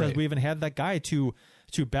 Because we even had that guy to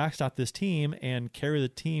backstop this team and carry the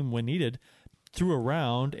team when needed through a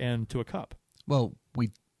round and to a cup. Well,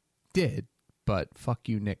 we did, but fuck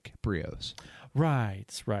you, Nick Brios. Right.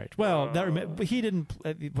 Well, but he didn't.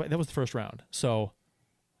 That was the first round, so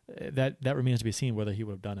that remains to be seen whether he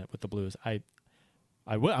would have done it with the Blues.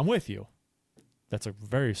 I'm with you. That's a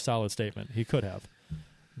very solid statement. He could have,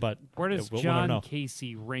 but where does John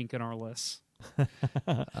Casey rank in our list?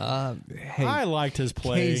 Hey, I liked his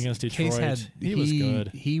play against Detroit. He was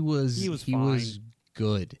good. He was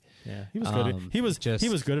good. Yeah, he was good. He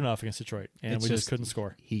was good enough against Detroit, and we just couldn't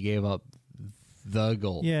score. He gave up the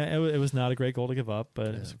goal. Yeah, it was not a great goal to give up, but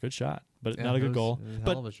it was a good shot. But not a good goal.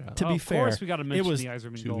 But to be fair, of course we got to mention the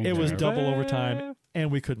Yzerman goal. It was double overtime,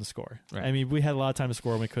 and we couldn't score. Right. I mean, we had a lot of time to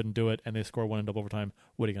score, and we couldn't do it, and they scored one in double overtime.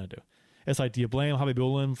 What are you going to do? It's like, do you blame Javi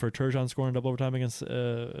Bulin for Turgeon scoring double overtime against in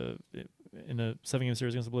a 7-game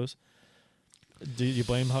series against the Blues? Do you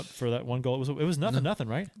blame him for that one goal? It was nothing,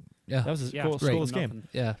 right? Yeah, that was his goalless game.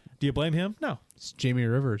 Yeah. Do you blame him? No. Jamie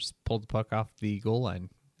Rivers pulled the puck off the goal line.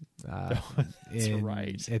 That's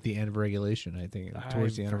right. At the end of regulation, I think.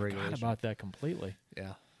 Towards the end of regulation. I forgot about that completely.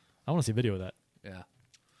 Yeah. I want to see a video of that.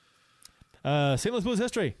 Yeah. St. Louis Blues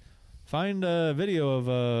history. Find a video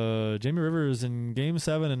of Jamie Rivers in Game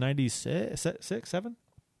 7 in 96? 97?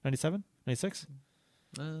 96?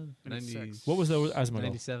 96. What was the Eisman goal?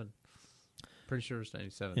 97. Pretty sure it's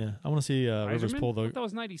 97. Yeah. I want to see Rivers pull the... That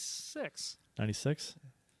was 96. 96?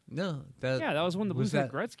 No. That was when the Blues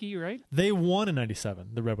had Gretzky, right? They won in 97.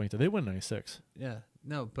 The Red Wings did. They won in 96. Yeah.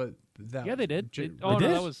 No, but that... Yeah, they did. They no,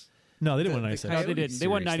 did? that was... No, they didn't win 96. No, they didn't. They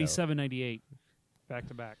won 97, 98. Back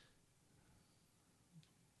to back.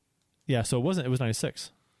 Yeah, so it wasn't. It was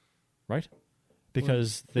 96, right?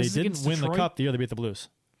 Because they didn't win the cup the year they beat the Blues,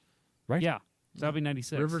 right? Yeah, so that'd be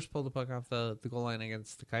 96. Rivers pulled the puck off the goal line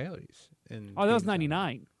against the Coyotes. That was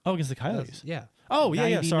 99. Oh, against the Coyotes. Yeah. Oh,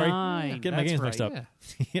 yeah. Sorry, Getting my games mixed up.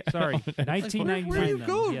 Yeah. Sorry, 1999. Where are you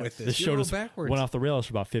going with this? This show just went off the rails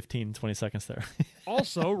for about 15, 20 seconds there.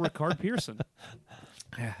 Also, Ricard Pearson.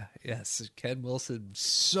 Yes, Ken Wilson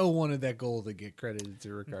so wanted that goal to get credited to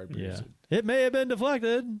Ricard Pearson. Yeah. It may have been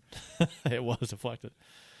deflected. It was deflected.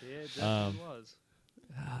 Yeah, it definitely was.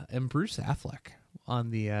 And Bruce Affleck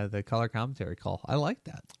on the color commentary call. I like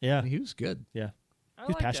that. Yeah. He was good. Yeah. I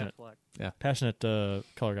He's like passionate. Affleck. Yeah. Passionate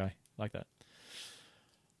color guy. Like that.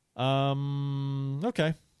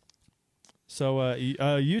 Okay. So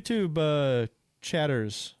YouTube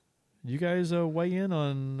chatters, you guys weigh in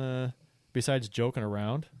on besides joking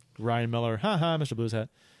around, Ryan Miller, haha, Mr. Blues Hat.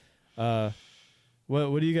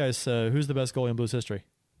 What do you guys? Who's the best goalie in Blues history?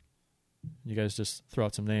 You guys just throw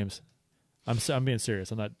out some names. I'm being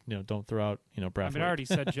serious. I'm not. Don't throw out. Brathwaite. I mean, I already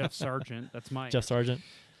said Jeff Sargent. That's mine. Jeff Sargent.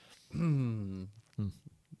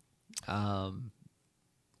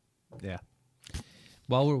 Yeah.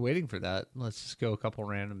 While we're waiting for that, let's just go a couple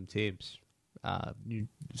random teams.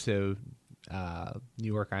 So New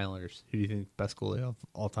York Islanders. Who do you think best goalie of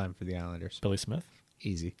all time for the Islanders? Billy Smith.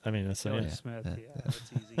 Easy. I mean, that's Billy Smith. Yeah, that's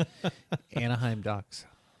easy. Anaheim Ducks.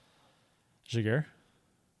 Jaguar.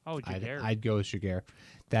 Oh, Jaguar. I'd go with Jaguar.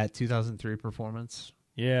 That 2003 performance.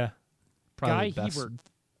 Yeah. Probably Guy best. Hebert.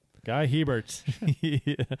 Guy Hebert.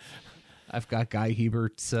 I've got Guy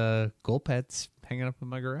Hebert's goal pets hanging up in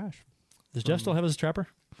my garage. Does Jeff still have his trapper?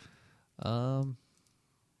 I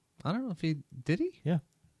don't know if he did. He Yeah.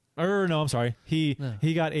 Or no, I'm sorry. He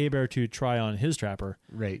got Aber to try on his trapper,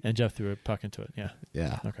 right, and Jeff threw a puck into it. Yeah.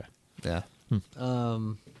 Yeah. Okay. Yeah.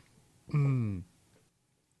 Brent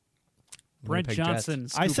Winnipeg Johnson.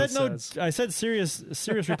 Jets. I said Scuba no. I said serious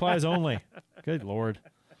replies only. Good Lord,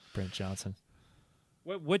 Brent Johnson.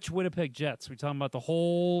 Which Winnipeg Jets? We talking about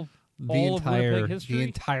all of entire Winnipeg history? the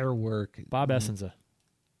entire work. Bob Essenza.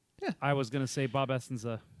 I was going to say Bob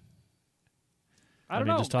Essenza. I don't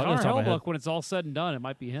mean, know. just top- Connor just top of my head. Hellbuck, when it's all said and done, it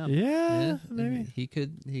might be him. Yeah, Yeah, maybe. he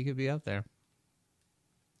could be out there.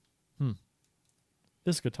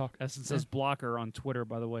 This is good talk. Essenza's blocker on Twitter,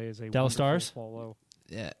 by the way, is a Dallas wonderful Stars? follow.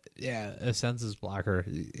 Yeah. Essenza's blocker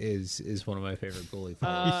is one of my favorite goalie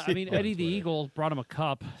followers. I mean, Eddie the Eagle brought him a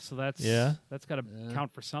cup, so that's got to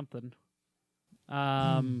count for something.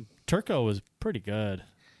 Turco was pretty good.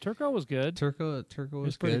 Turco was good. Turco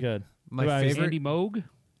was pretty good. My Who favorite. Andy Moog.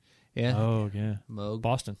 Yeah. Oh yeah. Moog.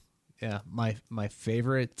 Boston. Yeah. My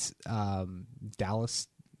favorite Dallas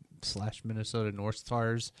 / Minnesota North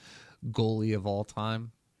Stars goalie of all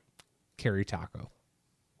time, Kerry Taco.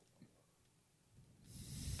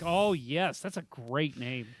 Oh yes, that's a great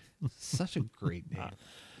name. Such a great name.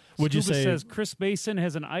 Would you Scuba say says Chris Mason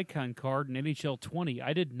has an icon card in NHL 20?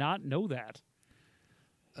 I did not know that.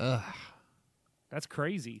 Ugh. That's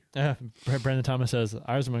crazy. Yeah, Brandon Thomas says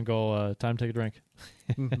Irisman goal. Time to take a drink.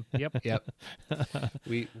 Yep.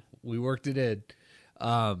 We worked it in.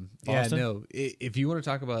 Yeah, no. If you want to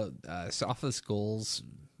talk about softest goals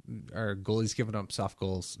or goalies giving up soft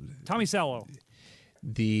goals, Tommy Salo.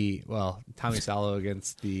 Tommy Salo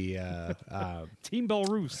against the Team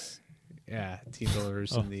Belarus. Yeah, Team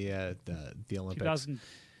Belarus in the Olympics.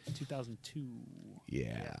 2002.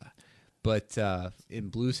 Yeah. But in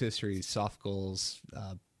Blues history, soft goals,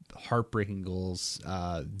 heartbreaking goals,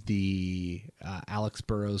 the Alex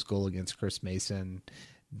Burrows goal against Chris Mason,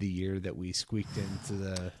 the year that we squeaked into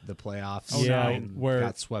the playoffs, where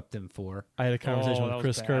got swept in 4. I had a conversation with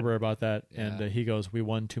Chris bad. Kerber about that, and he goes, "We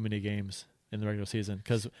won too many games in the regular season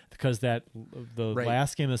because the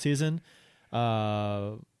last game of the season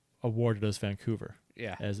awarded us Vancouver,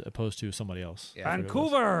 as opposed to somebody else. Yeah.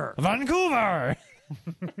 Vancouver.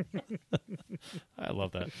 I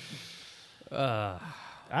love that.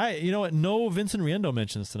 You know what? No Vincent Riendo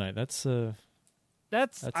mentions tonight. That's I a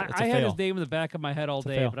had his fail. name in the back of my head all It's a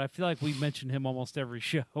day, fail. but I feel like we mention him almost every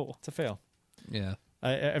show. It's a fail. Yeah.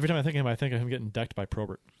 Every time I think of him, I think of him getting decked by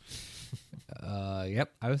Probert.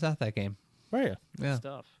 Yep. I was at that game. Were you? Yeah.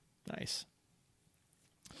 Stuff. Nice.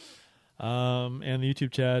 And the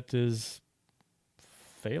YouTube chat is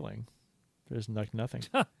failing. There's nothing.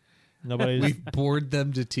 Nobody's. We've bored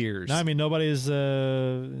them to tears. No, I mean nobody's.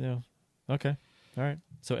 Okay, all right.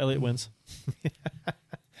 So Elliot wins.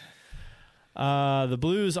 The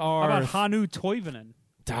Blues are. How about Hanu Toivonen?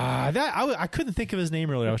 I couldn't think of his name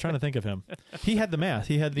earlier. I was trying to think of him. He had the mask.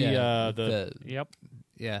 He had the Yep.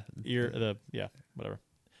 whatever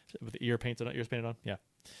with the ears painted on. Yeah.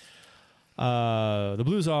 The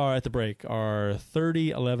Blues are at the break are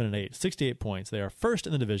 30-11-8, 68 points. They are first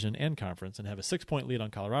in the division and conference and have a 6-point lead on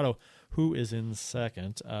Colorado, who is in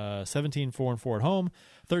second. 17-4-4 at home,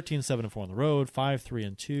 13-7-4 on the road,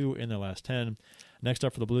 5-3-2 in their last 10. Next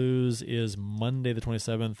up for the Blues is Monday the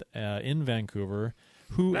 27th in Vancouver.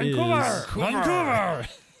 Who is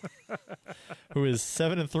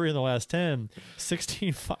 7-3 in the last 10,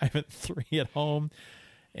 16-5-3 at home.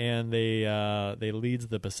 And they leads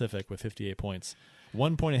the Pacific with 58 points,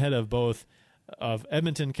 1 point ahead of both of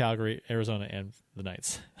Edmonton, Calgary, Arizona, and the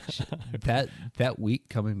Knights. that week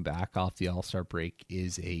coming back off the All-Star break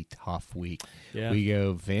is a tough week. Yeah. We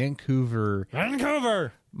go Vancouver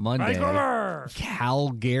Monday,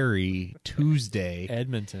 Calgary Tuesday,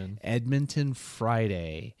 Edmonton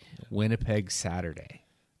Friday, Winnipeg Saturday.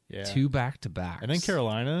 Yeah. 2 back-to-backs. And then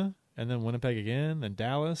Carolina, and then Winnipeg again, then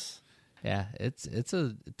Dallas. Yeah, it's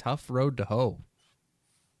a tough road to hoe.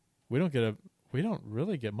 We don't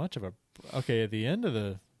really get much of a at the end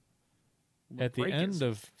of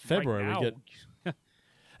February right we get.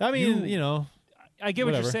 I mean, I get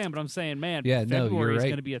what whatever. you're saying, but I'm saying, man, Yeah, no, February you're is right.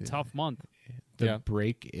 going to be a tough month. The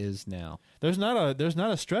break is now. There's not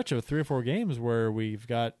a stretch of 3 or 4 games where we've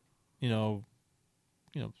got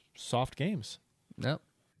soft games. Nope.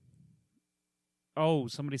 Oh,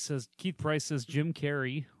 somebody says Keith Price says Jim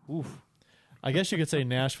Carrey. Oof. I guess you could say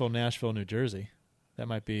Nashville, New Jersey. That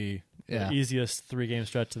might be the easiest 3-game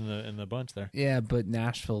stretch in the bunch there. Yeah, but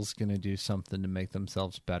Nashville's going to do something to make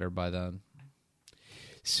themselves better by then.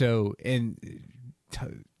 So, and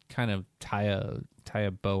kind of tie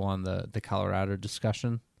a bow on the Colorado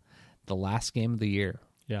discussion. The last game of the year,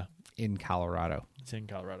 in Colorado. It's in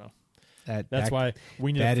Colorado. That's why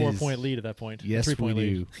we need a 4-point lead at that point. Yes, 3-point we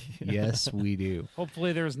lead. do. Yes, we do.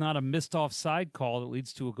 Hopefully there's not a missed offside call that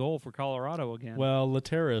leads to a goal for Colorado again. Well,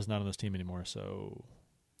 Laterra is not on this team anymore, so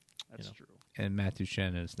that's true. And Matt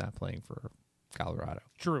Duchene is not playing for Colorado.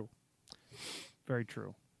 True. Very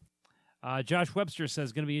true. Josh Webster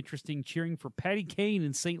says, going to be interesting cheering for Patty Kane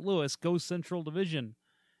in St. Louis. Go Central Division.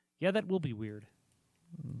 Yeah, that will be weird.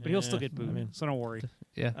 But he'll still get booed, so don't worry.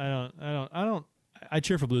 Yeah. I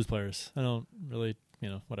cheer for Blues players. I don't really,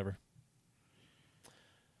 whatever.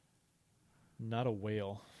 Not a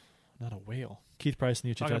whale. Keith Price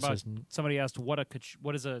in UHS says... Somebody asked, what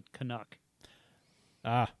is a Canuck?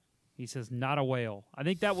 He says, not a whale. I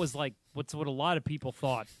think that was like what a lot of people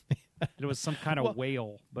thought. It was some kind of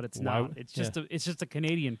whale, but it's not. It's just a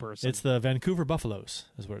Canadian person. It's the Vancouver Buffaloes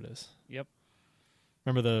is what it is. Yep.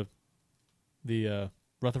 Remember the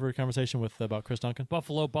Rutherford conversation about Chris Duncan?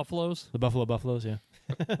 Buffaloes? The Buffalo Buffaloes, yeah.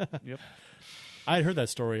 Yep. I had heard that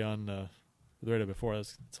story on the radio before.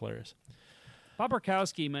 It's hilarious. Bob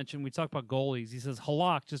Barkowski mentioned, we talked about goalies. He says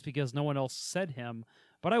Halak just because no one else said him.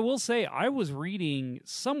 But I will say, I was reading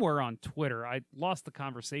somewhere on Twitter, I lost the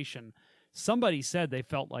conversation. Somebody said they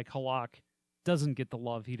felt like Halak doesn't get the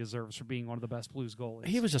love he deserves for being one of the best Blues goalies.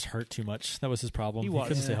 He was just hurt too much. That was his problem. He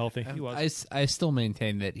couldn't stay healthy. He was. I still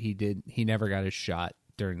maintain that he never got his shot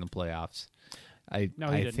during the playoffs. I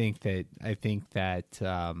think that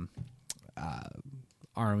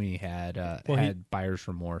Army had buyer's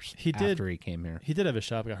remorse after he came here. He did have a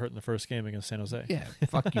shot, but got hurt in the first game against San Jose. Yeah,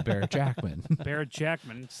 fuck you, Barrett Jackman. Barrett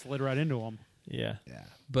Jackman slid right into him. Yeah.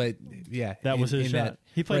 But that was his shot.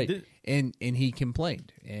 He played, right. and he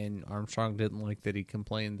complained, and Armstrong didn't like that he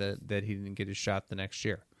complained that he didn't get his shot the next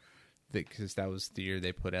year, because that was the year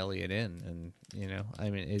they put Elliott in, and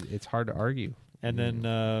it's hard to argue. And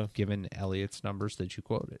then given Elliott's numbers that you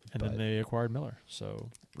quoted, then they acquired Miller.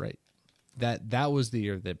 So right. That was the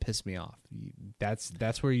year that pissed me off.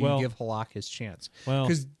 That's where you give Halak his chance. Well,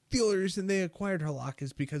 because the only reason they acquired Halak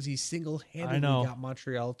is because he single-handedly got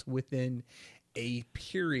Montreal to within a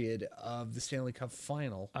period of the Stanley Cup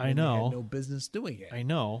final. I know. They had no business doing it. I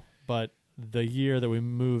know, but the year that we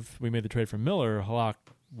made the trade for Miller, Halak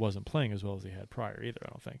wasn't playing as well as he had prior either. I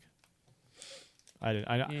don't think.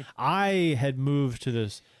 I had moved to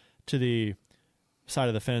the side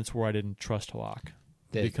of the fence where I didn't trust Halak.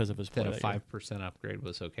 Because of his play, that a 5% upgrade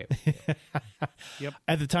was okay. Yep.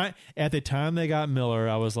 At the time they got Miller,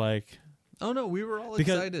 I was like, "Oh no, we were all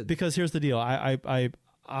excited." Because here's the deal: I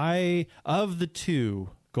of the two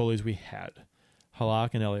goalies we had, Halak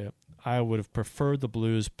and Elliott, I would have preferred the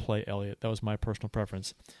Blues play Elliott. That was my personal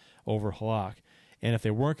preference over Halak. And if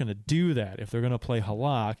they weren't going to do that, if they're going to play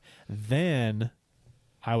Halak, then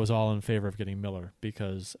I was all in favor of getting Miller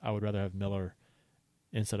because I would rather have Miller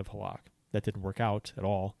instead of Halak. That didn't work out at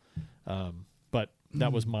all, but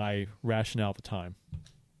that was my rationale at the time.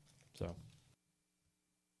 So,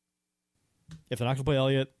 if they're not going to play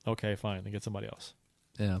Elliott, okay, fine, then get somebody else.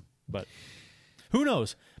 Yeah, but who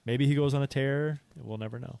knows? Maybe he goes on a tear. We'll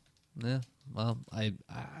never know. Yeah. Well, I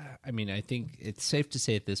mean, I think it's safe to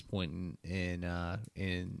say at this point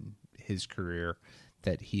in his career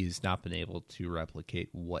that he has not been able to replicate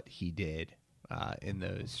what he did in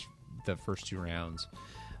the first two rounds.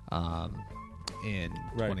 In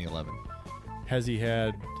 2011. Has he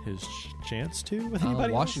had his chance to with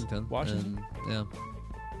anybody Washington. Washington? Yeah.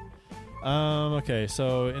 Okay,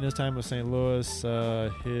 so in his time with St. Louis,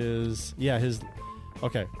 his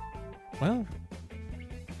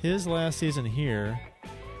last season here,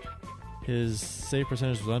 his save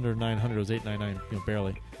percentage was under 900. It was 899,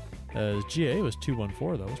 barely. His GA was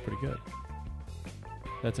 214, though. It was pretty good.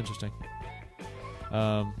 That's interesting.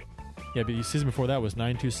 Yeah, but the season before that was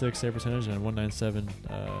 926 save percentage and 197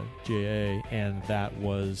 GAA, and that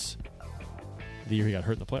was the year he got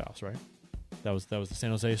hurt in the playoffs, right? That was the San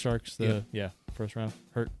Jose Sharks. First round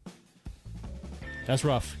hurt. That's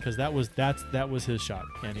rough because that was his shot,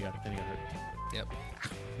 and he got hurt. Yep.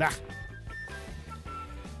 Ah.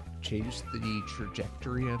 Changed the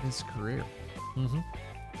trajectory of his career. Mm-hmm.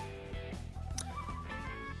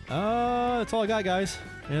 That's all I got, guys.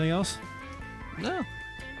 Anything else? No.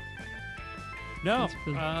 No,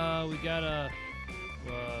 we got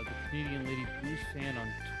the Canadian Lady Blues fan on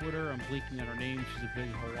Twitter. I'm blinking at her name. She's a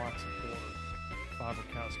big Halak supporter. Bob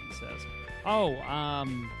Rakowski says. Oh,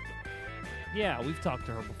 yeah, we've talked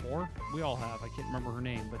to her before. We all have. I can't remember her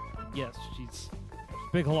name, but yes, she's a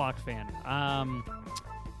big Halak fan.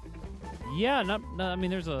 Yeah, I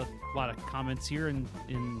mean, there's a lot of comments here in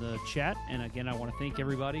the chat, and again, I want to thank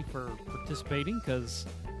everybody for participating, because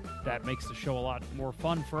that makes the show a lot more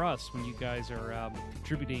fun for us when you guys are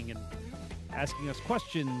contributing and asking us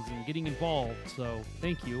questions and getting involved. So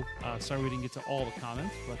thank you. Sorry we didn't get to all the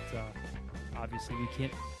comments, but obviously we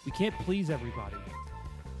can't please everybody.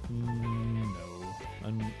 No,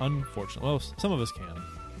 unfortunately. Well, some of us can,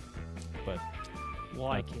 but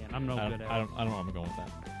I can. I'm no good at it. I don't know how I'm going with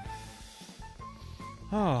that.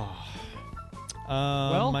 Oh,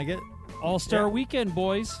 well, I get All-Star Weekend,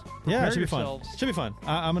 boys. Yeah, it should yourselves. be fun. Should be fun.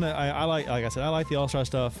 I like I said, I like the All-Star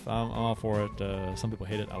stuff. I'm all for it. Some people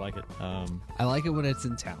hate it. I like it. I like it when it's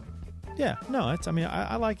in town. Yeah, no,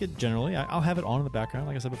 I like it generally. I'll have it on in the background.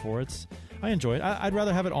 Like I said before, I enjoy it. I'd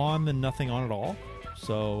rather have it on than nothing on at all.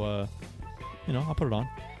 So, I'll put it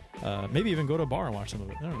on. Maybe even go to a bar and watch some of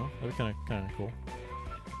it. I don't know. That'd be kind of cool.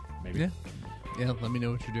 Maybe. Yeah, let me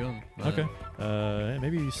know what you're doing. Okay.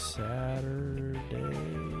 Maybe Saturday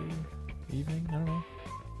evening. I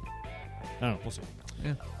don't know. We'll see.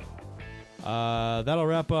 Yeah. That'll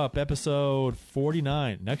wrap up episode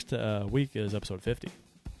 49. Next week is episode 50.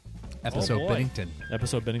 Episode Binnington.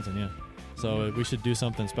 Episode Binnington, yeah. So we should do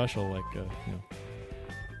something special, like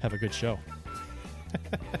have a good show.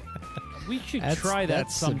 We should try that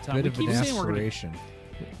sometime. A bit of an aspiration.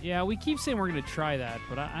 Yeah, we keep saying we're going to try that,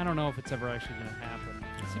 but I don't know if it's ever actually going to happen.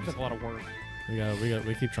 It seems like a lot of work.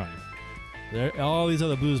 We keep trying. All these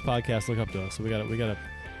other blues podcasts look up to us, so we gotta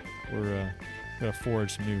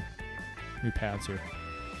forge some new paths here.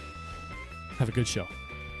 Have a good show.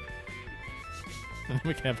 And then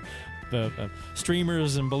we can have the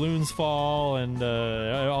streamers and balloons fall, and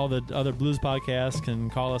all the other blues podcasts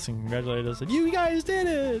can call us and congratulate us. And you guys did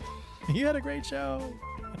it! You had a great show.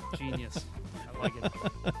 Genius. I like it.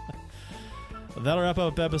 That'll wrap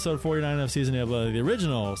up episode 49 of season 8 of the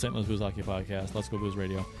original St. Louis Blues Hockey Podcast. Let's Go Blues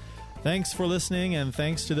Radio. Thanks for listening, and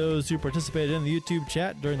thanks to those who participated in the YouTube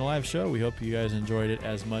chat during the live show. We hope you guys enjoyed it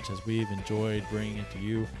as much as we've enjoyed bringing it to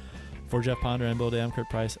you. For Jeff Ponder and Bill Day, I'm Kurt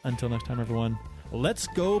Price. Until next time, everyone, let's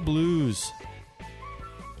go Blues.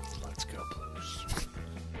 Let's go Blues.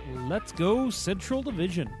 Let's go Central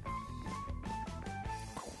Division.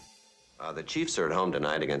 The Chiefs are at home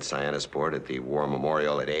tonight against Sport at the War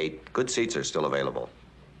Memorial at 8. Good seats are still available.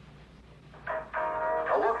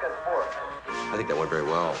 A look at sports. I think that went very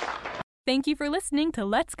well. Thank you for listening to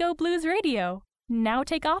Let's Go Blues Radio. Now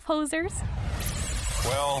take off, hosers.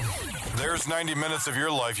 Well, there's 90 minutes of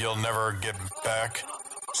your life you'll never get back.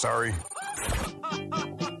 Sorry.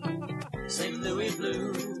 St. Louis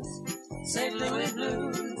Blues, St. Louis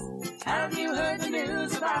Blues. Have you heard the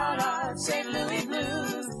news about our St. Louis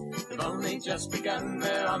Blues? They've only just begun,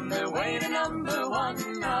 they're on their way to number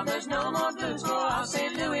one. Now there's no more blues for our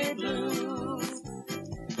St. Louis Blues.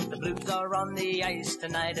 The Blues are on the ice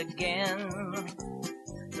tonight again.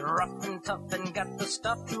 They're rough and tough and got the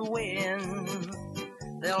stuff to win.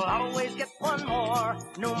 They'll always get one more,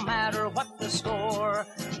 no matter what the score.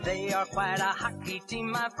 They are quite a hockey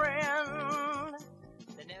team, my friend.